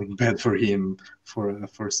was feeling bad for him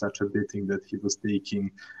for such a beating that he was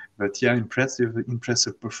taking. But yeah, impressive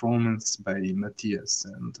performance by Matthias.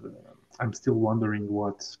 And I'm still wondering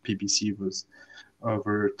what PBC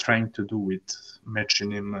were trying to do with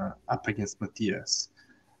matching him up against Matthias.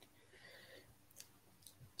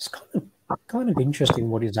 It's kind of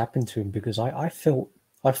interesting what has happened to him, because I thought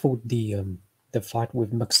the fight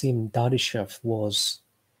with Maxim Dadyshev was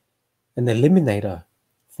an eliminator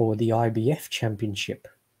for the IBF championship.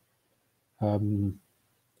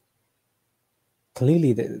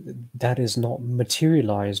 Clearly that is not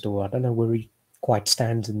materialized, or I don't know where he quite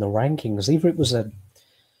stands in the rankings. Either it was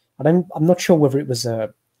I'm not sure whether it was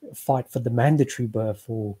a fight for the mandatory berth,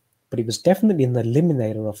 but it was definitely an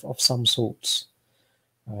eliminator of some sorts.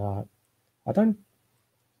 I'm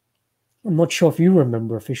not sure if you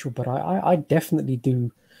remember, official, but I definitely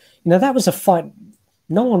do. That was a fight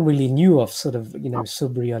no one really knew of, sort of,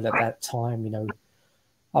 Subriel at that time.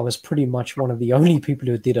 I was pretty much one of the only people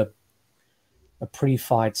who did a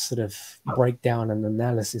pre-fight sort of breakdown and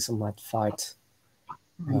analysis on that fight.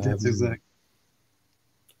 That's exactly.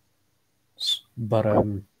 But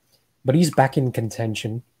he's back in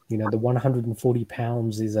contention. The 140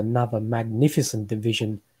 pounds is another magnificent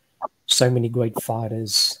division. So many great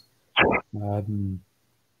fighters.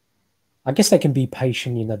 I guess they can be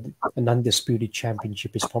patient. An undisputed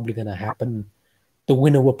championship is probably going to happen. The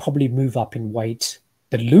winner will probably move up in weight.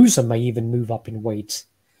 The loser may even move up in weight.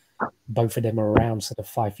 Both of them are around sort of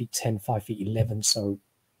 5'10", 5'11", so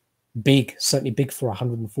big, certainly big for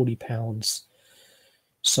 140 pounds.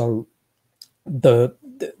 So the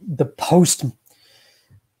post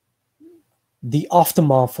the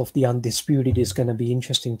aftermath of the Undisputed is going to be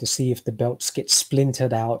interesting to see if the belts get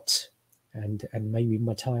splintered out, and maybe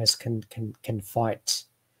Matthias can fight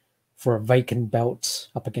for a vacant belt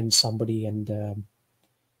up against somebody, and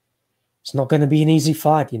it's not going to be an easy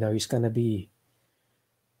fight. It's going to be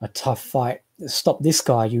a tough fight. Stop this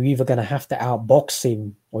guy, you're either going to have to outbox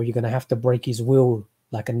him or you're going to have to break his will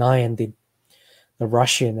like Anayan did the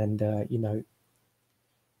Russian, and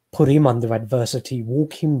put him under adversity,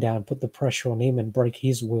 walk him down, put the pressure on him and break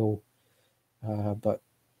his will. But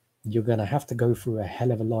you're going to have to go through a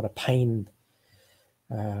hell of a lot of pain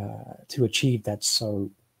to achieve that.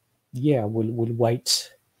 So, yeah, we'll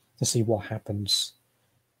wait to see what happens.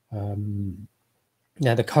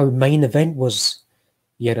 Now, the co-main event was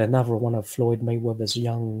yet another one of Floyd Mayweather's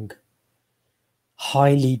young,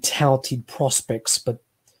 highly touted prospects, but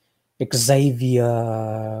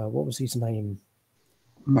Xavier, what was his name?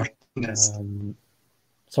 Martinez.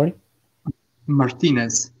 Sorry?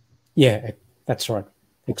 Martinez. Yeah, that's right.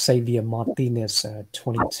 Xavier Martinez,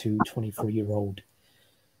 22, 23-year-old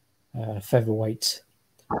featherweight,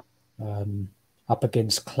 up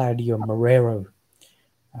against Claudio Marrero,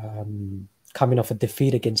 coming off a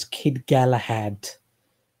defeat against Kid Galahad.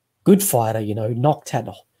 Good fighter, knocked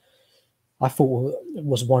out. I thought it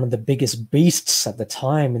was one of the biggest beasts at the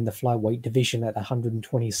time in the flyweight division at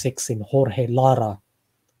 126 in Jorge Lara,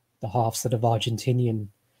 the half sort of Argentinian,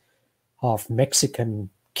 half Mexican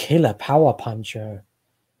killer power puncher.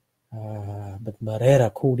 But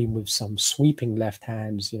Marrero caught him with some sweeping left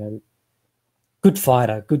hands, Good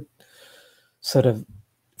fighter, good sort of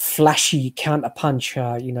flashy counter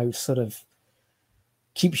puncher, sort of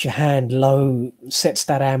keeps your hand low, sets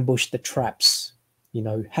that ambush, the traps,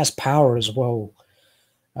 has power as well.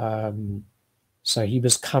 So he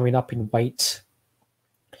was coming up in weight.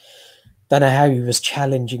 Don't know how he was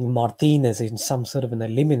challenging Martinez in some sort of an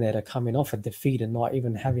eliminator, coming off a defeat and not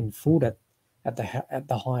even having fought at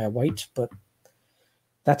the higher weight. But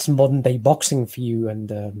that's modern day boxing for you.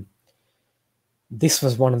 And this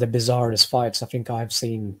was one of the bizarrest fights I think I've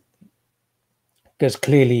seen, because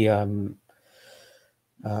clearly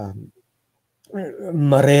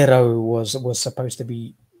Marrero was supposed to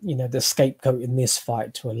be, the scapegoat in this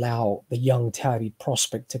fight to allow the young touted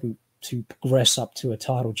prospect to progress up to a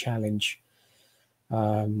title challenge.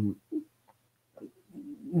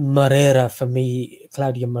 Marrero, for me,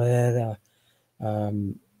 Claudio Marrero,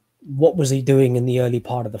 what was he doing in the early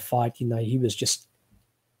part of the fight? He was just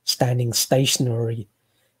standing stationary,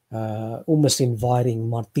 almost inviting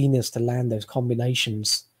Martinez to land those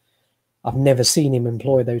combinations. I've never seen him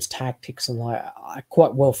employ those tactics, and I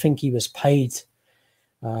quite well think he was paid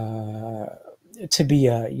to be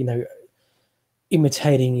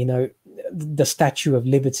imitating, the Statue of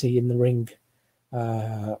Liberty in the ring.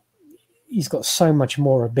 He's got so much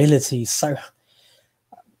more ability. So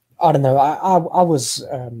I don't know. I was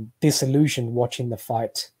disillusioned watching the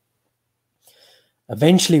fight.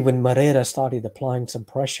 Eventually, when Marrero started applying some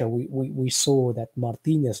pressure, we saw that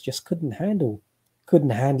Martinez just couldn't handle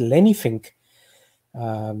anything.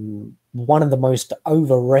 One of the most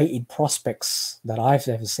overrated prospects that I've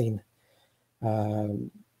ever seen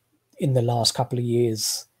in the last couple of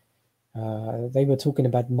years. They were talking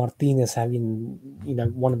about Martinez having,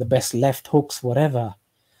 one of the best left hooks, whatever.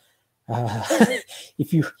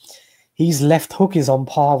 His left hook is on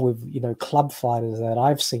par with, club fighters that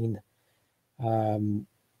I've seen. I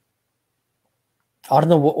don't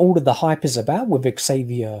know what all of the hype is about with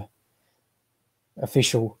Xavier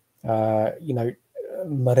official.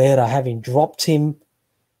 Marrero having dropped him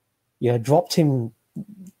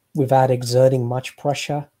without exerting much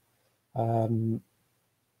pressure.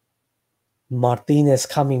 Martinez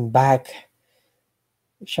coming back,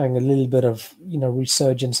 showing a little bit of,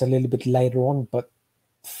 resurgence a little bit later on. But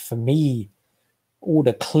for me, all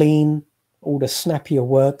the clean, all the snappier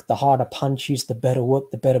work, the harder punches, the better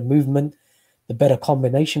work, the better movement, the better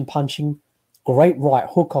combination punching, great right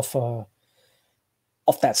hook off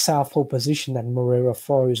that southpaw position that Marrero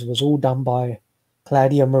throws was all done by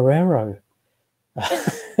Claudio Marrero.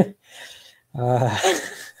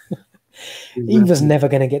 He was never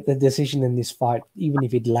going to get the decision in this fight, even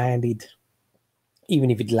if it landed,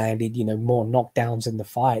 more knockdowns in the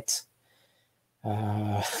fight.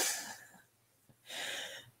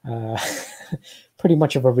 Pretty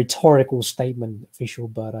much of a rhetorical statement, official,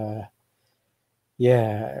 but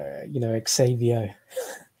Xavier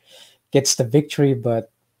gets the victory,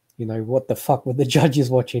 but what the fuck were the judges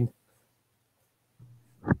watching?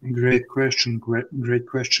 Great question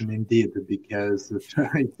indeed, because it's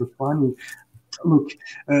funny. Look,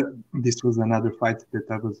 this was another fight that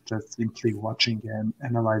I was just simply watching and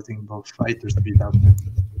analyzing both fighters without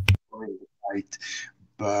knowing the fight,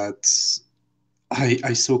 but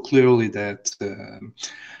I saw clearly that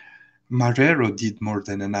Marrero did more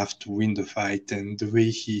than enough to win the fight, and the way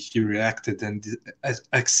he reacted and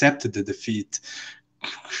accepted the defeat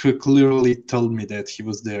clearly told me that he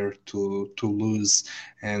was there to lose.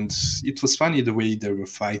 And it was funny the way they were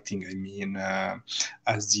fighting. I mean,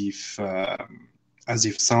 as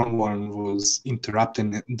if someone was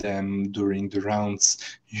interrupting them during the rounds,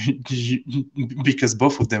 because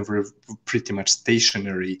both of them were pretty much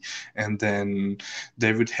stationary, and then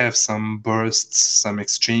they would have some bursts, some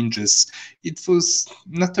exchanges. It was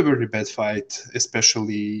not a very bad fight,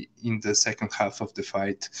 especially in the second half of the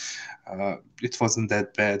fight. It wasn't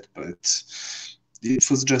that bad, but it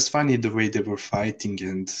was just funny the way they were fighting.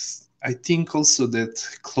 And I think also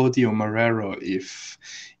that Claudio Marrero, if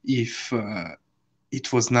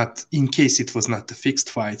it was not, in case it was not a fixed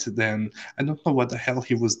fight, then I don't know what the hell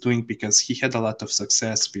he was doing, because he had a lot of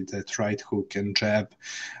success with that right hook and jab,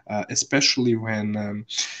 especially when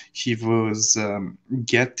he was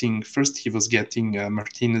getting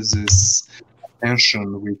Martinez's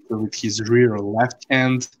attention with his rear left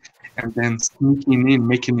hand, and then sneaking in,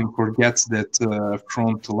 making him forget that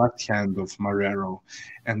front left hand of Marrero.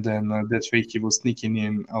 And then that way he was sneaking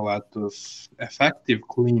in a lot of effective,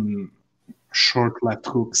 clean, short left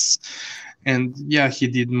hooks. And yeah, he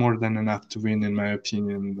did more than enough to win, in my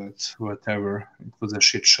opinion, but whatever. It was a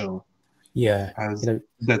shit show. Yeah. As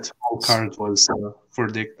that whole card was for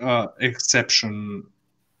the exception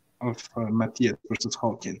of Matthias versus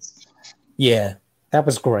Hawkins. Yeah, that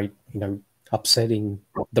was great. Upsetting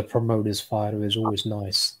the promoter's fighter is always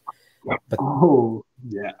nice. But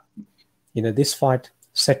this fight,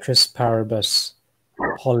 ceteris paribus,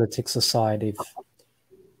 politics aside, if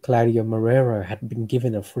Claudio Marrero had been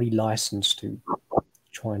given a free license to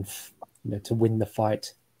try and to win the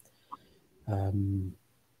fight,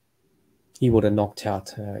 he would have knocked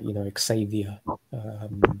out Xavier,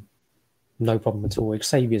 no problem at all.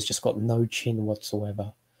 Xavier's just got no chin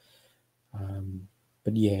whatsoever.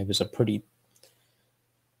 But yeah, it was a pretty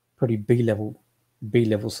B-level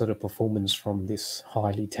sort of performance from this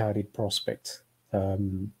highly touted prospect.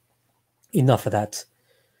 Enough of that.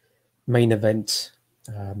 Main event.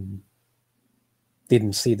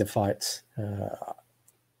 Didn't see the fight.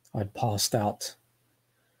 I'd passed out.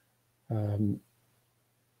 Good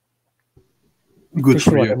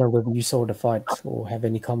for you. I don't know whether you saw the fight or have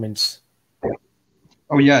any comments.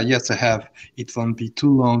 Oh yeah, yes, I have. It won't be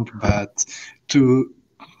too long, but to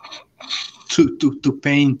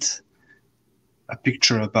paint a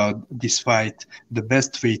picture about this fight, the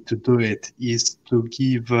best way to do it is to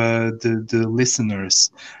give the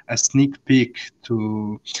listeners a sneak peek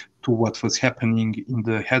to what was happening in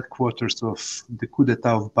the headquarters of the coup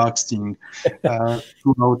d'etat of boxing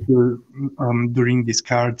during this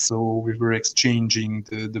card. So we were exchanging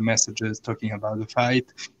the messages, talking about the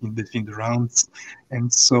fight in between the rounds.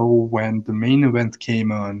 And so when the main event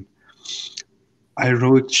came on, I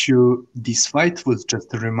wrote you, this fight was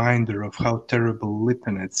just a reminder of how terrible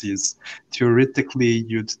Lipinets is. Theoretically,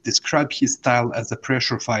 you'd describe his style as a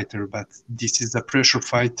pressure fighter, but this is a pressure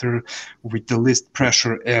fighter with the least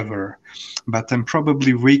pressure ever. But I'm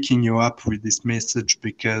probably waking you up with this message,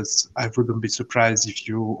 because I wouldn't be surprised if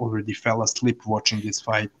you already fell asleep watching this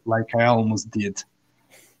fight, like I almost did.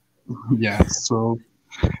 Yeah, so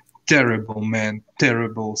terrible, man,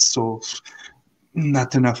 terrible. So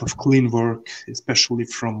not enough of clean work, especially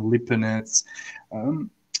from Lipinets.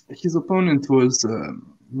 His opponent was,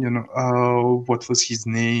 what was his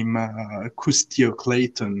name? Custio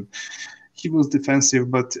Clayton. He was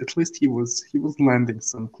defensive, but at least he was landing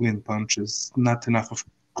some clean punches. Not enough of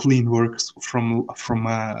clean work from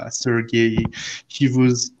Sergey. He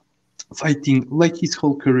was fighting like his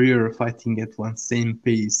whole career, fighting at one same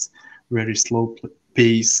pace, very slow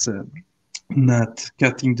pace. Not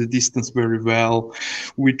cutting the distance very well,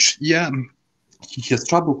 which, yeah, he has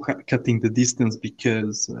trouble cutting the distance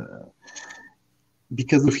because of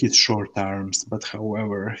his short arms. But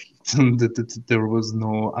however, there was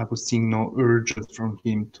I was seeing no urges from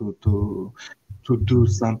him to do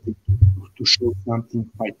something, to show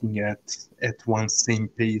something, fighting at one same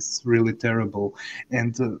pace. Really terrible.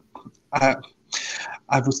 And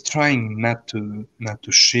I was trying not to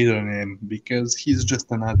shit on him, because he's just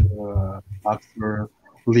another boxer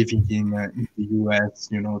living in the US,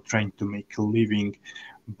 trying to make a living.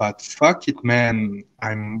 But fuck it, man.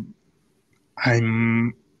 I'm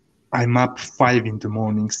up 5 in the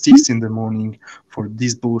morning, 6 in the morning for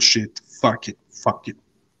this bullshit. Fuck it.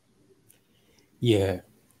 Yeah,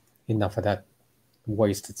 enough of that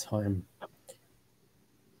wasted time.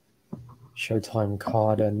 Showtime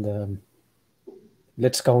card, and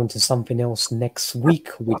let's go into something else next week,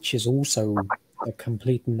 which is also a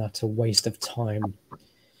complete and utter waste of time.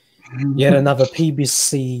 Yet another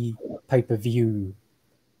PBC pay-per-view.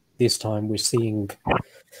 This time we're seeing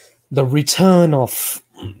the return of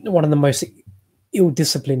one of the most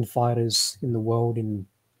ill-disciplined fighters in the world, in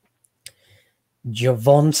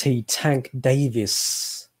Gervonta Tank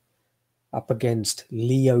Davis, up against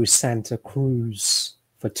Leo Santa Cruz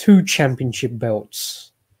for 2 championship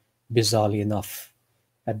belts, bizarrely enough,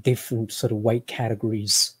 at different sort of weight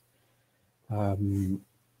categories.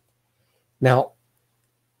 Now,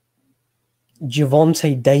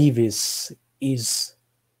 Gervonta Davis is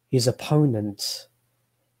his opponent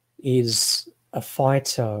is a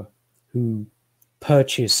fighter who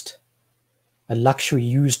purchased a luxury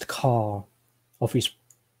used car of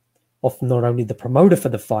not only the promoter for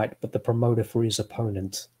the fight, but the promoter for his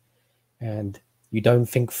opponent. And you don't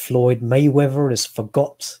think Floyd Mayweather has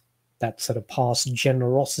forgot that sort of past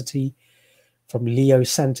generosity from Leo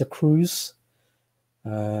Santa Cruz,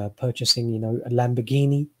 purchasing, a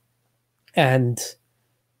Lamborghini. And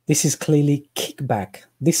this is clearly kickback.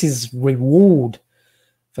 This is reward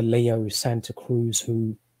for Leo Santa Cruz,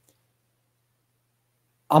 who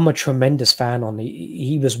I'm a tremendous fan on.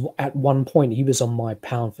 He was, at one point, he was on my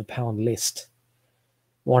pound for pound list.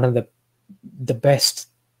 One of the best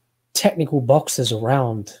technical boxers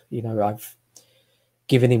around. I've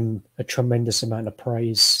given him a tremendous amount of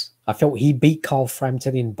praise. I felt he beat Carl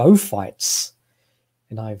Frampton in both fights,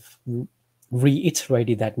 and I've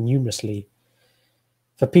reiterated that numerously.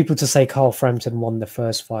 For people to say Carl Frampton won the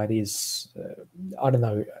first fight is, I don't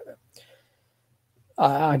know.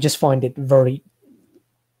 I just find it very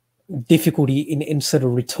difficulty in sort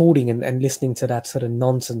of retorting and listening to that sort of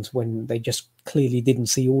nonsense when they just clearly didn't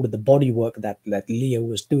see all of the body work that Leo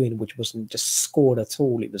was doing, which wasn't just scored at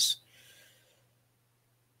all. It was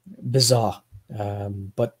bizarre.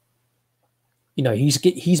 But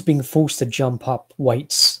he's being forced to jump up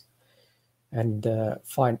weights and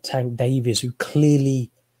fight Tank Davis, who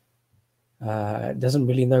clearly doesn't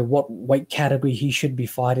really know what weight category he should be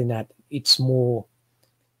fighting at. It's more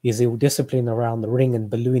his ill-discipline around the ring and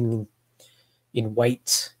ballooning in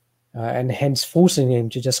weight, and hence forcing him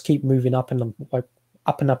to just keep moving up and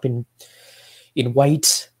up in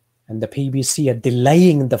weight. And the PBC are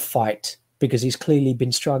delaying the fight because he's clearly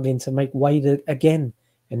been struggling to make weight again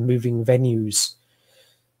and moving venues.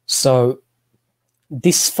 So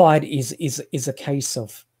this fight is a case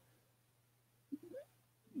of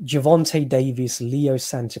Gervonta Davis, Leo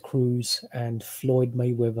Santa Cruz, and Floyd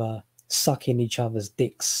Mayweather sucking each other's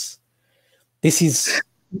dicks. This is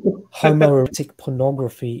homoerotic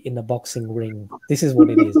pornography in the boxing ring. This is what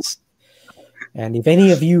it is. And if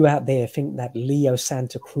any of you out there think that Leo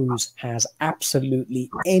Santa Cruz has absolutely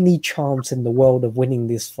any chance in the world of winning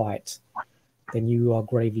this fight, then you are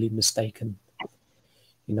gravely mistaken.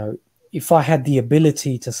 If I had the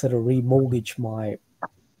ability to sort of remortgage my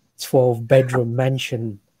 12-bedroom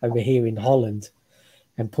mansion over here in Holland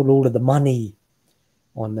and put all of the money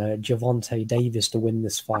on Gervonta Davis to win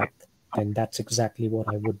this fight, then that's exactly what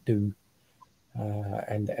I would do,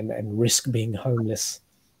 and risk being homeless.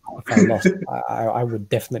 If I lost, I would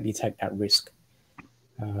definitely take that risk.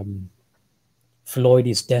 Floyd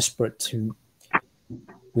is desperate to,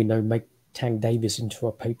 make Tank Davis into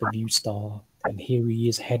a pay-per-view star, and here he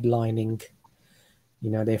is headlining.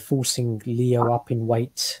 They're forcing Leo up in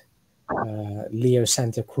weight. Leo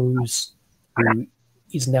Santa Cruz, who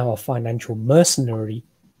is now a financial mercenary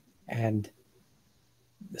and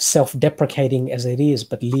self-deprecating as it is,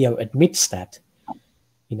 but Leo admits that.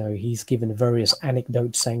 He's given various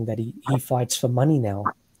anecdotes saying that he fights for money now.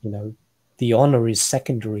 The honor is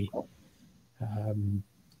secondary.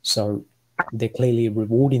 So they're clearly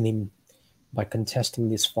rewarding him by contesting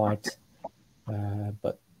this fight.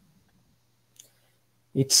 But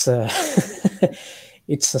it's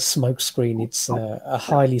it's a smokescreen. It's a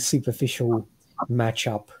highly superficial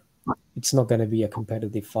matchup. It's not going to be a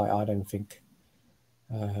competitive fight, I don't think.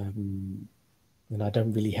 And I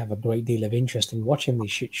don't really have a great deal of interest in watching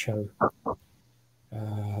this shit show.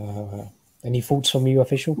 Any thoughts from you,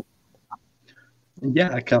 official?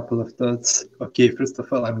 Yeah, a couple of thoughts. Okay, first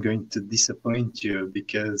of all, I'm going to disappoint you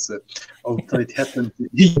because although it happened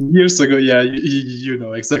years ago, yeah, you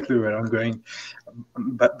know exactly where I'm going.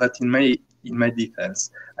 But in my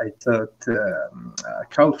defense, I thought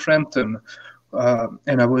Carl Frampton,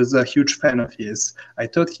 and I was a huge fan of his. I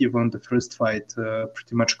thought he won the first fight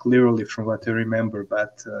pretty much clearly from what I remember.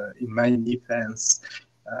 But in my defense,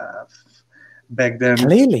 back then,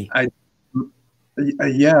 clearly,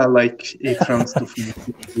 yeah, like 8 rounds to finish,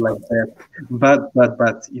 like that.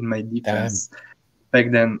 But in my defense,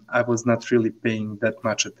 back then I was not really paying that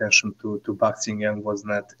much attention to boxing and was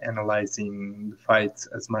not analyzing the fights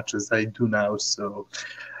as much as I do now. So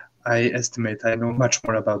I estimate I know much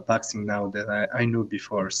more about boxing now than I knew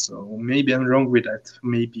before. So maybe I'm wrong with that.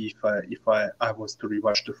 Maybe if I was to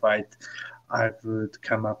rewatch the fight, I would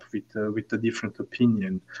come up with a different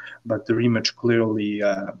opinion. But the rematch clearly,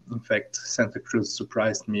 in fact, Santa Cruz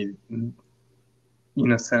surprised me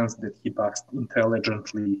in a sense that he boxed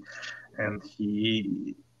intelligently, and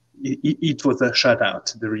it was a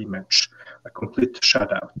shutout, the rematch, a complete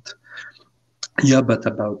shutout. Yeah, but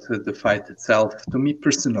about the fight itself, to me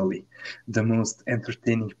personally, the most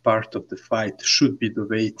entertaining part of the fight should be the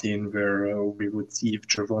wait-in, where we would see if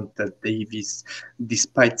Gervonta Davis,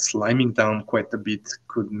 despite sliming down quite a bit,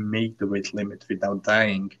 could make the weight limit without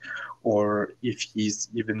dying, or if he's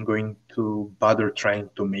even going to bother trying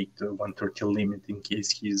to make the 130 limit in case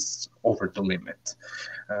he's over the limit.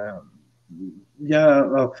 Um, yeah,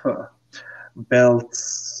 of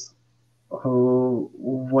belts. Oh,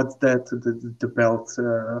 what's that? The belts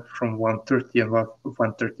from 130 and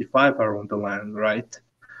 135 are on the line, right?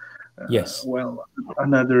 Yes. Well,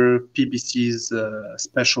 another PBC's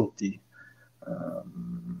specialty,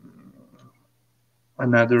 um,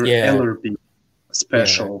 another Yeah. LRB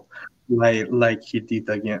special, like he did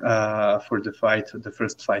again for the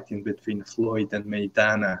first fight in between Floyd and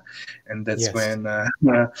Maidana, and that's Yes. when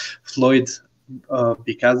Floyd,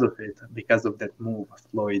 because of that move,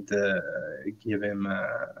 Floyd gave him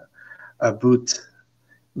a boot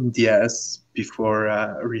in the ass before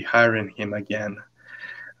rehiring him again.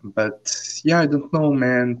 But yeah, I don't know,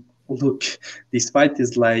 man. Look, this fight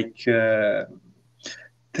is like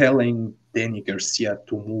telling Danny Garcia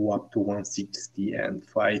to move up to 160 and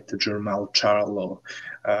fight Jermall Charlo,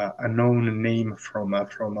 a known name from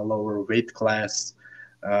a lower weight class,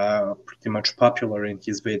 pretty much popular in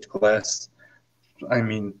his weight class. I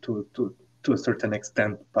mean, to a certain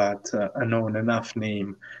extent, but a known enough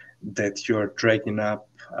name that you're dragging up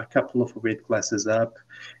a couple of weight classes up.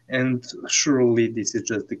 And surely this is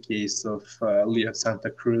just the case of Leo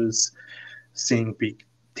Santa Cruz saying big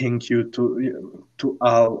thank you to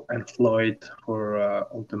Al and Floyd for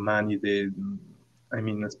all the money they, I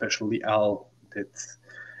mean, especially Al, that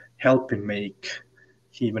helped him make.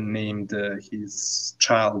 He even named his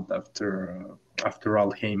child after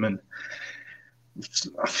Al Heyman.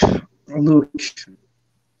 Look,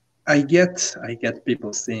 I get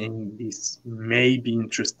people saying this may be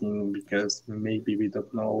interesting because maybe we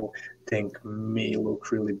don't know. Tank may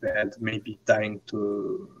look really bad, maybe dying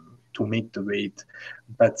to make the weight,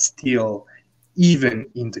 but still, even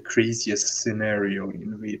in the craziest scenario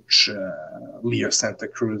in which Leo Santa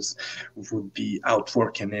Cruz would be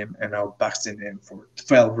outworking him and outboxing him for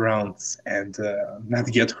 12 rounds and not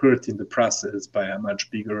get hurt in the process by a much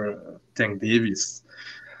bigger Tank Davis,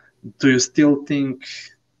 do you still think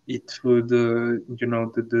it would,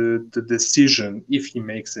 the decision, if he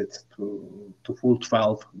makes it to full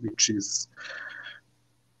 12, which is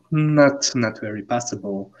not very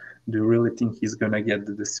possible, do you really think he's gonna get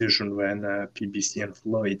the decision when PBC and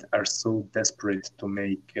Floyd are so desperate to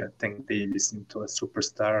make Tank Davis into a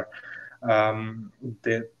superstar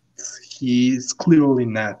that he's clearly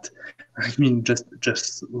not? I mean,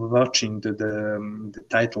 just watching the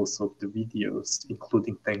titles of the videos,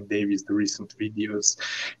 including Tank Davis, the recent videos,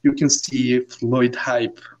 you can see Floyd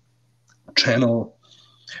Hype channel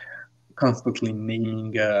constantly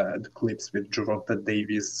naming the clips with Gervonta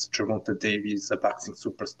Davis, a boxing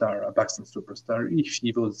superstar, a boxing superstar. If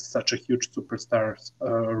he was such a huge superstar,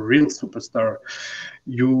 a real superstar,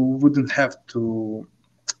 you wouldn't have to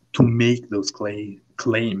make those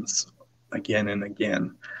claims again and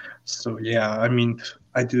again. So yeah, I mean,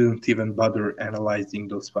 I didn't even bother analyzing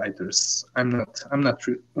those fighters. I'm not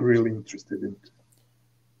really interested in it.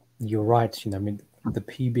 You're right. I mean, the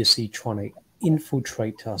PBC trying to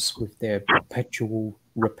infiltrate us with their perpetual,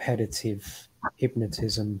 repetitive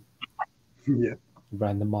hypnotism Yeah.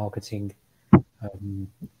 around the marketing.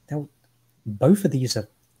 Both of these are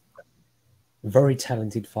very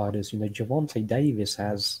talented fighters. Gervonta Davis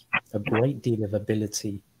has a great deal of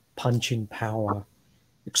ability, punching power,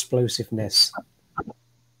 explosiveness,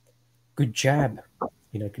 good jab.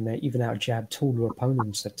 Can even out jab taller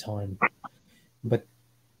opponents at times. But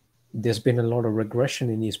there's been a lot of regression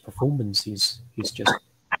in his performances.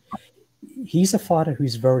 He's a fighter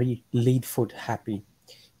who's very lead foot happy.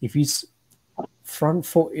 If his front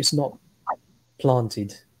foot is not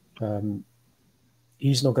planted,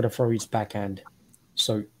 he's not going to throw his backhand.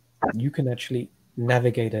 So you can actually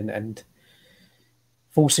navigate and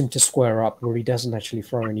force him to square up where he doesn't actually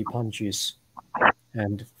throw any punches.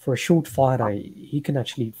 And for a short fighter, he can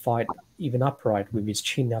actually fight even upright with his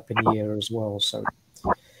chin up in the air as well. So,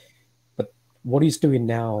 but what he's doing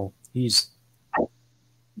now, he's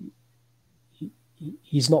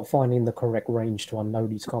not finding the correct range to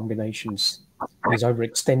unload his combinations. He's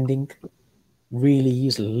overextending. Really,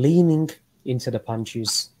 he's leaning into the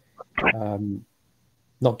punches,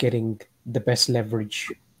 not getting the best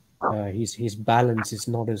leverage. His balance is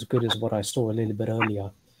not as good as what I saw a little bit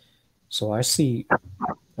earlier. So I see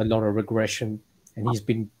a lot of regression, and he's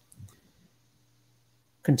been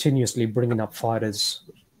continuously bringing up fighters,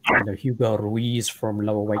 Hugo Ruiz from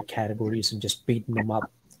lower weight categories and just beating them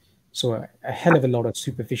up. So a hell of a lot of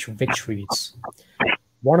superficial victories.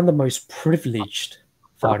 One of the most privileged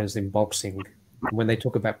fighters in boxing. When they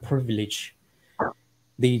talk about privilege,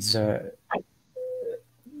 these sort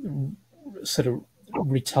of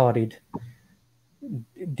retarded,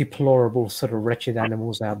 deplorable, sort of wretched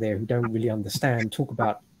animals out there who don't really understand, talk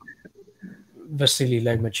about Vasily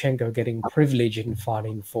Lomachenko getting privilege in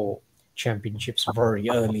fighting for championships very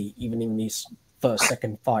early, even in his first,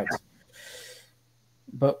 second fight.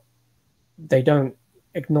 But they don't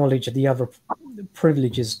acknowledge the other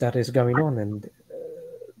privileges that is going on, and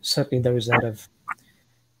certainly those that have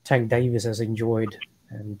Tank Davis has enjoyed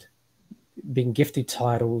and being gifted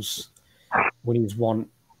titles when he's won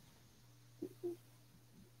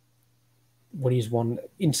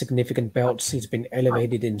insignificant belts. He's been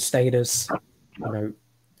elevated in status.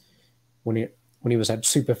 When he was at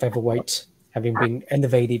super featherweight, having been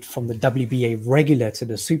elevated from the WBA regular to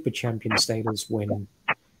the super champion status when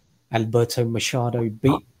Alberto Machado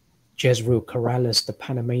beat Jezreel Corrales, the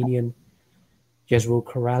Panamanian. Jezreel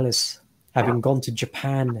Corrales having gone to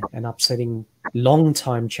Japan and upsetting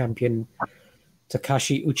longtime champion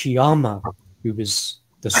Takashi Uchiyama, who was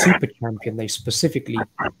the super champion. They specifically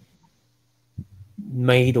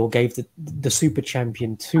made or gave the super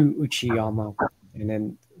champion to Uchiyama, and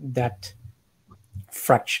then that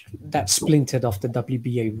splintered off the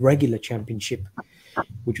WBA regular championship,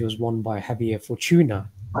 which was won by Javier Fortuna,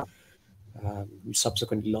 who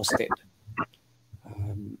subsequently lost it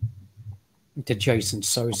to Jason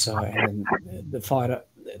Sosa, and then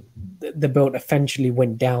the belt eventually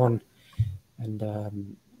went down, and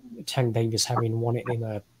Tank Davis having won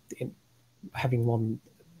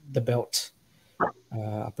the belt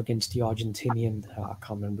up against the Argentinian, I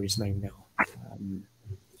can't remember his name now,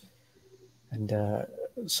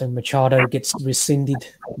 so Machado gets rescinded,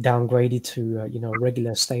 downgraded to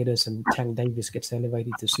regular status, and Tank Davis gets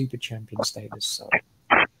elevated to super champion status. So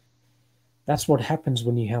that's what happens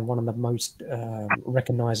when you have one of the most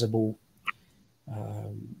recognizable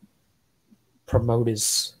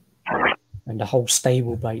promoters and the whole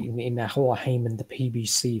stable in the whole Heyman, the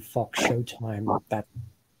PBC, Fox, Showtime, that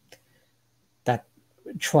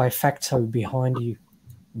trifecta behind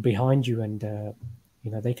you, and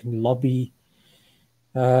they can lobby,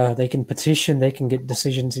 they can petition, they can get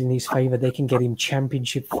decisions in his favor, they can get him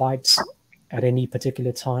championship fights at any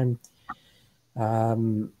particular time.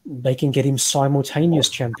 They can get him simultaneous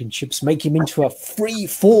championships, make him into a free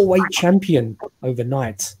 4-weight champion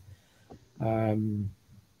overnight.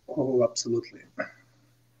 Oh, absolutely.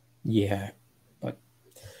 Yeah, but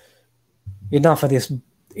enough of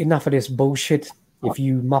this bullshit. If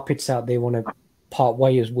you Muppets out there want to part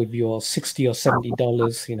ways with your $60 or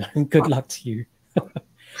 $70, good luck to you.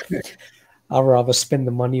 I'd rather spend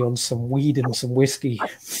the money on some weed and some whiskey.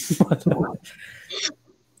 But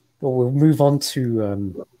we'll move on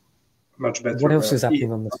to much better. What else is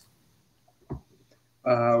happening on this?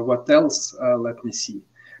 What else? Let me see.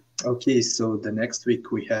 Okay, so the next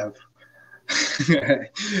week we have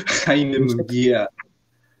Jaime Munguia.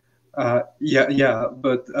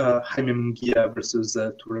 But Jaime Munguia versus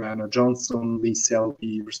Turano Johnson, Lee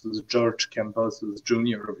Selby versus George Kambosos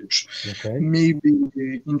Jr., which may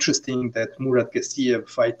be interesting, that Murat Gassiev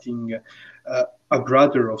fighting a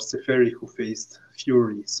brother of Seferi who faced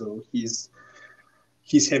Fury. So his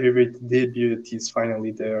heavyweight debut is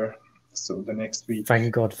finally there. So the next week.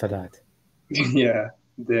 Thank God for that. Yeah.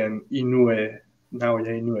 Then Naoya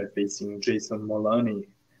Inoue facing Jason Molani.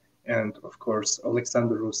 And, of course,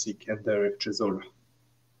 Alexander Usyk and Derek Chisora.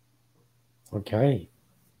 Okay.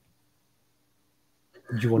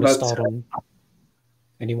 Do you want to start on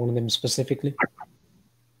any one of them specifically?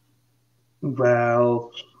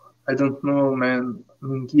 Well, I don't know, man.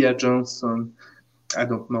 Munguia Johnson, I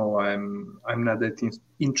don't know. I'm not that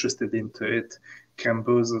interested into it.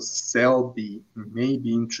 Kambosos Selby may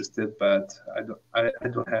be interested, but I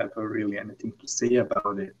don't have really anything to say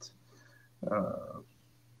about it.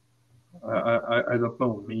 I don't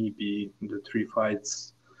know, maybe the three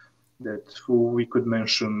fights that we could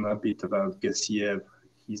mention a bit about Gassiev,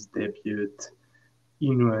 his debut,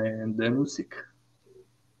 Inoue and then Usyk.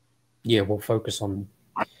 Yeah, we'll focus on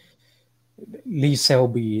Lee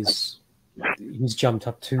Selby. He's jumped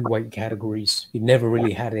up 2 weight categories. He never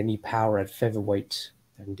really had any power at featherweight,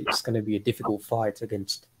 and it's going to be a difficult fight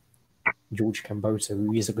against George Kambosos,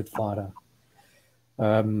 who is a good fighter.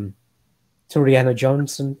 Toriano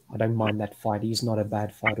Johnson, I don't mind that fight. He's not a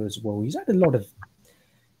bad fighter as well. He's had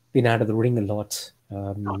been out of the ring a lot.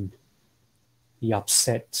 He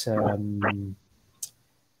upset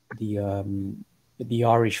the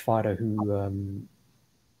Irish fighter who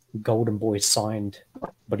Golden Boy signed,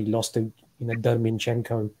 but he lost to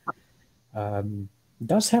Lomachenko.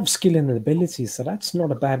 Does have skill and ability, so that's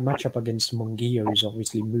not a bad matchup against Munguia, who's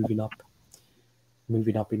obviously moving up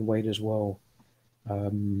in weight as well.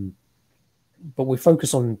 But we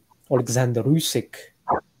focus on Alexander Usyk,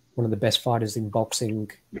 one of the best fighters in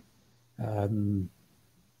boxing, one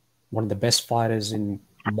of the best fighters in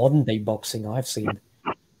modern day boxing I've seen.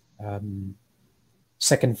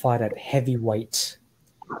 Second fight at heavyweight.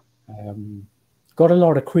 Got a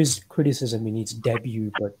lot of criticism in his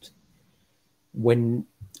debut, but when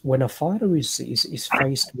a fighter is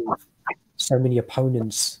faced with so many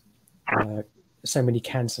opponents, so many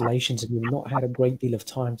cancellations, and you've not had a great deal of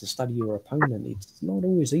time to study your opponent, it's not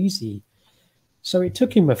always easy. So it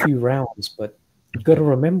took him a few rounds, but you've got to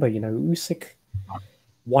remember, Usyk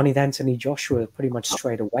wanted Anthony Joshua pretty much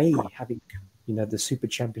straight away, having the super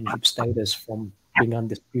championship status from being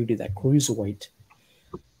undisputed at cruiserweight.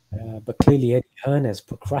 But clearly Eddie Hearn has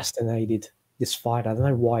procrastinated this fight. I don't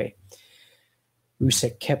know why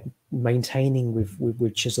Usyk kept maintaining with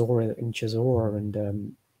Chisora and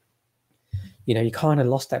he kind of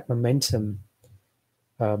lost that momentum,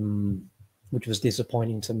 which was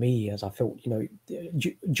disappointing to me, as I felt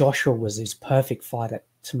Joshua was his perfect fighter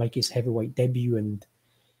to make his heavyweight debut, and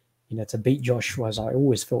to beat Joshua as I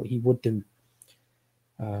always felt he would do.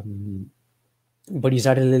 But he's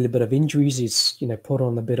had a little bit of injuries. He's put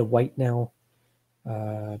on a bit of weight now,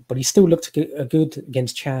 but he still looked good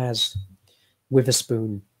against Chaz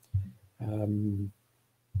Witherspoon.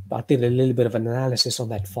 But I did a little bit of an analysis on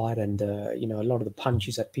that fight, and a lot of the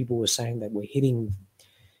punches that people were saying that were hitting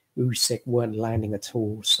Usyk weren't landing at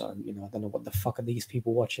all. So I don't know what the fuck are these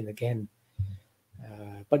people watching again.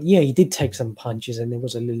 But yeah, he did take some punches, and there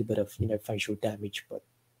was a little bit of facial damage, but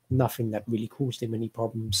nothing that really caused him any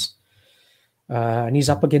problems. And he's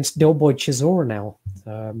up against Del Boy Chisora now.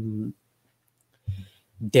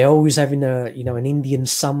 Del is having an Indian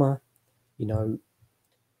summer.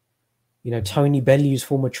 Tony Bellew's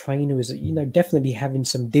former trainer is definitely having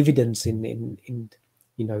some dividends in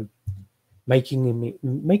making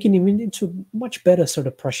him into a much better sort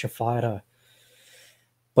of pressure fighter.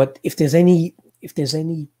 But if there's any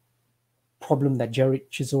problem that Jared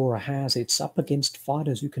Chisora has, it's up against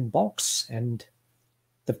fighters who can box, and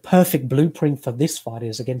the perfect blueprint for this fight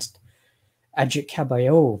is against Ajit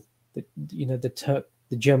Caballero, the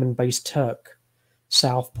German-based Turk,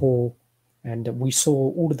 southpaw, and we saw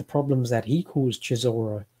all of the problems that he caused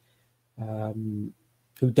Chisora,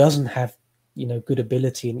 who doesn't have good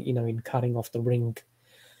ability in cutting off the ring,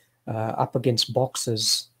 up against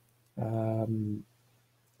boxers, and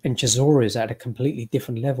Chisora is at a completely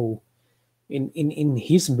different level in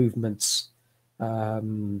his movements.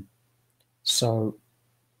 So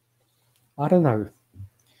I don't know.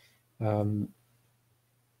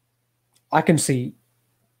 I can see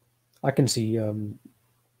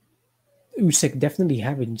Usyk definitely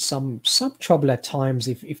having some trouble at times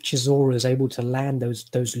if Chisora is able to land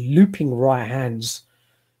those looping right hands,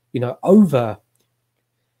 over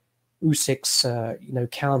Usyk's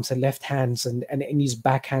counter left hands and his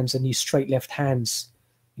back hands and his straight left hands.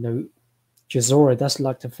 Chisora does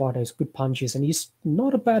like to fight those good punches, and he's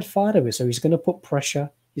not a bad fighter, so he's going to put pressure.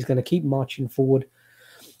 He's going to keep marching forward.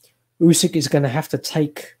 Usyk is going to have to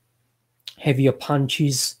take heavier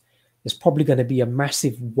punches. There's probably going to be a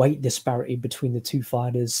massive weight disparity between the two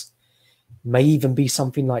fighters. May even be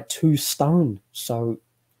something like 2 stone. So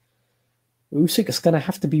Usyk is going to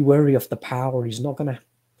have to be wary of the power. It's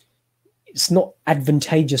not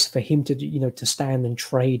advantageous for him to stand and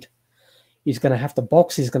trade. He's going to have to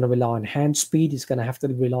box. He's going to rely on hand speed. He's going to have to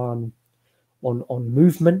rely on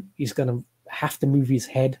movement. He's going to have to move his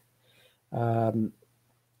head.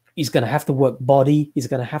 He's going to have to work body. He's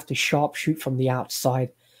going to have to sharpshoot from the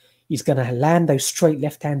outside. He's going to land those straight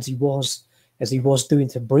left hands as he was doing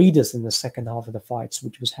to Breeders in the second half of the fights,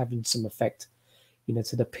 which was having some effect,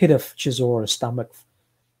 to the pit of Chisora's stomach.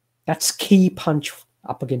 That's key punch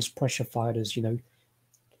up against pressure fighters,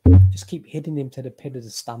 Just keep hitting him to the pit of the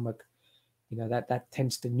stomach. That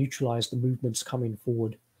tends to neutralize the movements coming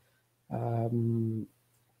forward.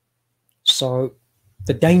 So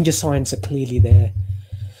the danger signs are clearly there,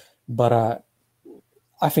 but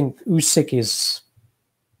I think Usyk is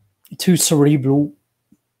too cerebral,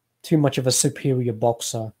 too much of a superior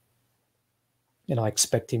boxer, and I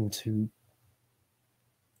expect him to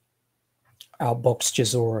outbox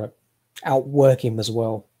Chisora, outwork him as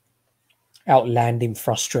well, outland him,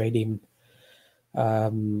 frustrate him.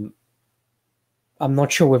 I'm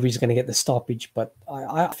not sure whether he's going to get the stoppage, but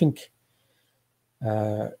I think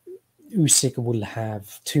Usyk will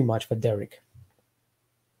have too much for Derek.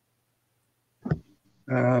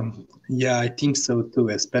 Yeah, I think so too,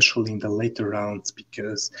 especially in the later rounds,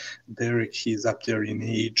 because Derek, he's up there in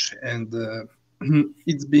age, and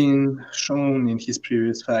it's been shown in his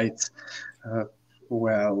previous fights,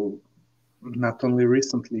 well, not only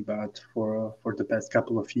recently, but for the past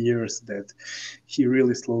couple of years, that he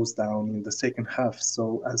really slows down in the second half.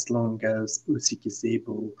 So as long as Usyk is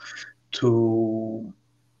able to,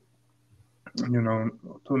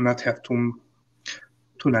 to not have to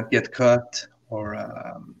not get cut or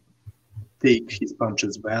take his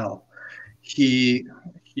punches well, he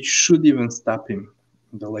should even stop him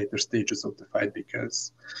in the later stages of the fight,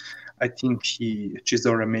 because I think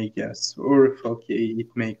Chisora may guess, or okay, it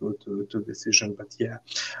may go to decision. But yeah,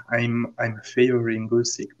 I'm favoring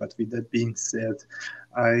Usyk. But with that being said,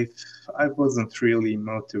 I wasn't really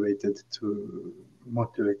motivated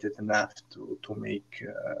enough to make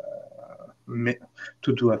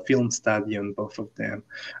to do a film study on both of them,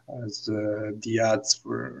 as the odds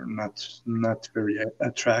were not very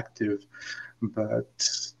attractive. But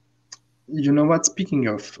you know what? Speaking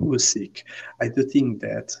of Usyk, I do think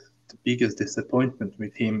that the biggest disappointment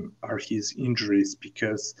with him are his injuries,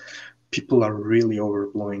 because people are really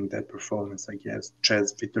overblowing that performance against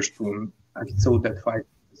Chaz Witherspoon. I saw that fight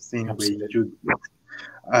the same Absolutely. Way you did.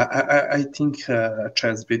 I think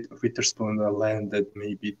Chaz Witherspoon landed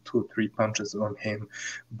maybe 2-3 punches on him,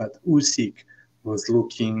 but Usyk was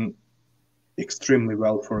looking extremely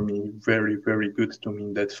well for me, very, very good to me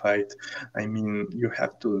in that fight. I mean, you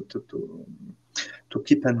have to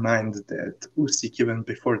keep in mind that Usyk, even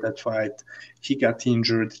before that fight, he got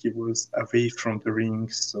injured. He was away from the ring,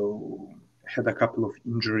 so had a couple of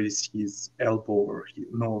injuries, his elbow, or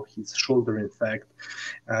his shoulder, in fact.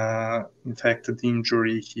 The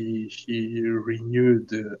injury he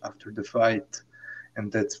renewed after the fight,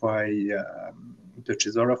 and that's why the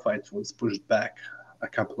Chisora fight was pushed back a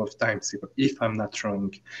couple of times, if I'm not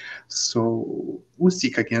wrong. So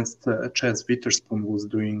Usyk against Chaz Witherspoon was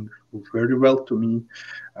doing very well to me.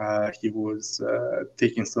 He was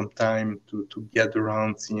taking some time to get the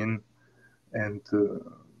rounds in, and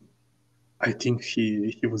I think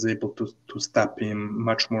he was able to stop him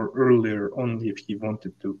much more earlier, only if he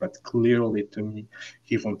wanted to. But clearly, to me,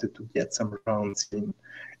 he wanted to get some rounds in.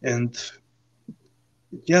 And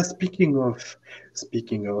yeah, speaking of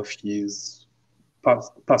his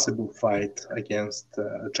possible fight against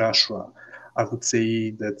Joshua, I would say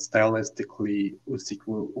that stylistically, Usyk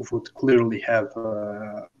would clearly have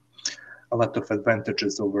a lot of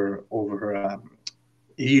advantages over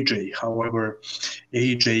AJ. However,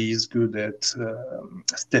 AJ is good at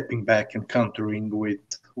stepping back and countering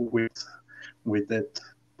with that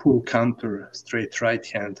pull counter straight right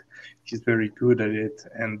hand. He's very good at it,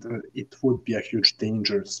 and it would be a huge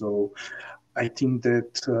danger. So I think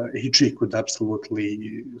that AJ could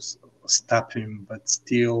absolutely stop him, but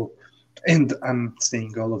still, and I'm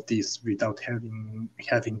saying all of this without having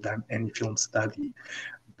done any film study,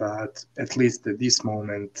 but at least at this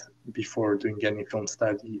moment, before doing any film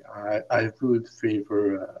study, I would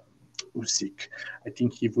favor Usyk. I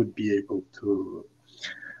think he would be able to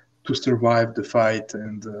survive the fight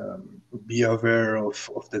and be aware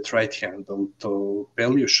of that right hand, although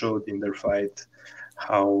Bellew showed in their fight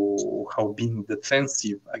how being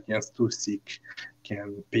defensive against Usyk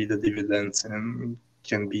can pay the dividends and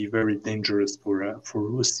can be very dangerous for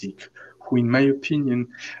Usyk, who, in my opinion,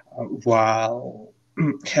 while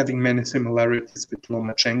having many similarities with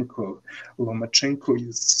Lomachenko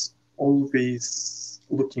is always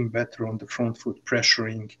looking better on the front foot,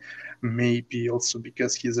 pressuring, maybe also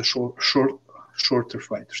because he's a shorter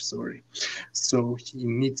fighter, so he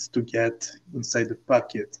needs to get inside the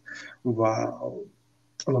pocket, while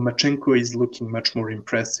Lomachenko is looking much more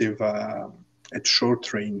impressive at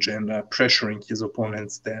short range and pressuring his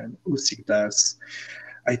opponents than Usyk does.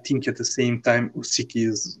 I think at the same time, Usyk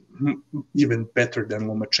is even better than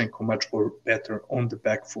Lomachenko, much more better on the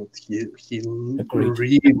back foot. He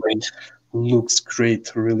really looks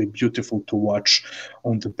great, really beautiful to watch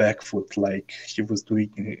on the back foot, like he was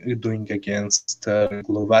doing against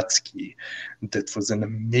Glovatsky. That was an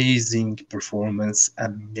amazing performance,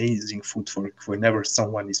 amazing footwork. Whenever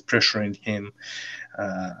someone is pressuring him,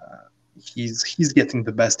 uh, he's getting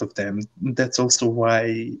the best of them. That's also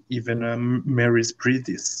why even Mary's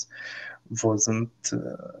Bridis wasn't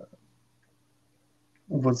uh,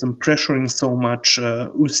 wasn't pressuring so much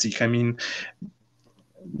Usyk. I mean,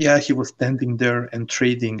 yeah, he was standing there and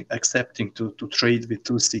trading, accepting to trade with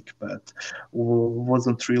Usyk, but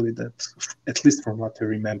wasn't really that, at least from what I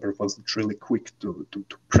remember, wasn't really quick to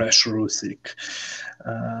pressure Usyk.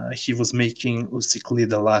 He was making Usyk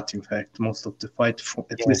lead a lot, in fact, most of the fight,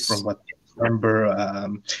 at least from what I remember.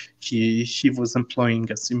 He was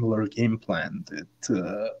employing a similar game plan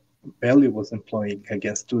that Belly was employing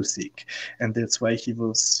against Usyk, and that's why he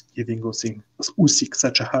was giving Usyk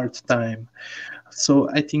such a hard time. So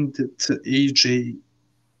I think that AJ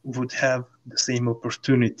would have the same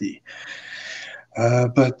opportunity.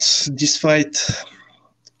 But this fight,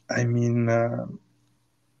 I mean,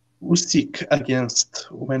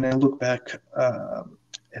 Usyk when I look back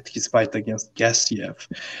at his fight against Gassiev,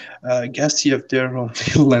 Gassiev there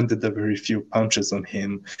only landed a very few punches on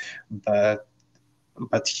him, but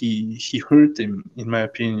he hurt him, in my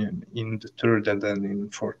opinion, in the third and then in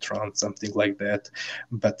fourth round, something like that.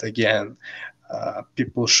 But again,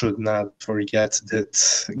 people should not forget that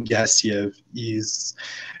Gassiev is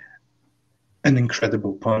an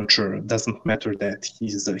incredible puncher. It doesn't matter that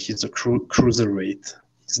he's a cruiserweight.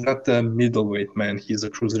 He's not a middleweight man. He's a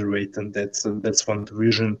cruiserweight, and that's one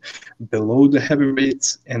division below the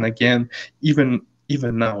heavyweights. And again, even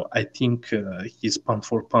now, I think he's pound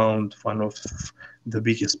for pound one of the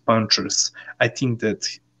biggest punchers. I think that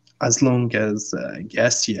as long as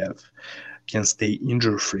Gassiev can stay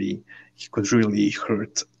injury-free, he could really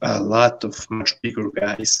hurt a lot of much bigger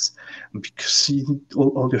guys, because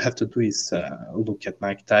all you have to do is look at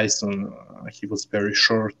Mike Tyson. He was very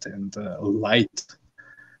short and light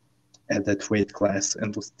at that weight class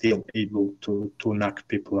and was still able to knock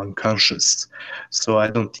people unconscious. So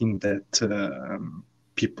I don't think that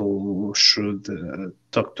people should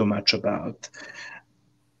talk too much about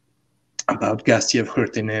Gassiev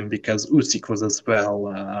hurting him, because Usyk was as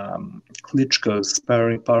well Klitschko's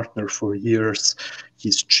sparring partner for years,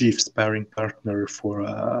 his chief sparring partner for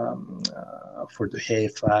the Hay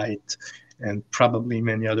fight, and probably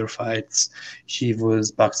many other fights. He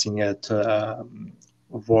was boxing at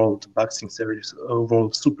World Boxing Series,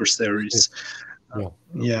 World Super Series,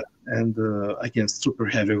 yeah, and against super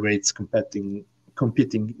heavyweights, competing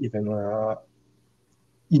even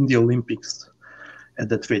in the Olympics at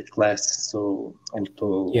that weight class. So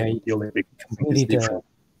although the Olympic is different.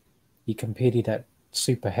 He competed at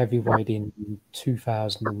super heavyweight in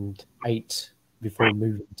 2008 before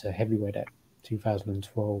moving to heavyweight at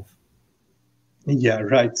 2012. Yeah,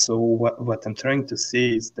 right. So what I'm trying to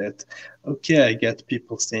say is that, okay, I get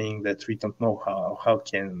people saying that we don't know how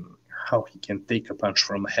he can take a punch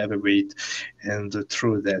from a heavyweight, and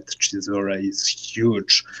true that Chisora is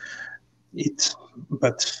huge.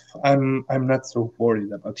 But I'm not so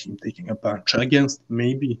worried about him taking a punch against.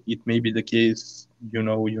 Maybe it may be the case. You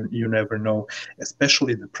never know.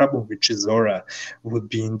 Especially the problem with Chisora would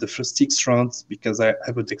be in the first 6 rounds, because I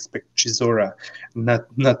would expect Chisora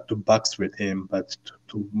not to box with him, but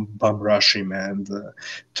to bum rush him and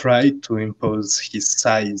try to impose his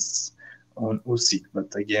size on Usyk.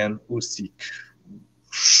 But again, Usyk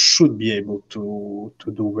should be able to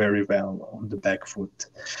do very well on the back foot.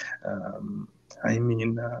 I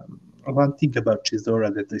mean, one thing about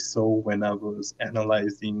Chisora that I saw when I was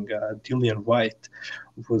analyzing Dillian White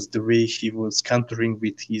was the way he was countering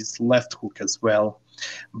with his left hook as well.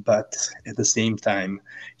 But at the same time,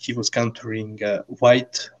 he was countering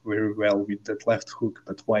White very well with that left hook.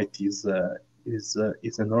 But White is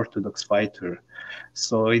an orthodox fighter,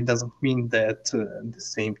 so it doesn't mean that the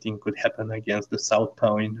same thing could happen against the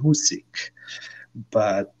southpaw in Usyk.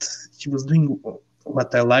 But he was doing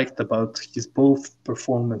what I liked about his both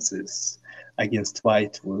performances against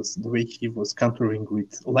White was the way he was countering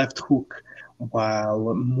with left hook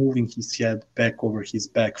while moving his head back over his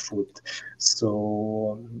back foot.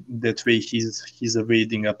 So that way he's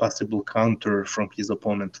evading a possible counter from his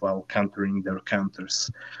opponent while countering their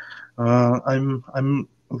counters. I'm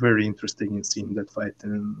very interested in seeing that fight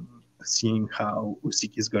and seeing how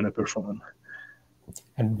Usyk is going to perform.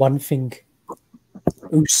 And one thing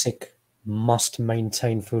Usyk must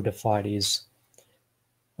maintain through the fight is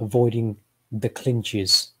avoiding the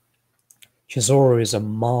clinches. Chisora is a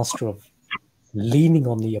master of leaning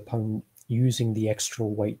on the opponent, using the extra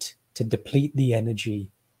weight to deplete the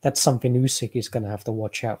energy that's something Usyk is going to have to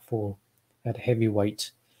watch out for at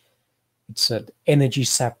heavyweight. It's an energy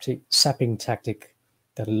sapping tactic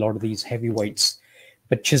that a lot of these heavyweights.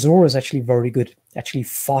 But Chisora is actually very good, actually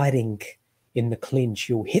fighting in the clinch.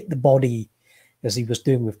 You'll hit the body as he was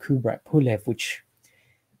doing with Kubrat Pulev, which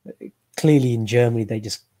clearly in Germany they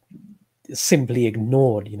just simply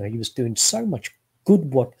ignored. You know, he was doing so much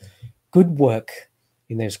good work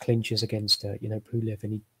in those clinches against Pulev,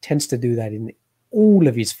 and he tends to do that in all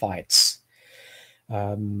of his fights.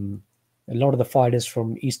 A lot of the fighters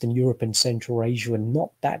from Eastern Europe and Central Asia are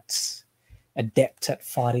not that adept at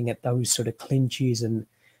fighting at those sort of clinches, and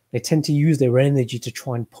they tend to use their energy to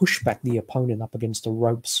try and push back the opponent up against the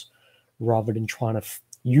ropes rather than trying to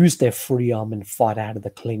use their free arm and fight out of the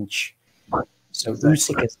clinch. So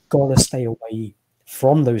Usyk has got to stay away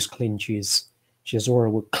from those clinches.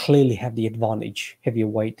 Chisora will clearly have the advantage, heavier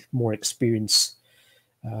weight, more experience,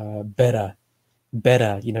 better,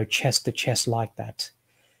 chest to chest like that.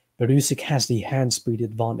 But Usyk has the hand speed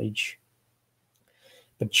advantage.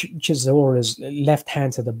 But Chisora's left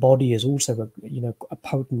hand to the body is also a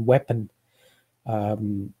potent weapon.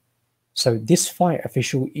 So this fight,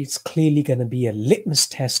 official, is clearly going to be a litmus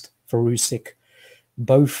test for Usyk,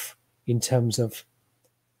 both in terms of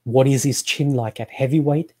what is his chin like at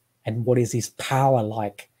heavyweight and what is his power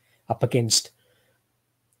like up against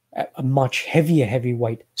a much heavier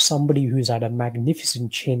heavyweight, somebody who's had a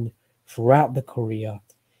magnificent chin throughout the career.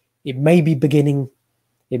 It may be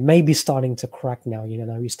starting to crack now.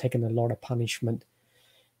 He's taken a lot of punishment,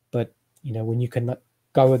 but when you can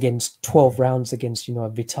go against 12 rounds against a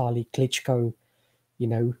Vitaly Klitschko,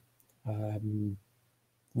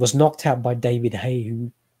 was knocked out by David Haye,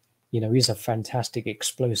 who is a fantastic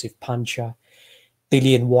explosive puncher.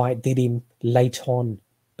 Dillian Whyte did him late on,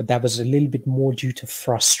 but that was a little bit more due to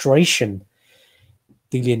frustration.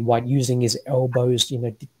 Dillian Whyte using his elbows,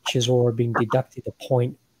 Chisora being deducted a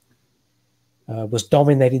point, was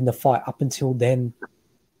dominating the fight up until then.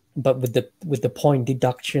 But with the point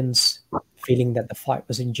deductions, feeling that the fight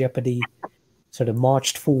was in jeopardy, sort of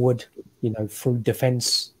marched forward, through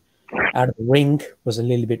defense. Out of the ring, was a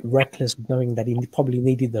little bit reckless, knowing that he probably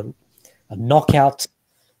needed a knockout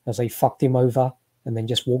as they fucked him over, and then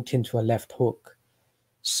just walked into a left hook.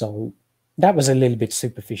 So that was a little bit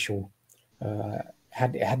superficial.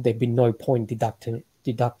 Had there been no point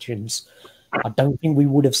deductions, I don't think we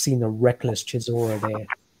would have seen a reckless Chisora there.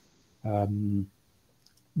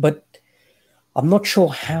 But I'm not sure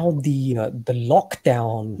how the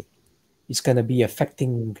lockdown is going to be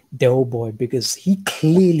affecting Del Boy, because he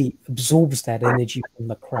clearly absorbs that energy from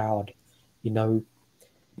the crowd.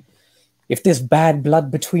 If there's bad blood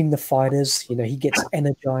between the fighters, he gets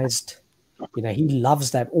energized. He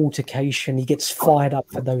loves that altercation. He gets fired up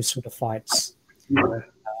for those sort of fights.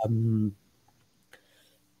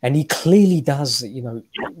 And he clearly does. The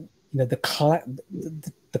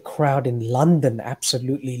crowd in London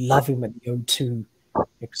absolutely love him at the O2,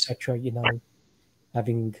 etc.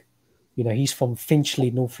 Having, he's from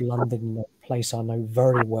Finchley, North London, a place I know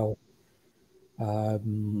very well.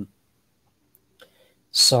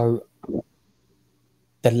 So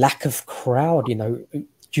the lack of crowd, do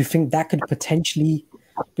you think that could potentially,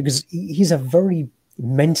 because he's a very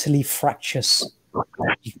mentally fractious,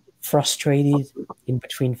 frustrated in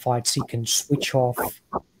between fights, he can switch off,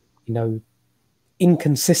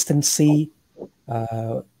 inconsistency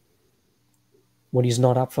when he's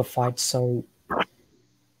not up for fights. So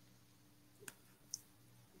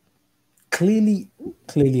clearly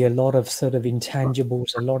a lot of sort of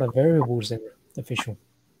intangibles, a lot of variables there, official.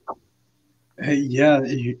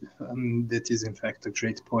 That is in fact a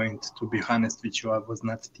great point. To be honest with you, I was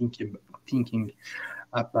not thinking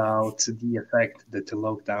about the effect that the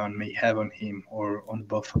lockdown may have on him or on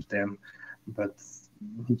both of them. But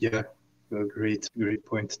yeah, a great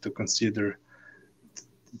point to consider.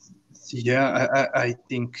 Yeah, I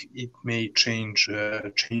think it may change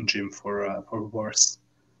him for worse.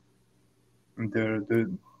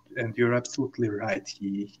 And you're absolutely right.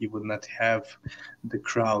 He would not have the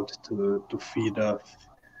crowd to feed off.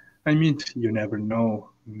 I mean, you never know.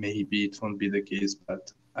 Maybe it won't be the case,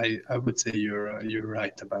 but I would say you're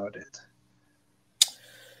right about it.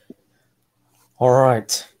 All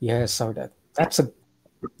right. Yeah. So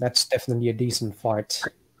that's definitely a decent fight.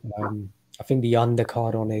 I think the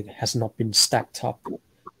undercard on it has not been stacked up,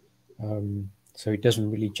 so it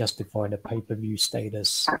doesn't really justify the pay-per-view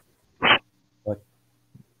status. But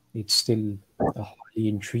it's still a highly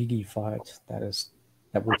intriguing fight that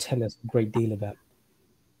will tell us a great deal about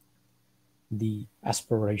the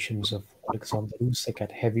aspirations of Alexander Usyk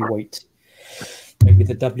at heavyweight. Maybe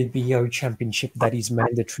maybe the WBO championship that is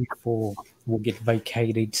mandatory for will get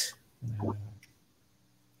vacated.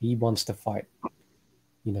 He wants to fight,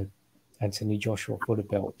 Anthony Joshua for the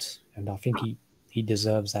belt, and I think he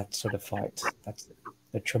deserves that sort of fight. That's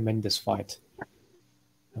a tremendous fight.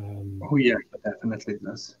 Oh yeah, definitely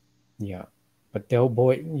does. Yeah, but Del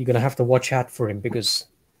Boy, you're gonna have to watch out for him, because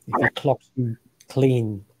if he clocks you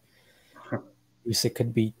clean, Usyk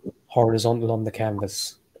could be horizontal on the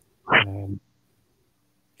canvas.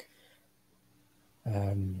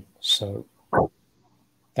 So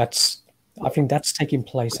I think that's taking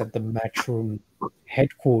place at the Matchroom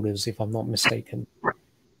headquarters, if I'm not mistaken.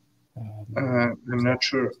 I'm not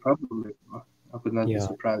sure. Probably, I would not be Yeah.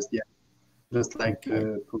 surprised. Yeah, just like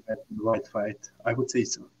the white fight, I would say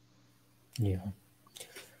so. Yeah.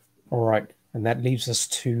 All right, and that leaves us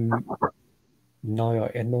to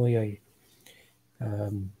Inoue,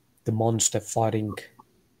 the monster, fighting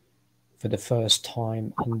for the first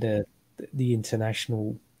time under the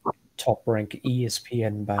international top-rank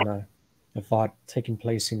ESPN banner. A fight taking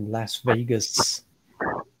place in Las Vegas,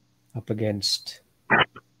 up against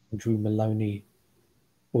Jason Maloney,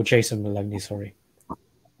 sorry.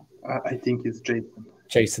 I think it's Jason.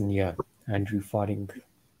 Jason, yeah. Andrew fighting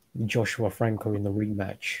Joshua Franco in the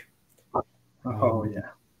rematch. Oh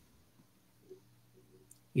yeah.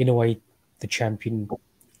 Inoue, the champion of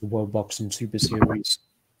the World Boxing Super Series,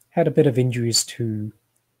 had a bit of injuries too.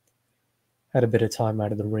 Had a bit of time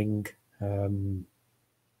out of the ring.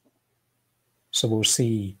 So we'll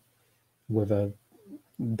see whether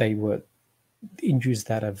they were injuries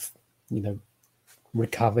that have,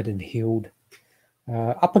 recovered and healed.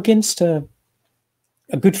 Up against a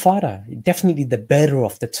good fighter, definitely the better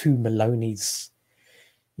of the two Maloneys.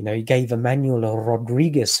 He gave Emmanuel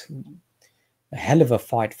Rodriguez a hell of a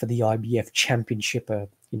fight for the IBF championship, a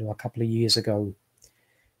couple of years ago,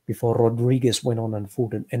 before Rodriguez went on and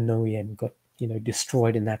fought an Inoue and got,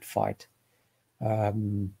 destroyed in that fight.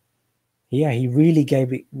 He really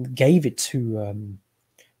gave it to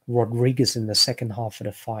Rodriguez in the second half of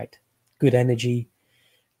the fight. Good energy,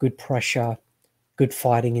 good pressure, good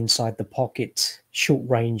fighting inside the pocket, short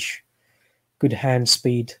range, good hand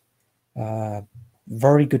speed,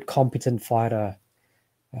 very good, competent fighter.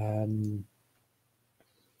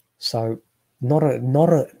 So not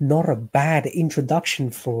a bad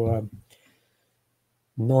introduction for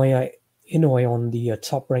Inoue on the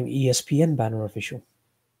top-ranked ESPN banner official.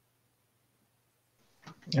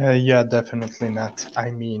 Yeah, definitely not.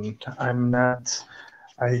 I mean,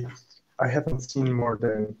 I haven't seen more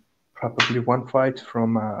than probably one fight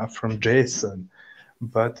from Jason,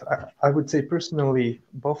 but I would say personally,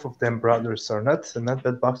 both of them brothers are not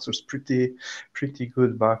bad boxers, pretty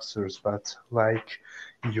good boxers. But like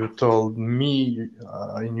you told me,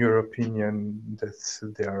 in your opinion,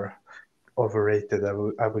 that they are overrated.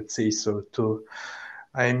 I would say so too.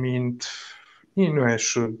 I mean, I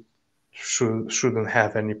shouldn't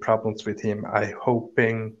have any problems with him. I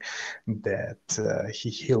hoping that he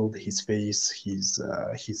healed his face,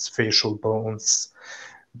 his facial bones,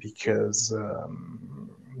 because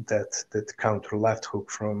that counter left hook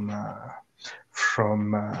from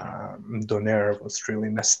Donaire was really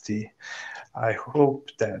nasty. I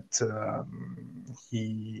hope that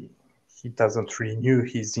he doesn't renew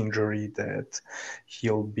his injury, that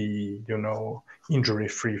he'll be injury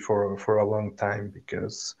free for a long time,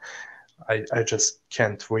 because I just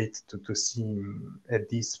can't wait to see him at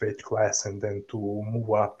this weight class and then to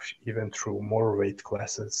move up even through more weight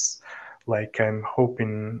classes, like I'm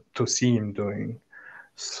hoping to see him doing.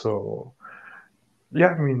 So yeah,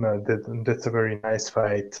 I mean, that's a very nice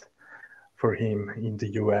fight for him in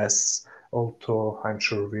the US. Although I'm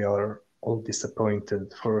sure we are all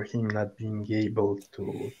disappointed for him not being able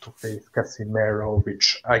to face Casimero,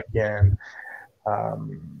 which again,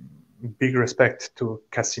 big respect to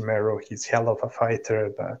Casimero. He's hell of a fighter,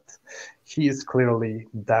 but he is clearly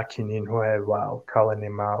ducking Inoue while calling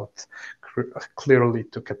him out. Clearly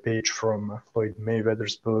took a page from Floyd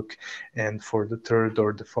Mayweather's book, and for the third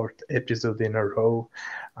or the fourth episode in a row,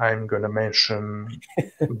 I'm gonna mention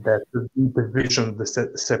that the vision, the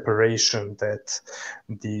separation that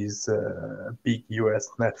these big US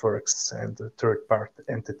networks and third-party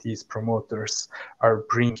entities, promoters, are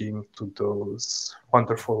bringing to those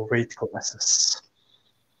wonderful weight classes.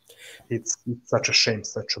 It's such a shame,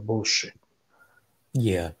 such a bullshit.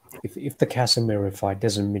 Yeah, if the Casemiro fight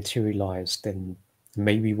doesn't materialize, then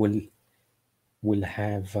maybe we'll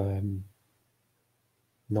have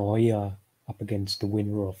Noia up against the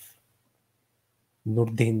winner of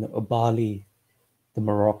Nordin Obali, the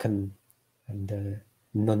Moroccan, and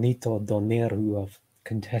Nonito Donaire, who are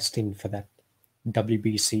contesting for that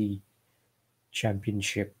WBC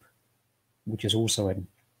Championship, which is also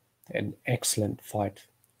an excellent fight.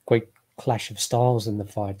 Great clash of styles in the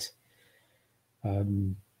fight.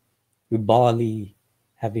 Ubali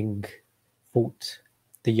having fought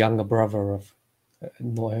the younger brother of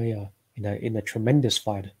Noya in a tremendous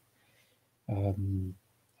fight. I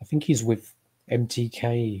think he's with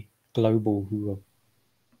MTK Global, who are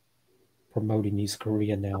promoting his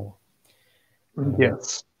career now.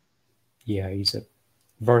 Yes. Yeah, he's a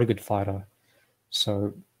very good fighter.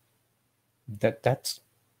 So that's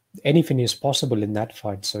anything is possible in that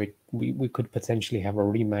fight. So we could potentially have a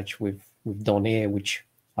rematch with Donaire, which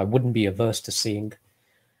I wouldn't be averse to seeing.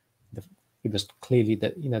 It was clearly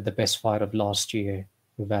the best fight of last year,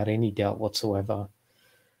 without any doubt whatsoever.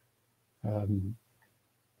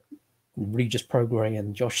 Regis Prograis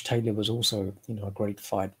and Josh Taylor was also a great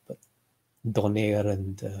fight, but Donaire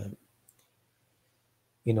and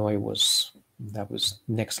that was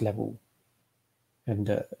next level,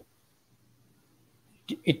 and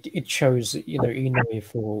it shows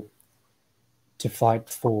Inoue to fight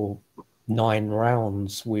for 9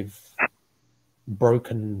 rounds with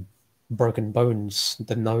broken bones,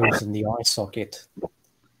 the nose and the eye socket,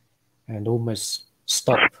 and almost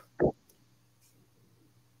stop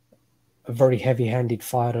a very heavy-handed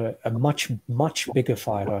fighter, a much bigger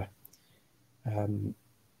fighter.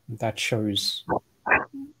 That shows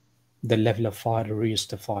the level of fighter he is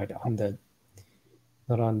to fight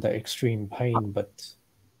not under extreme pain, but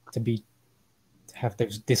to have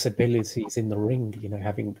those disabilities in the ring.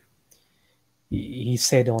 He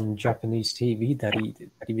said on Japanese TV that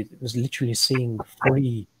he was literally seeing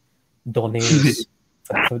 3 Donairs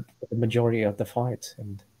for the majority of the fight,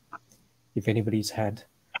 and if anybody's had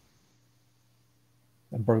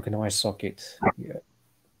a broken eye socket,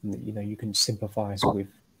 you can sympathize with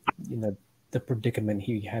the predicament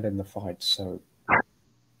he had in the fight. So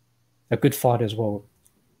a good fight as well.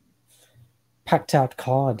 Packed out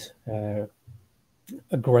card, a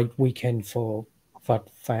great weekend for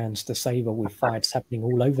fans to savor, with fights happening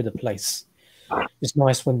all over the place. It's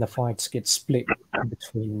nice when the fights get split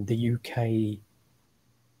between the UK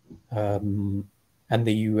and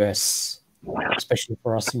the US, especially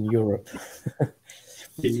for us in Europe.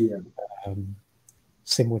 Yeah.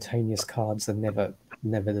 Simultaneous cards are never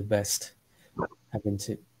the best. Having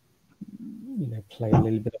to play a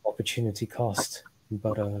little bit of opportunity cost,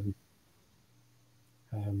 but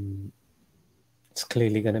it's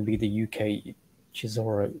clearly going to be the UK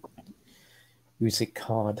Chisora Usyk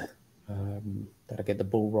card that'll get the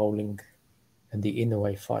ball rolling, and the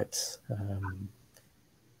Inoue fights.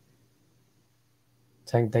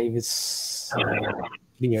 Tank Davis,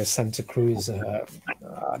 Leo Santa Cruz.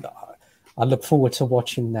 I look forward to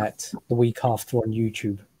watching that the week after on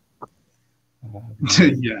YouTube.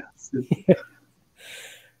 Yes.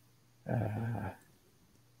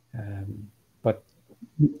 But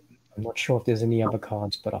I'm not sure if there's any other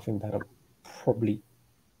cards, but I think that'll probably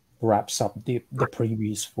wraps up the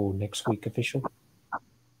previews for next week official.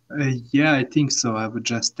 Yeah, I think so. I would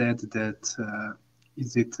just add that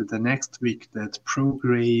is it the next week that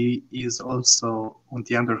Prograis is also on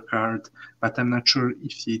the undercard, but I'm not sure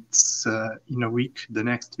if it's in a week, the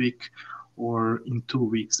next week, or in 2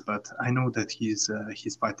 weeks. But I know that he's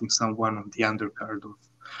fighting someone on the undercard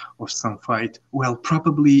of some fight. Well,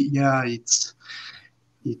 probably, yeah, it's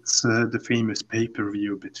the famous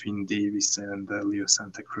pay-per-view between Davis and Leo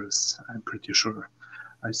Santa Cruz. I'm pretty sure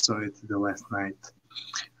I saw it the last night.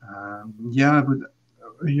 Yeah, I would.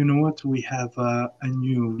 You know what? We have a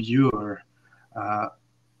new viewer, a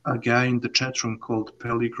guy in the chat room called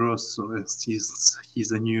Peligroso.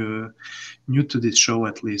 He's a new to this show,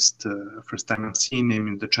 at least. First time I'm seeing him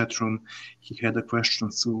in the chat room. He had a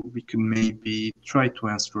question, so we can maybe try to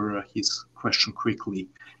answer his question quickly.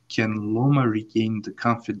 Can Loma regain the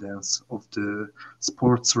confidence of the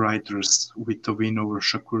sports writers with a win over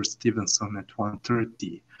Shakur Stevenson at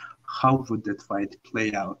 130? How would that fight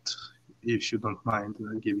play out? If you don't mind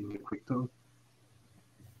giving a quick thought.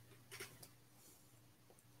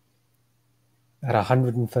 At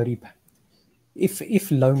 130,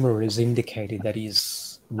 if Loma is indicated that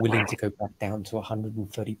he's willing to go back down to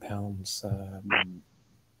 130 pounds,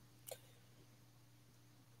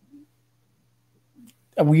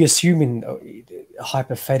 are we assuming,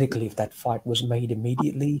 hypothetically, if that fight was made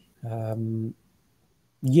immediately?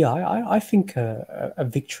 Yeah, I think a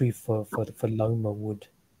victory for Loma would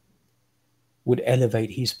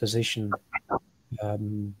elevate his position.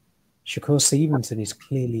 Shakur Stevenson is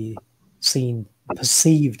clearly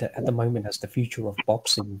perceived at the moment as the future of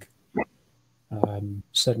boxing.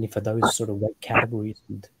 Certainly for those sort of weight categories,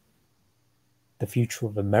 and the future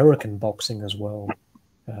of American boxing as well.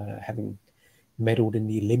 Having medaled in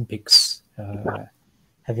the Olympics,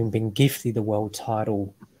 having been gifted the world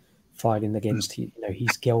title, fighting against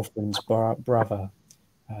his girlfriend's brother.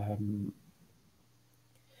 And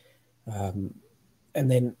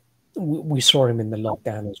then we saw him in the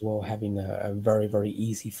lockdown as well, having a very, very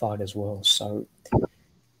easy fight as well. So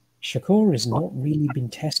Shakur has not really been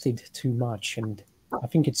tested too much, and I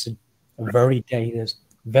think it's a very dangerous,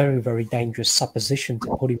 very, very dangerous supposition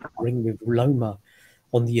to put him in the ring with Loma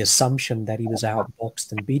on the assumption that he was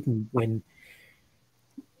outboxed and beaten, when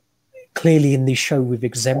clearly in this show we've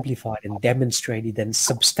exemplified and demonstrated and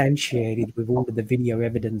substantiated with all of the video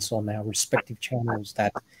evidence on our respective channels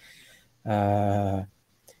that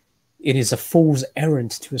it is a fool's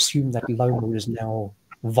errand to assume that Loma is now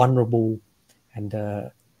vulnerable and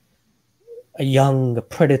a young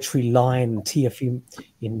predatory lion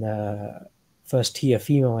in first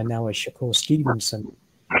Tiafimo and now a Shakur Stevenson.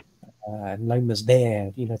 And Loma's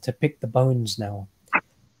there, to pick the bones now.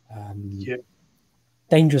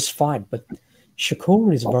 Dangerous fight, but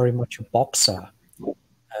Shakur is very much a boxer,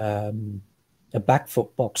 a back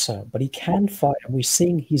foot boxer, but he can fight, and we're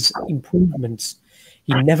seeing his improvements.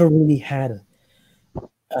 He never really had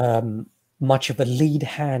much of a lead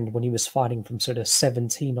hand when he was fighting from sort of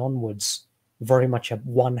 17 onwards. Very much a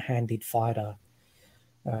one-handed fighter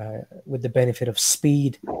with the benefit of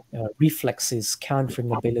speed, reflexes,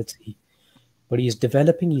 countering ability. But he's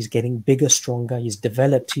developing, he's getting bigger, stronger. He's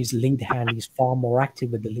developed his lead hand. He's far more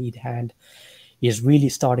active with the lead hand. He's really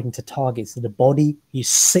starting to target to the body. He's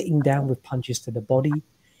sitting down with punches to the body.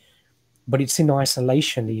 But it's in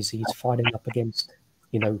isolation. He's fighting up against,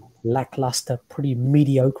 lackluster, pretty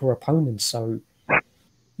mediocre opponents. So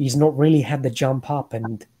he's not really had the jump up.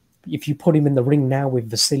 And if you put him in the ring now with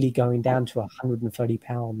Vasily going down to 130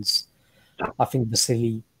 pounds, I think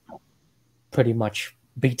Vasily pretty much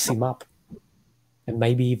beats him up and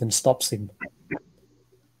maybe even stops him.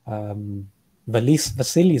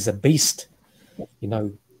 Vasily is a beast.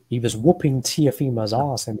 He was whooping Tiafima's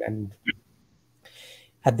ass, and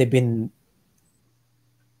had there been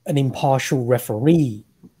an impartial referee,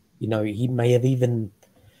 he may have even,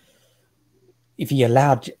 if he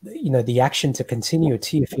allowed, the action to continue,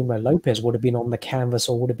 Tiafimo Lopez would have been on the canvas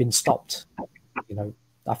or would have been stopped.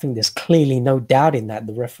 I think there's clearly no doubt in that.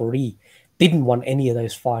 The referee didn't want any of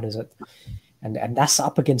those fighters and that's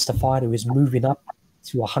up against a fighter who is moving up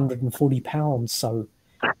to 140 pounds. So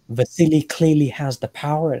Vasily clearly has the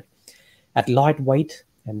power at lightweight,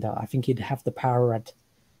 and I think he'd have the power at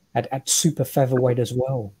super featherweight as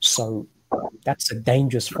well. So that's a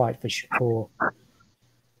dangerous fight for Shakur.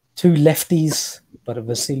 Two lefties, but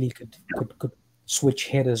Vasily could switch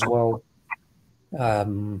head as well.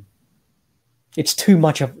 It's too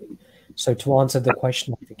much of. So to answer the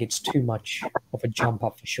question, I think it's too much of a jump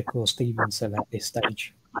up for Shakur Stevenson at this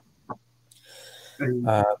stage.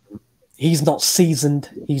 He's not seasoned.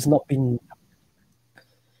 His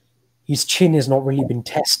chin has not really been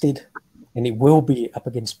tested, and it will be up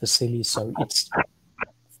against Vasily. So it's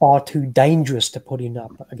far too dangerous to put him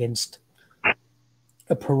up against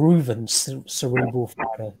a Peruvian cerebral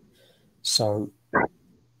fighter. So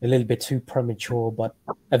a little bit too premature, but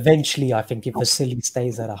eventually I think if Vasily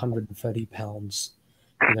stays at 130 pounds,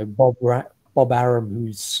 Bob Arum,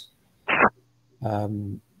 who's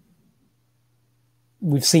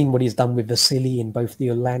we've seen what he's done with Vasily in both the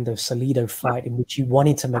Orlando Salido fight, in which he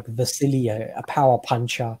wanted to make Vasily a power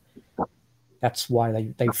puncher. That's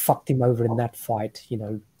why they fucked him over in that fight,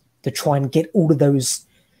 to try and get all of those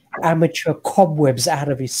amateur cobwebs out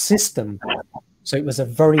of his system. So it was a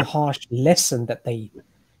very harsh lesson that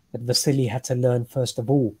Vasily had to learn first of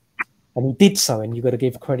all, and he did so. And you got to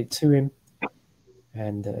give credit to him.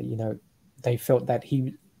 And they felt that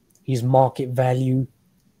his market value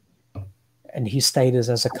and his status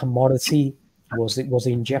as a commodity was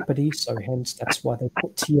in jeopardy. So hence that's why they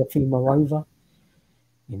put Tiafimo over.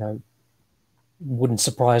 Wouldn't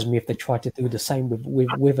surprise me if they tried to do the same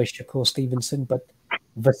with a Shakur Stevenson, but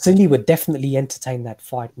Vasily would definitely entertain that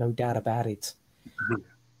fight, no doubt about it.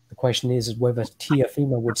 The question is whether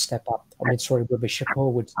Tiafimo would step up. Whether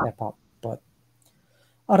Shakur would step up. But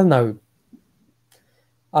I don't know.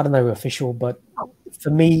 Official. But for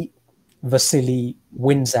me, Vasily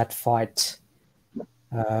wins that fight.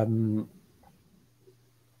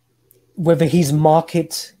 Whether his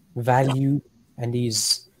market value and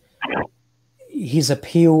his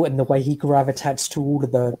appeal and the way he gravitates to all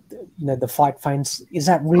of the fight fans, is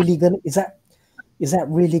that really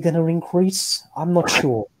gonna increase? I'm not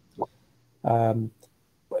sure.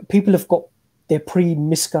 People have got their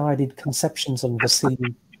misguided conceptions on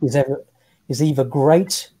Vasily. Is either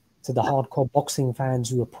great to the hardcore boxing fans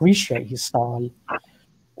who appreciate his style,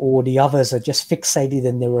 or the others are just fixated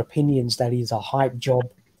in their opinions that he's a hype job.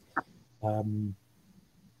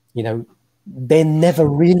 You know, they're never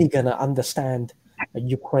really going to understand a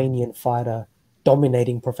Ukrainian fighter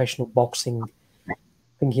dominating professional boxing,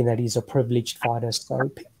 thinking that he's a privileged fighter.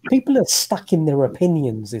 So people are stuck in their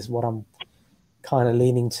opinions is what I'm kind of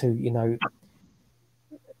leaning to. You know,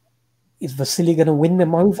 is Vasily going to win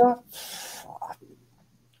them over?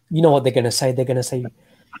 You know what they're going to say? They're going to say,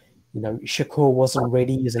 you know, Shakur wasn't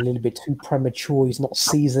ready. He's a little bit too premature. He's not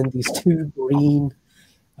seasoned. He's too green.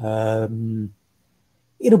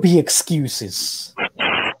 It'll be excuses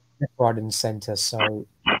left, right, and center. So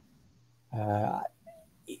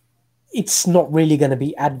it's not really going to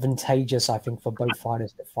be advantageous, I think, for both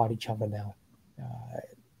fighters to fight each other now.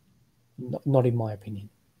 Not in my opinion.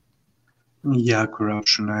 Yeah,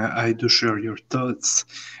 Corruption, I do share your thoughts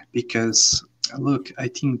because, look, I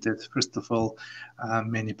think that, first of all,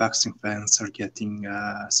 many boxing fans are getting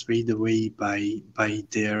swayed away by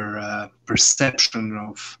their perception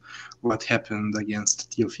of what happened against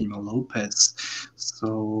Teofimo Lopez.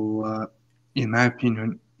 So, in my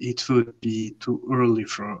opinion, it would be too early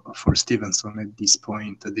for Stevenson at this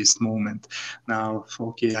point, at this moment. Now,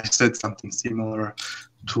 okay, I said something similar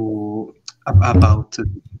to about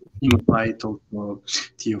Teofimo fight. Also,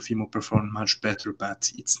 Teofimo performed much better,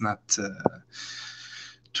 but it's not.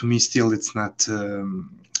 To me, still, it's not.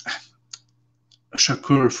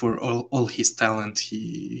 Shakur, for all his talent,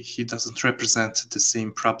 he doesn't represent the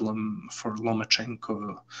same problem for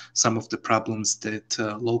Lomachenko, some of the problems that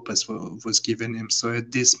Lopez was giving him. So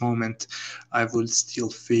at this moment, I would still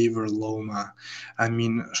favor Loma. I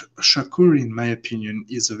mean, Shakur, in my opinion,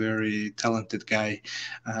 is a very talented guy.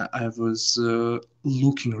 I was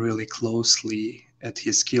looking really closely at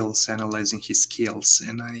his skills, analyzing his skills,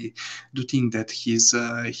 and I do think that he's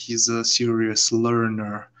a serious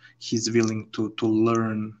learner. He's willing to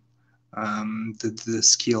learn the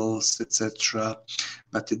skills, etc.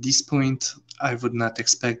 But at this point, I would not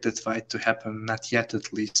expect that fight to happen, not yet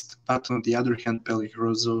at least. But on the other hand,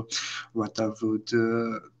 Peligroso, what I would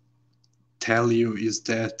tell you is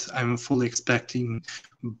that I'm fully expecting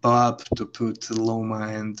Bob to put Loma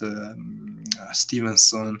and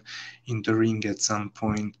Stevenson in the ring at some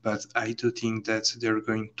point, but I do think that they're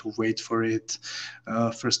going to wait for it.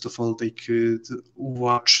 First of all, they could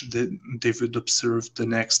they would observe the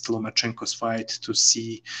next Lomachenko's fight to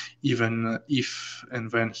see even if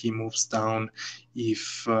and when he moves down,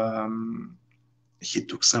 if he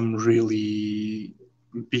took some really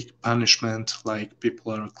big punishment like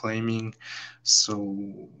people are claiming.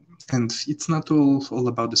 So, and it's not all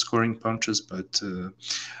about the scoring punches, but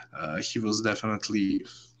he was definitely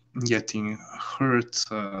getting hurt,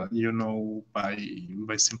 by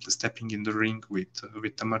simply stepping in the ring with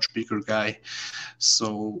a much bigger guy.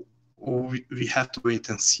 So we have to wait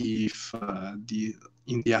and see if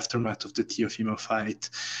in the aftermath of the Teofimo fight,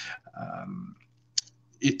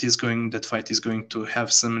 that fight is going to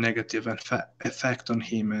have some negative effect on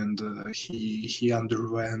him, and he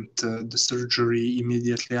underwent the surgery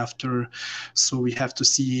immediately after. So we have to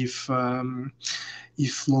see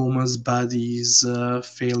if Loma's body is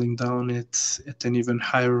failing down at an even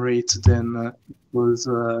higher rate than was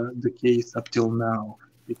the case up till now,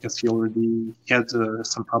 because he already had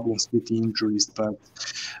some problems with the injuries. But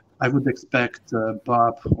I would expect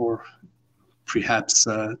Bob or perhaps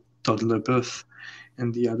Todd LeBeuf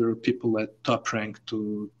and the other people at Top Rank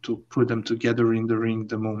to put them together in the ring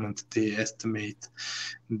the moment they estimate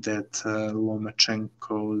that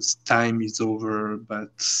Lomachenko's time is over, but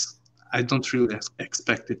I don't really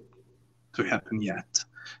expect it to happen yet.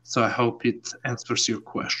 So I hope it answers your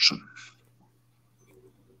question.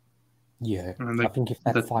 Yeah, I think if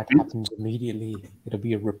that fight happens immediately, it'll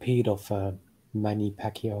be a repeat of Manny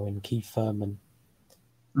Pacquiao and Keith Thurman.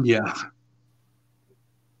 Yeah.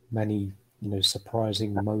 Manny,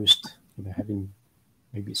 surprising most, having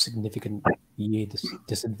maybe a significant year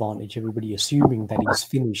disadvantage, everybody assuming that he's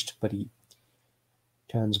finished, but he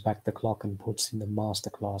turns back the clock and puts in the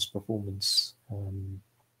masterclass performance.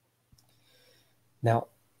 Now,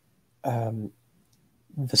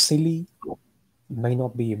 Vasily may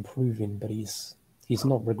not be improving, but he's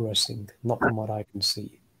not regressing, not from what I can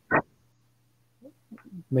see.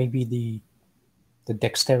 Maybe the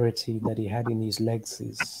dexterity that he had in his legs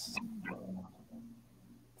is,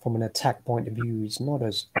 from an attack point of view, is not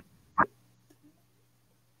as.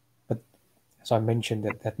 But as I mentioned,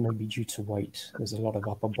 that may be due to weight. There's a lot of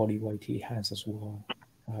upper body weight he has as well.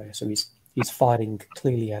 So he's fighting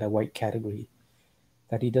clearly at a weight category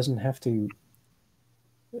that he doesn't have to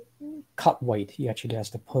cut weight. He actually has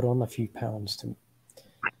to put on a few pounds to.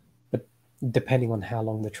 But depending on how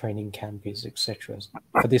long the training camp is, etc.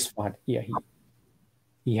 For this fight, yeah,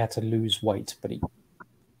 he had to lose weight, but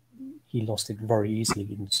he lost it very easily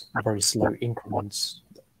in very slow increments,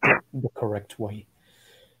 the correct way.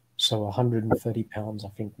 So 130 pounds, I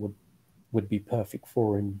think, would be perfect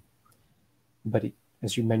for him. But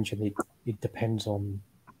as you mentioned, it depends on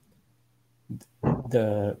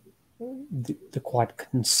the quite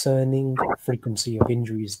concerning frequency of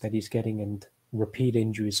injuries that he's getting and repeat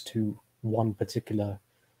injuries to one particular,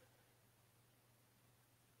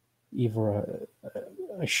 either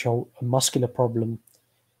a muscular problem,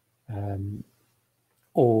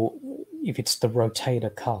 or if it's the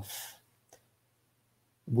rotator cuff,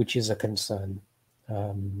 which is a concern.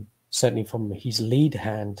 Certainly from his lead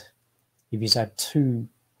hand, if he's had two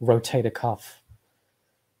rotator cuff,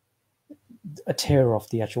 a tear off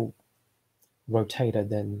the actual rotator,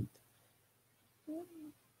 then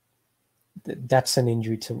that's an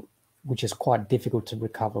injury which is quite difficult to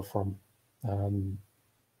recover from.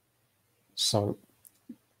 So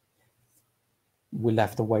we'll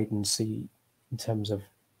have to wait and see in terms of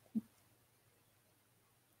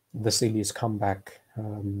Vasili's comeback,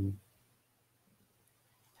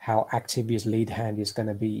 how active his lead hand is going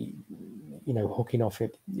to be, hooking off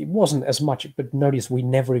it. It wasn't as much, but notice we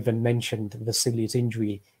never even mentioned Vasili's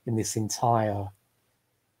injury in this entire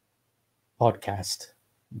podcast,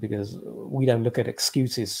 because we don't look at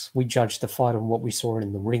excuses. We judge the fight on what we saw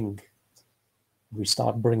in the ring. We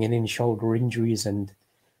start bringing in shoulder injuries and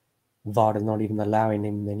VAR not even allowing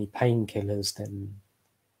him any painkillers, then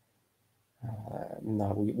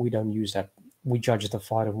no, we don't use that. We judge the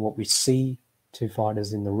fight on what we see, two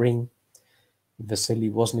fighters in the ring. If Vasily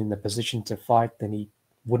wasn't in the position to fight, then he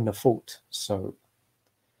wouldn't have fought. So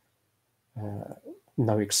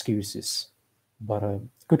no excuses. But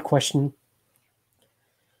good question.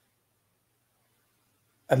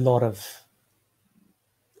 A lot of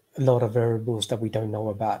variables that we don't know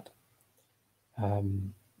about.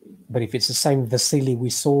 But if it's the same Vasily we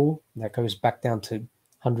saw, that goes back down to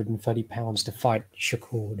 130 pounds to fight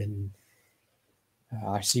Shakur, and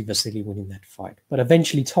I see Vasily winning that fight. But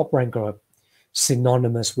eventually Top Rank are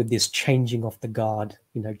synonymous with this changing of the guard,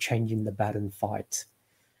 changing the bat and fight.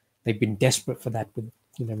 They've been desperate for that with,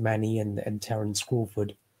 Manny and Terence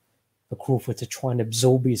Crawford. For Crawford to try and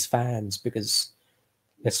absorb his fans, because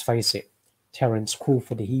let's face it, Terence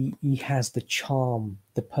Crawford, he has the charm,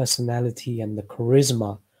 the personality and the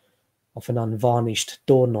charisma of an unvarnished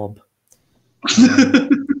doorknob.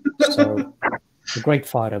 So a great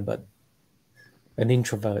fighter, but an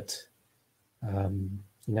introvert.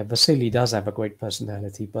 Vasily does have a great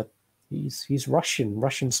personality, but he's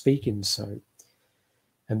Russian speaking. So,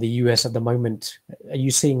 and the US at the moment, are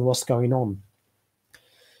you seeing what's going on?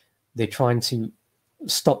 They're trying to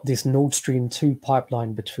stop this Nord Stream 2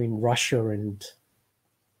 pipeline between Russia and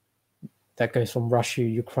that goes from Russia,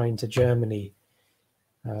 Ukraine to Germany.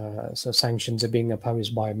 So sanctions are being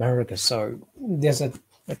opposed by America. So there's a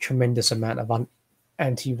tremendous amount of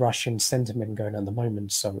anti-Russian sentiment going on at the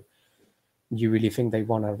moment. So you really think they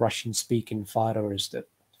want a Russian-speaking fighter as the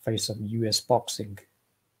face of US boxing?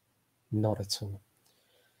 Not at all.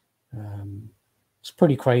 It's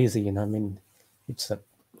pretty crazy, it's a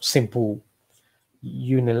simple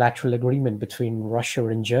unilateral agreement between Russia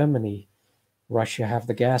and Germany. Russia have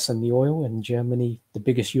the gas and the oil, and Germany, the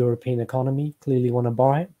biggest European economy, clearly want to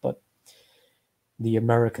buy it, but the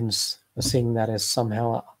Americans are seeing that as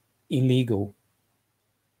somehow illegal.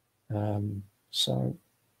 So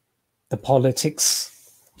the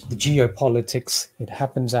politics, the geopolitics, it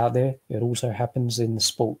happens out there. It also happens in the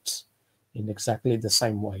sports in exactly the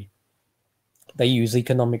same way. They use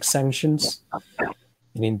economic sanctions,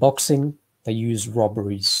 and in boxing, they use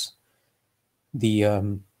robberies.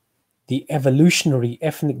 The evolutionary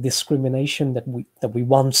ethnic discrimination that we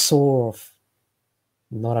once saw of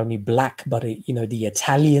not only black, but the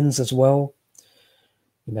Italians as well.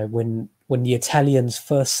 When the Italians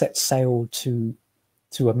first set sail to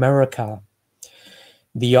America,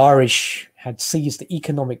 the Irish had seized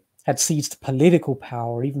political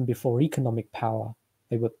power even before economic power.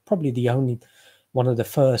 They were probably one of the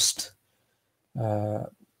first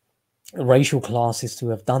racial classes to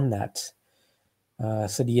have done that.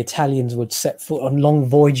 So the Italians would set foot on long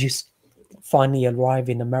voyages, finally arrive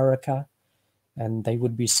in America, and they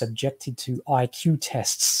would be subjected to IQ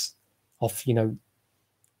tests of,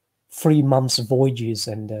 3 months voyages,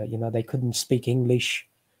 and, they couldn't speak English.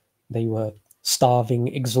 They were starving,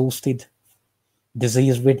 exhausted,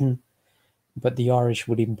 disease-ridden, but the Irish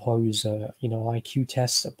would impose, IQ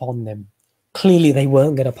tests upon them. Clearly, they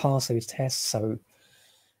weren't going to pass those tests, so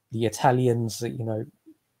the Italians,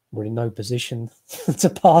 were in no position to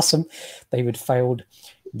pass them. David failed.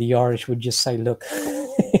 The Irish would just say, look,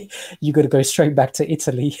 you got to go straight back to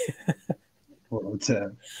Italy. Well,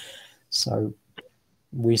 So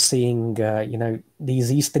we're seeing,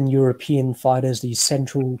 these Eastern European fighters, these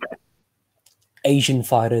Central Asian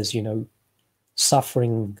fighters,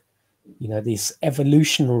 suffering, this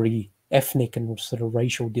evolutionary ethnic and sort of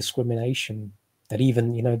racial discrimination that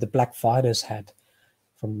even, the black fighters had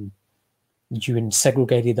from during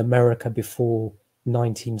segregated America before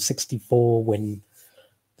 1964, when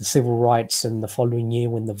the civil rights, and the following year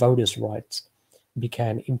when the voters' rights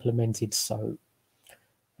became implemented. So,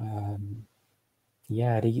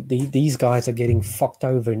 these guys are getting fucked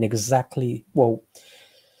over in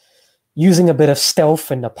using a bit of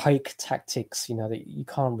stealth and opaque tactics. That you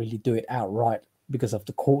can't really do it outright because of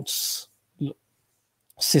the courts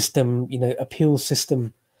system, appeal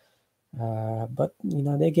system. But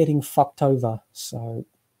they're getting fucked over. So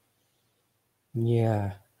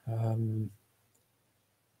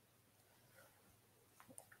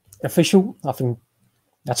official, I think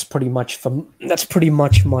that's pretty much my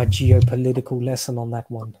geopolitical lesson on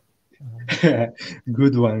that one.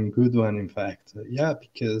 Good one, in fact.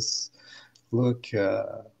 Because look,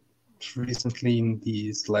 recently in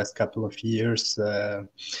these last couple of years,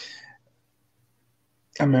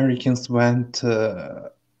 Americans went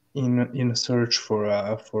in a search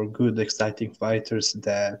for good, exciting fighters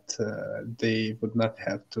that they would not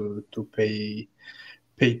have to pay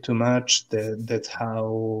too much. That's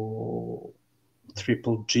how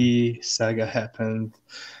Triple G saga happened,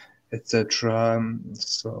 etc.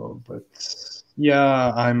 So, but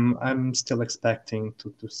yeah, I'm still expecting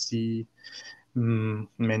to see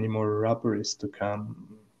many more robberies to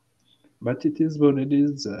come. But it is what it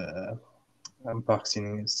is.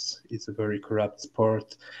 Boxing is a very corrupt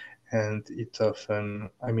sport, and it often,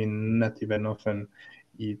 not even often,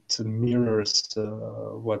 it mirrors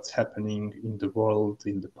what's happening in the world,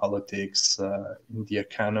 in the politics, in the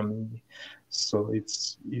economy. So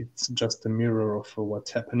it's just a mirror of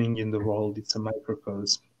what's happening in the world. It's a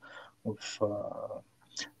microcosm of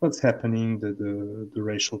what's happening, the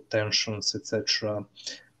racial tensions, etc.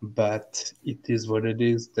 But it is what it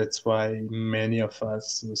is. That's why many of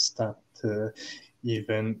us stopped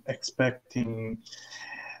even expecting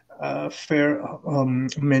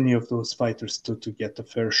many of those fighters to get a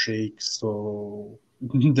fair shake. So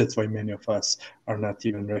that's why many of us are not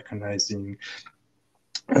even recognizing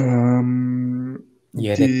the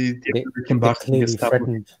American boxing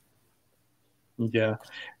establishment. Yeah,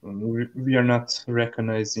 we are not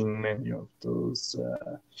recognizing many of those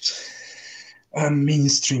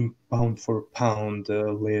mainstream pound for pound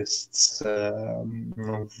lists,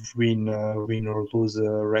 win or lose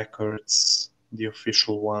records, the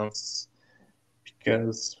official ones,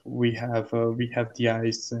 because we have the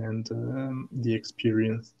eyes and the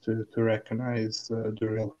experience to recognize the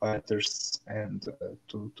real fighters and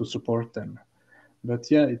to support them.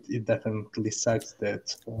 But yeah, it definitely sucks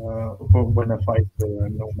that when a fighter,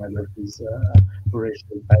 no matter his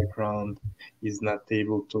racial background, is not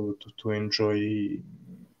able to enjoy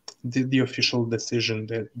the official decision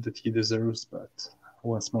that he deserves. But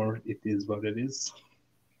once more, it is what it is.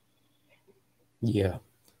 Yeah,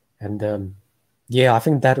 and I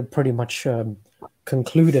think that'll pretty much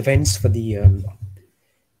conclude events for the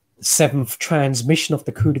 7th transmission of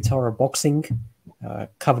the Coup d'etat of boxing.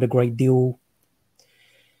 Covered a great deal.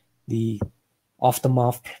 The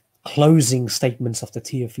aftermath closing statements of the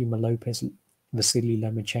Teofimo Lopez, Vasily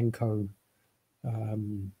Lomachenko,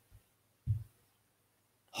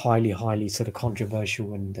 highly sort of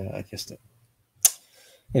controversial, and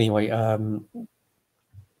anyway,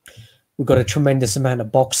 we've got a tremendous amount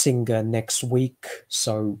of boxing next week,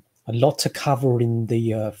 so a lot to cover in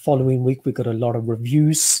the following week. We've got a lot of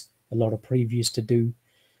reviews, a lot of previews to do,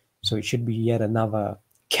 so it should be yet another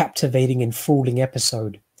captivating, enthralling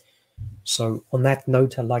episode. So on that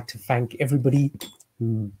note, I'd like to thank everybody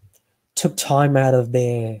who took time out of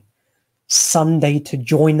their Sunday to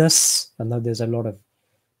join us. I know there's a lot of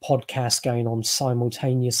podcasts going on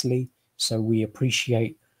simultaneously, so we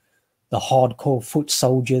appreciate the hardcore foot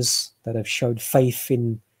soldiers that have showed faith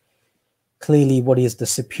in clearly what is the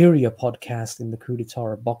superior podcast in the Coup d'etat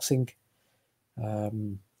of boxing. So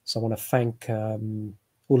I want to thank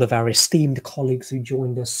all of our esteemed colleagues who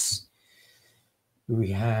joined us.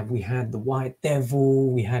 We had the White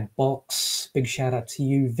Devil, we had Box. Big shout out to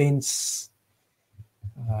you, Vince.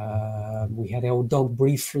 We had El Dog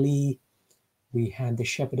briefly. We had the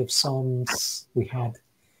Shepherd of Psalms. We had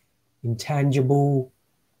Intangible,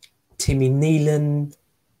 Timmy Neelan,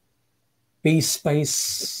 B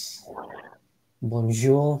Space.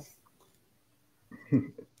 Bonjour.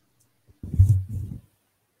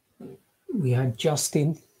 We had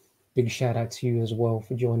Justin. Big shout out to you as well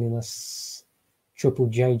for joining us. Triple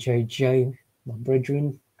JJJ, my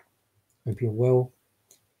brethren. Hope you're well.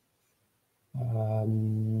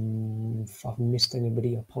 If I've missed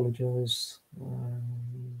anybody, I apologize.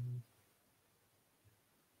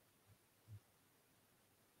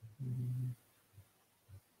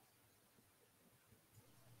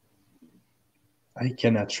 I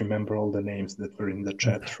cannot remember all the names that were in the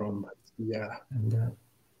chat room. Yeah. And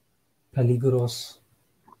Peligros.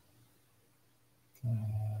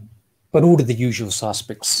 But all of the usual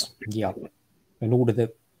suspects, yeah. And all of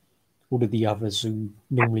the others who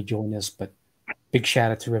normally join us, but big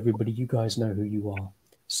shout out to everybody. You guys know who you are.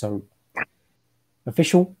 So,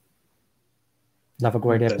 official, another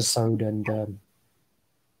great episode, and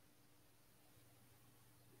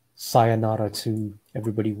sayonara to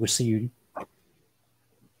everybody. We'll see you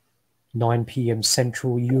 9 p.m.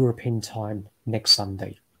 Central European time next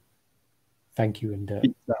Sunday. Thank you,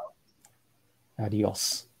 and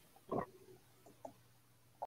adios.